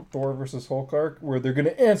last Thor versus Hulk arc where they're gonna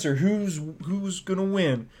answer who's gonna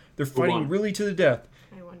win. They're fighting won? really to the death,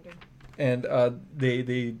 I wonder. and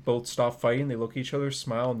they both stop fighting. They look at each other,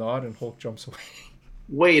 smile, nod, and Hulk jumps away.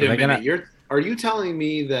 Wait Are a they minute. gonna- Are you telling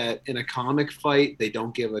me that in a comic fight they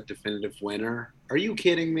don't give a definitive winner? Are you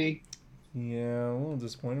kidding me? Yeah, I'm a little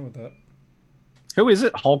disappointed with that. Who is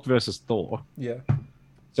it? Hulk versus Thor. Yeah.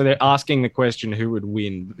 So they're asking the question who would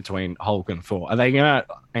win between Hulk and Thor. Are they going to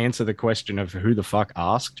answer the question of who the fuck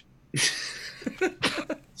asked?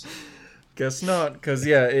 Guess not, because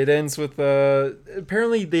yeah, it ends with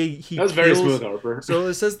apparently he That was very kills- smooth, Harper. So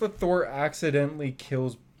it says that Thor accidentally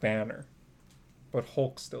kills Banner, but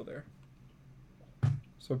Hulk's still there.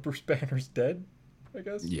 So Bruce Banner's dead, I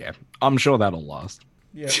guess. Yeah, I'm sure that'll last.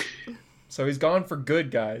 Yeah. So he's gone for good,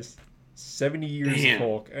 guys. 70 years Damn. of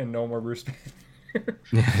Hulk and no more Bruce Banner.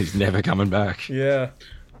 Yeah, he's never coming back. Yeah.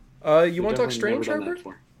 You want to talk Definitely Strange, never done Harper? that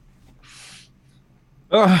before.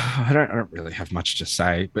 I don't really have much to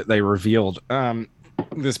say, but they revealed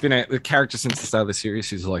there's been the character since the start of the series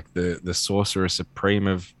who's like the sorcerer supreme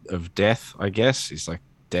of death, I guess. He's like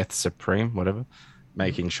death supreme, whatever,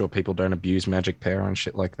 making sure people don't abuse magic power and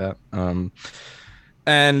shit like that.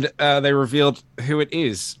 And they revealed who it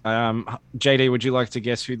is. JD, would you like to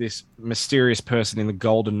guess who this mysterious person in the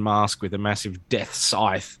golden mask with a massive death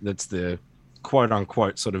scythe that's the quote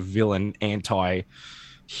unquote sort of villain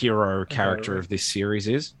anti-hero character of this series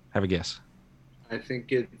is? Have a guess. I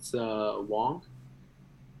think it's Wong.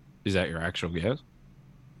 Is that your actual guess?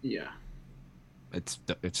 Yeah. It's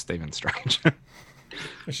Stephen Strange.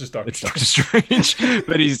 It's just Doctor It's Strange. Doctor Strange,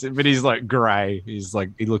 but he's like grey. He's like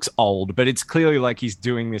he looks old, but it's clearly like he's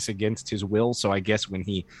doing this against his will. So I guess when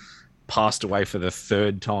he passed away for the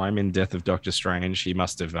third time in Death of Doctor Strange, he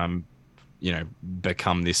must have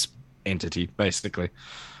become this entity basically.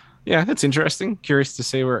 Yeah, that's interesting. Curious to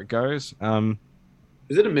see where it goes.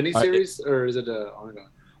 Is it a miniseries or is it a ongoing?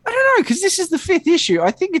 I don't know, because this is the 5th issue. I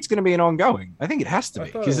think it's going to be an ongoing. I think it has to I be,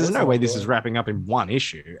 thought because it there's was no way this is ongoing. wrapping up in one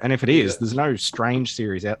issue. And if it is, Yeah. there's no Strange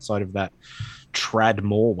series outside of that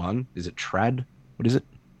Tradmore one. Is it Trad? What is it?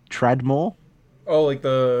 Tradmore? Oh, like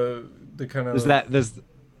the kind of. There's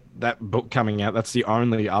that book coming out. That's the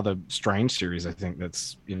only other Strange series I think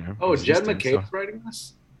that's Oh, Jed existing, McCabe's so- writing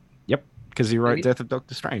this? because he wrote Really? Death of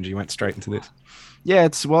Doctor Strange. He went straight into this. Yeah,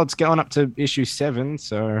 it's going up to issue 7.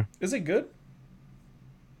 So, Is it good?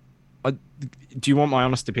 do you want my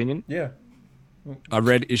honest opinion? Yeah. I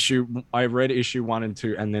read issue 1 and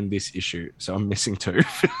 2, and then this issue. So I'm missing 2.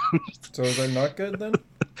 So is that not good then?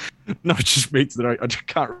 No, it just means that I just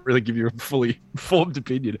can't really give you a fully formed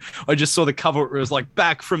opinion. I just saw the cover where it was like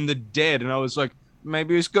back from the dead, and I was like,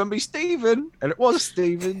 maybe it's gonna be Steven, and it was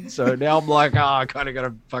Steven. So now I'm like, I kind of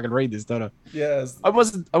gotta fucking read this, don't I? Yes. I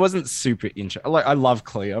wasn't super interested. Like, I love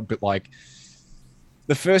Clea, but like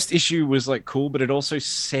the first issue was like cool, but it also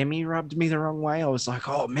semi rubbed me the wrong way. I was like,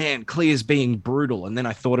 oh man, Clea's being brutal, and then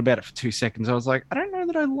I thought about it for 2 seconds. I was like, I don't know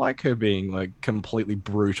that I like her being like completely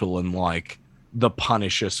brutal and like the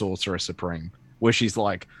Punisher Sorcerer Supreme, where she's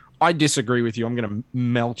like, I disagree with you. I'm gonna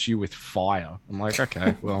melt you with fire. I'm like,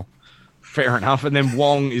 okay, well, fair enough. And then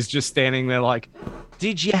Wong is just standing there like,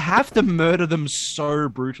 did you have to murder them so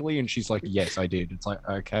brutally? And she's like, yes, I did. It's like,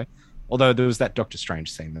 okay. Although there was that Doctor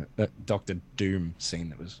Strange scene, that Doctor Doom scene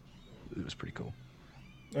that was pretty cool.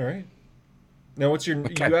 All right. Now, what's your?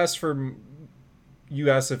 Okay. You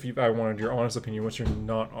asked if I wanted your honest opinion. What's your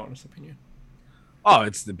not honest opinion? Oh,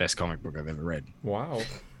 it's the best comic book I've ever read. Wow.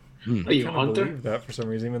 Are you I a kind of hunter? believe that for some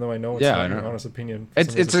reason, even though I know it's Yeah, not I your know. honest opinion.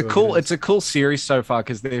 It's a cool series so far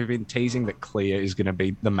because they've been teasing that Clea is going to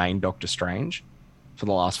be the main Doctor Strange for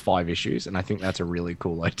the last 5 issues, and I think that's a really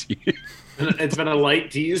cool idea. It's been a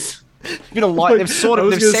light tease. Been a light. They've sort I of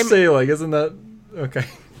was they've gonna say, like, isn't that okay?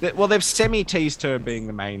 they've semi teased her being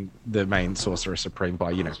the main Sorcerer Supreme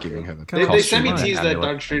by giving her the They costume semi-teased and that amulet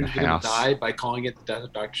Doctor Strange and was going house. to die by calling it the death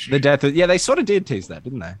of Doctor The Strange. death of, they sort of did tease that,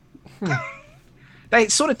 didn't they? They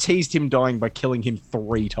sort of teased him dying by killing him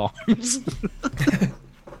 3 times.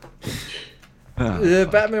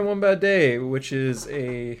 Batman One Bad Day, which is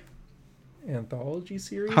a anthology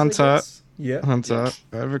series. I Hunter. guess? Yeah. Hunter,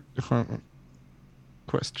 I have a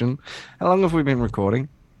question. How long have we been recording?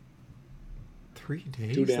 3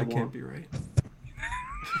 days. 2 damn That long. can't be right.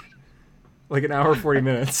 Like an hour 40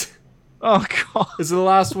 minutes. Oh god. This is the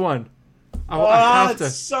last one. I have to.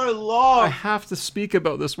 so long. I have to speak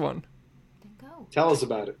about this one. Then go. Tell us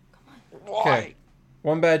about it. Okay.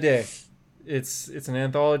 One Bad Day. It's an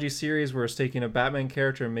anthology series where it's taking a Batman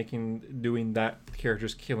character and doing that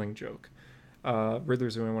character's killing joke.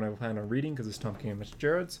 Riddler's the only one I plan on reading because it's Tom King and Mitch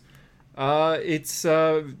Gerrards.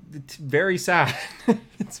 It's very sad.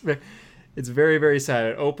 It's very, very sad.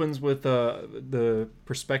 It opens with the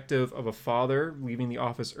perspective of a father leaving the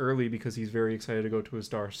office early because he's very excited to go to his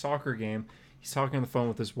daughter's soccer game. He's talking on the phone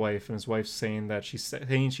with his wife, and his wife's saying that she's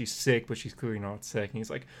sick, but she's clearly not sick. And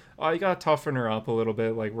he's like, "Oh, you gotta toughen her up a little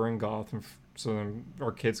bit. Like, we're in Gotham, so then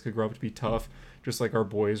our kids could grow up to be tough, just like our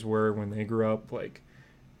boys were when they grew up." Like,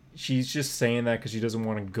 she's just saying that because she doesn't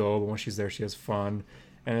want to go, but when she's there, she has fun.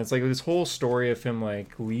 And it's like this whole story of him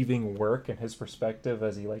like leaving work and his perspective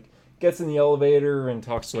as he like gets in the elevator and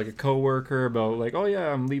talks to like a coworker about like, "Oh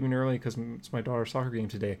yeah, I'm leaving early because it's my daughter's soccer game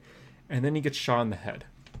today," and then he gets shot in the head.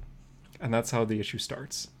 And that's how the issue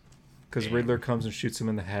starts. Because Riddler comes and shoots him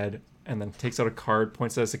in the head and then takes out a card,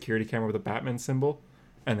 points at a security camera with a Batman symbol,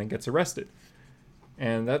 and then gets arrested.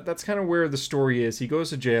 And that's kind of where the story is. He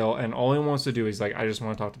goes to jail, and all he wants to do is like, I just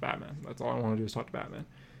want to talk to Batman. That's all I want to do is talk to Batman.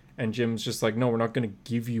 And Jim's just like, no, we're not going to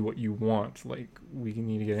give you what you want. Like, we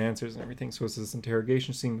need to get answers and everything. So it's this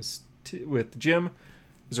interrogation scene with Jim.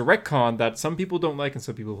 There's a retcon that some people don't like and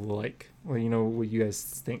some people like. Well, you know what you guys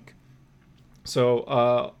think. So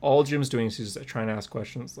all Jim's doing is he's trying to ask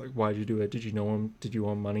questions like, why did you do it? Did you know him? Did you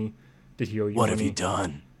owe him money? Did he owe you money?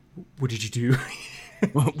 done? What did you do?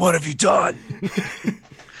 What have you done?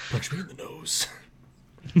 Punch me in the nose.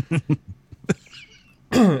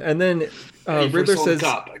 And then Riddler says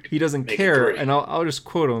he doesn't make it care, three. and I'll just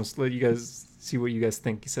quote him so let you guys see what you guys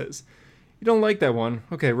think. He says, "You don't like that one?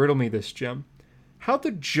 Okay, riddle me this, Jim. How'd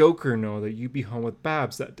the Joker know that you'd be home with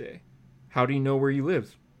Babs that day? How do you know where you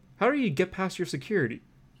live? How do you get past your security?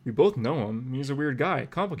 We both know him. He's a weird guy,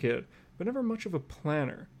 complicated, but never much of a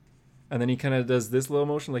planner." And then he kind of does this little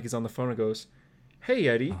motion like he's on the phone and goes, "Hey,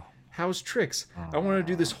 Eddie, how's tricks? I want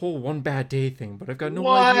to do this whole one bad day thing, but I've got no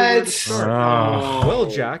idea where to start." Oh. "Well,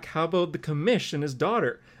 Jack, how about the commish and his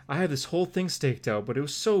daughter? I had this whole thing staked out, but it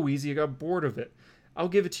was so easy I got bored of it. I'll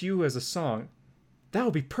give it to you as a song." "That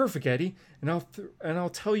would be perfect, Eddie. And I'll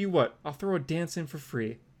tell you what, I'll throw a dance in for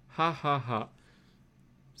free. Ha ha ha."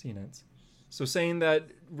 Scene ends. So saying that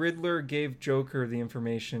Riddler gave Joker the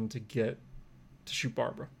information to shoot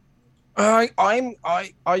Barbara.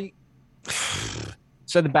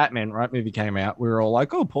 So the Batman movie came out. We were all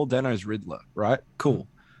like, "Oh, Paul Dano's Riddler, right? Cool."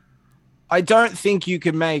 I don't think you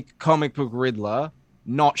can make comic book Riddler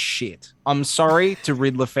not shit. I'm sorry to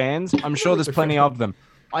Riddler fans. I'm sure there's plenty of them.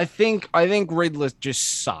 I think Riddler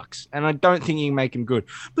just sucks, and I don't think you can make him good.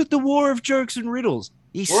 But the War of Jokes and Riddles,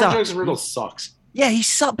 he War of sucks. Jokes and Riddles sucks. Yeah, he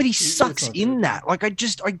sucks, but he It's sucks not in good. that. Like, I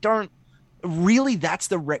don't really. That's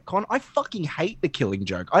the retcon. I fucking hate the Killing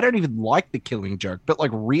Joke. I don't even like the Killing Joke, but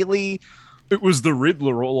like, really, it was the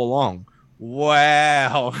Riddler all along.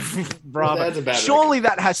 Wow, brother. that's a bad Surely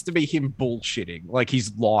that has to be him bullshitting, like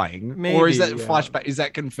he's lying, or Maybe, is that yeah. flashback? Is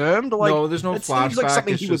that confirmed? Like, no, there's no it flashback. seems like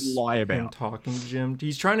something it's he would just lie him about. talking to Jim.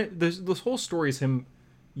 He's trying to. This whole story is him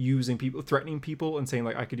using people, threatening people, and saying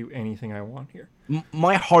like, "I could do anything I want here."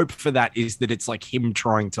 My hope for that is that it's like him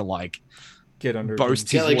trying to like Get under boast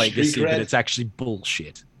Jim's- his Yeah, like legacy, street but cred. it's actually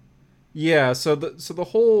bullshit. Yeah, so the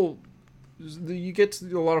whole you get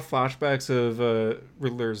to a lot of flashbacks of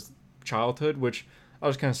Riddler's childhood, which I'll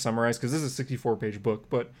just kind of summarize because this is a 64-page book.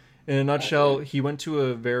 But in a nutshell, he went to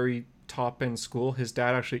a very top-end school. His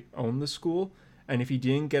dad actually owned the school, and if he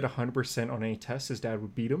didn't get 100% on any tests, his dad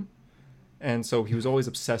would beat him. And so he was always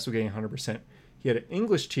obsessed with getting 100%. He had an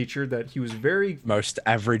English teacher that he was very Most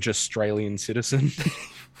average Australian citizen.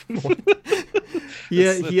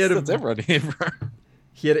 yeah he had That's everyone here, bro.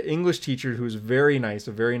 he had an English teacher who was very nice,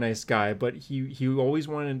 a very nice guy, but he always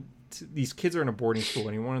wanted these kids are in a boarding school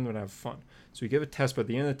and he wanted them to have fun. So he gave a test, but at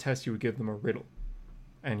the end of the test, he would give them a riddle.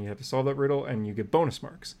 And you had to solve that riddle and you get bonus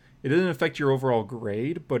marks. It didn't affect your overall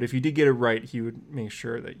grade, but if you did get it right, he would make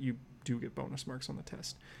sure that you do get bonus marks on the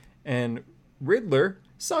test. And Riddler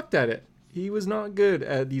sucked at it. He was not good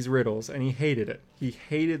at these riddles and he hated it. He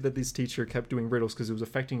hated that this teacher kept doing riddles because it was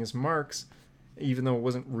affecting his marks, even though it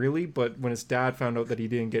wasn't really. But when his dad found out that he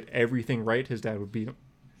didn't get everything right, his dad would beat him.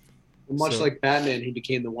 Much So- like Batman, he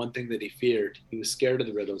became the one thing that he feared. He was scared of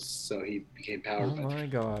the riddles, so he became Oh powered by them. my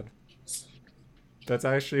god. That's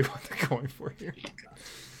actually what they're going for here.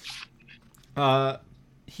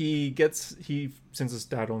 Since his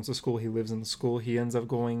dad owns the school, he lives in the school. He ends up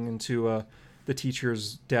going into the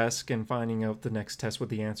teacher's desk and finding out the next test, what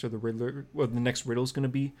the next riddle is going to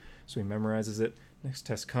be. So he memorizes it. Next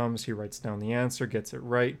test comes, he writes down the answer, gets it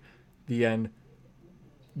right. The end.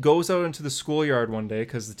 Goes out into the schoolyard one day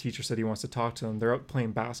because the teacher said he wants to talk to them. They're out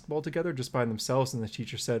playing basketball together just by themselves, and the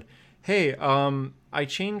teacher said, "Hey, I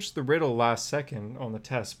changed the riddle last second on the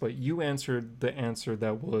test, but you answered the answer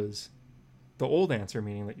that was the old answer,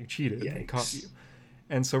 meaning that you cheated and they caught you."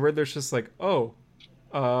 And so Riddler's just like, "Oh,"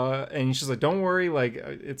 and he's just like, "Don't worry, like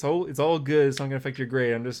it's all good. It's not gonna affect your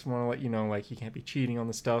grade. I just want to let you know, like you can't be cheating on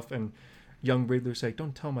the stuff." And young Riddler's like,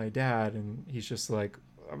 "Don't tell my dad," and he's just like,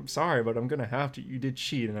 "I'm sorry, but I'm gonna have to. You did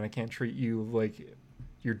cheat, and I can't treat you like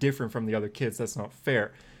you're different from the other kids. That's not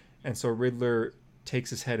fair." And so Riddler takes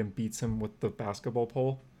his head and beats him with the basketball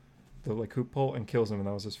pole, the like hoop pole, and kills him. And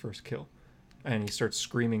that was his first kill. And he starts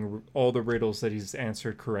screaming all the riddles that he's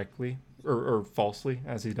answered correctly or falsely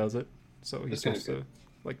as he does it. So he's That's supposed to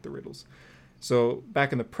like the riddles. So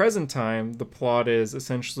back in the present time, the plot is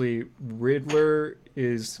essentially Riddler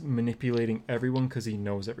is manipulating everyone because he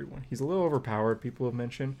knows everyone. He's a little overpowered, people have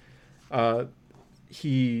mentioned.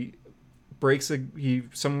 He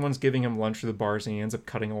someone's giving him lunch at the bars and he ends up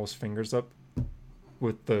cutting all his fingers up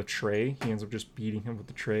with the tray. He ends up just beating him with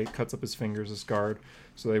the tray, cuts up his fingers as guard.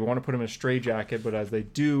 So they want to put him in a straitjacket, but as they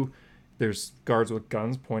do, there's guards with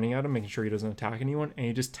guns pointing at him, making sure he doesn't attack anyone, and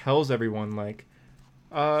he just tells everyone like,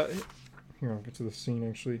 here, I'll get to the scene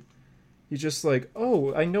actually. He's just like,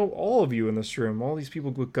 "Oh, I know all of you in this room. All these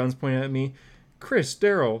people with guns pointing at me. Chris,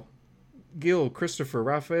 Daryl, Gil, Christopher,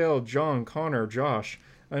 Raphael, John, Connor, Josh.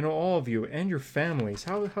 I know all of you and your families.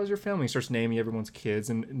 How's your family?" He starts naming everyone's kids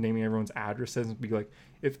and naming everyone's addresses and be like,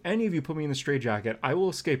 "If any of you put me in the straitjacket, I will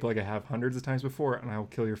escape like I have hundreds of times before, and I will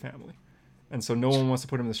kill your family." And so no one wants to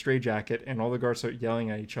put him in the straitjacket, and all the guards start yelling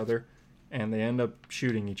at each other, and they end up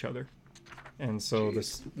shooting each other. And so the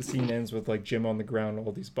scene ends with like Jim on the ground,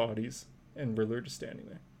 all these bodies, and Riddler just standing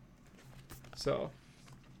there. So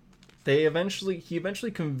he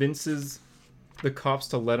eventually convinces the cops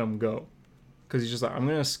to let him go, because he's just like, "I'm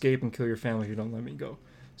gonna escape and kill your family if you don't let me go."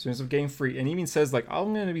 So he ends up getting free, and he even says like,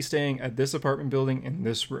 "I'm gonna be staying at this apartment building in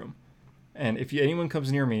this room, and if anyone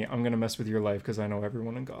comes near me, I'm gonna mess with your life because I know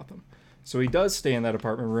everyone in Gotham." So he does stay in that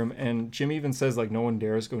apartment room, and Jim even says like no one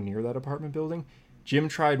dares go near that apartment building. Jim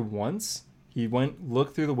tried once. He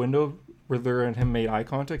looked through the window. Riddler and him made eye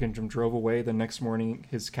contact, and Jim drove away. The next morning,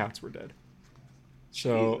 his cats were dead.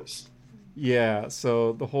 So Jesus. yeah,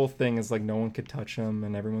 so the whole thing is like no one could touch him,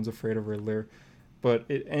 and everyone's afraid of Riddler. But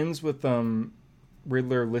it ends with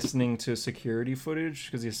Riddler listening to security footage,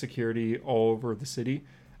 because he has security all over the city,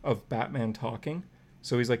 of Batman talking.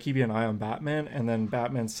 So he's like keeping an eye on Batman, and then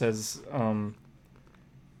Batman says,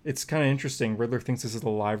 it's kind of interesting. Riddler thinks this is a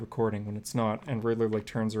live recording when it's not, and Riddler like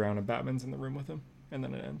turns around and Batman's in the room with him, and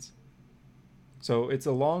then it ends. So it's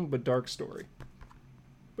a long but dark story,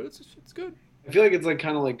 but it's good. I feel like it's like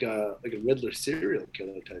kind of like a Riddler serial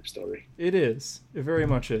killer type story. It is. It very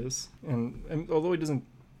much is. And although he doesn't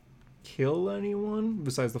kill anyone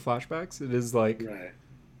besides the flashbacks, it is like Right.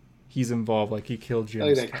 he's involved. Like he killed Jim's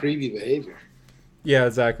Like that cat. creepy behavior. Yeah,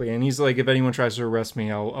 exactly. And he's like, if anyone tries to arrest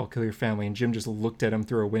me, I'll kill your family. And Jim just looked at him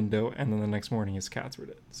through a window, and then the next morning his cats were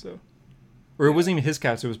dead. So, or it wasn't even his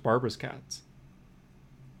cats; it was Barbara's cats.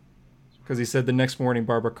 Because he said the next morning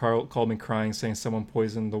Barbara called me crying, saying someone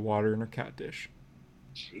poisoned the water in her cat dish.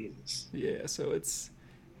 Jesus. Yeah, so it's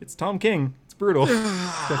Tom King. It's brutal.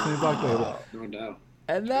 Definitely Black Label. No doubt.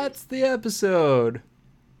 And that's the episode.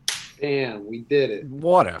 Damn, we did it.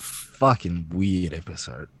 What a fucking weird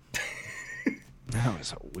episode. That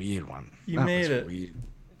was a weird one. You That made was it. weird.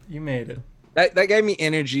 You made it. That gave me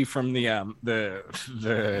energy from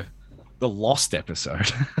the Lost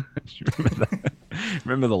episode. You remember that?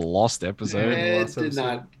 Remember the Lost episode? It last did episode.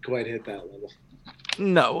 not quite hit that level.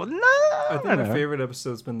 No. I think my no. favorite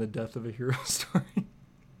episode's been the death of a hero story.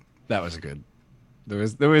 That was good. There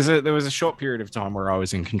was a short period of time where I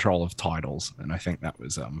was in control of titles, and I think that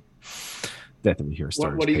was Death of a Hero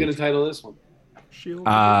Story. What are you going to title this one? Shield.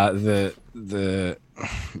 The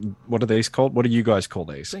what are these called? What do you guys call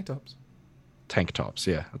these? Tank tops. Tank tops.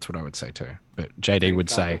 Yeah, that's what I would say too. But JD would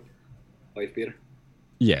say, Wife beater.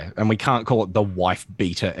 yeah, and we can't call it the wife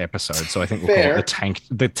beater episode, so I think we'll Fair. call it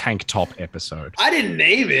the tank top episode. I didn't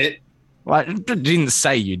name it. Well, I didn't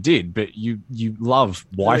say you did, but you love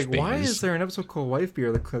wife Like, beaters. why is there an episode called Wife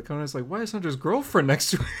Beater? The click on it is like, why is Hunter's girlfriend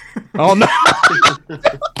next to her? Oh no!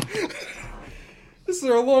 This is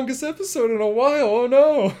our longest episode in a while. Oh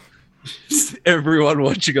no! Everyone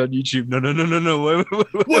watching on YouTube. No!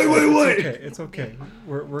 Wait! It's okay. It's okay.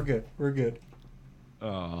 We're good. We're good.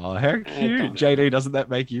 Oh, how cute, JD! Doesn't that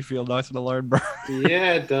make you feel nice and alone, bro?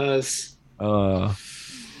 Yeah, it does.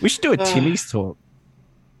 We should do a Timmy's talk.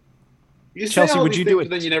 You say Chelsea, all would these you things, do it? but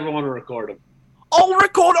then you never want to record them. I'll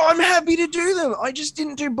record. I'm happy to do them. I just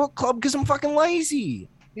didn't do book club because I'm fucking lazy.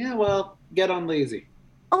 Yeah, well, get on lazy.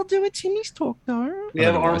 I'll do a Timmy's talk though. We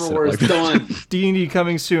have I don't know why I Armor said it Wars like that. done. D&D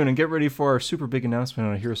coming soon, and get ready for our super big announcement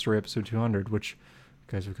on a Hero Story episode 200, which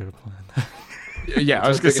you guys are gonna plan. Yeah, I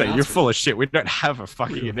was a gonna big say you're announcement. full of shit. We don't have a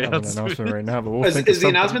fucking We don't have an announcement. announcement right now, but we'll Is, think is of the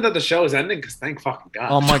something. announcement that the show is ending? Because thank fucking God.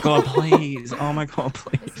 Oh my god, please! Oh my god,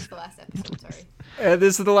 please! This is the last episode. Sorry. And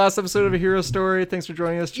this is the last episode of A Hero Story. Thanks for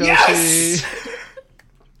joining us, Chelsea. Yes!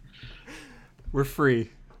 We're free.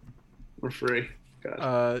 We're free.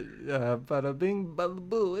 God. Bada bing, bada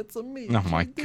boo. It's a me. Oh my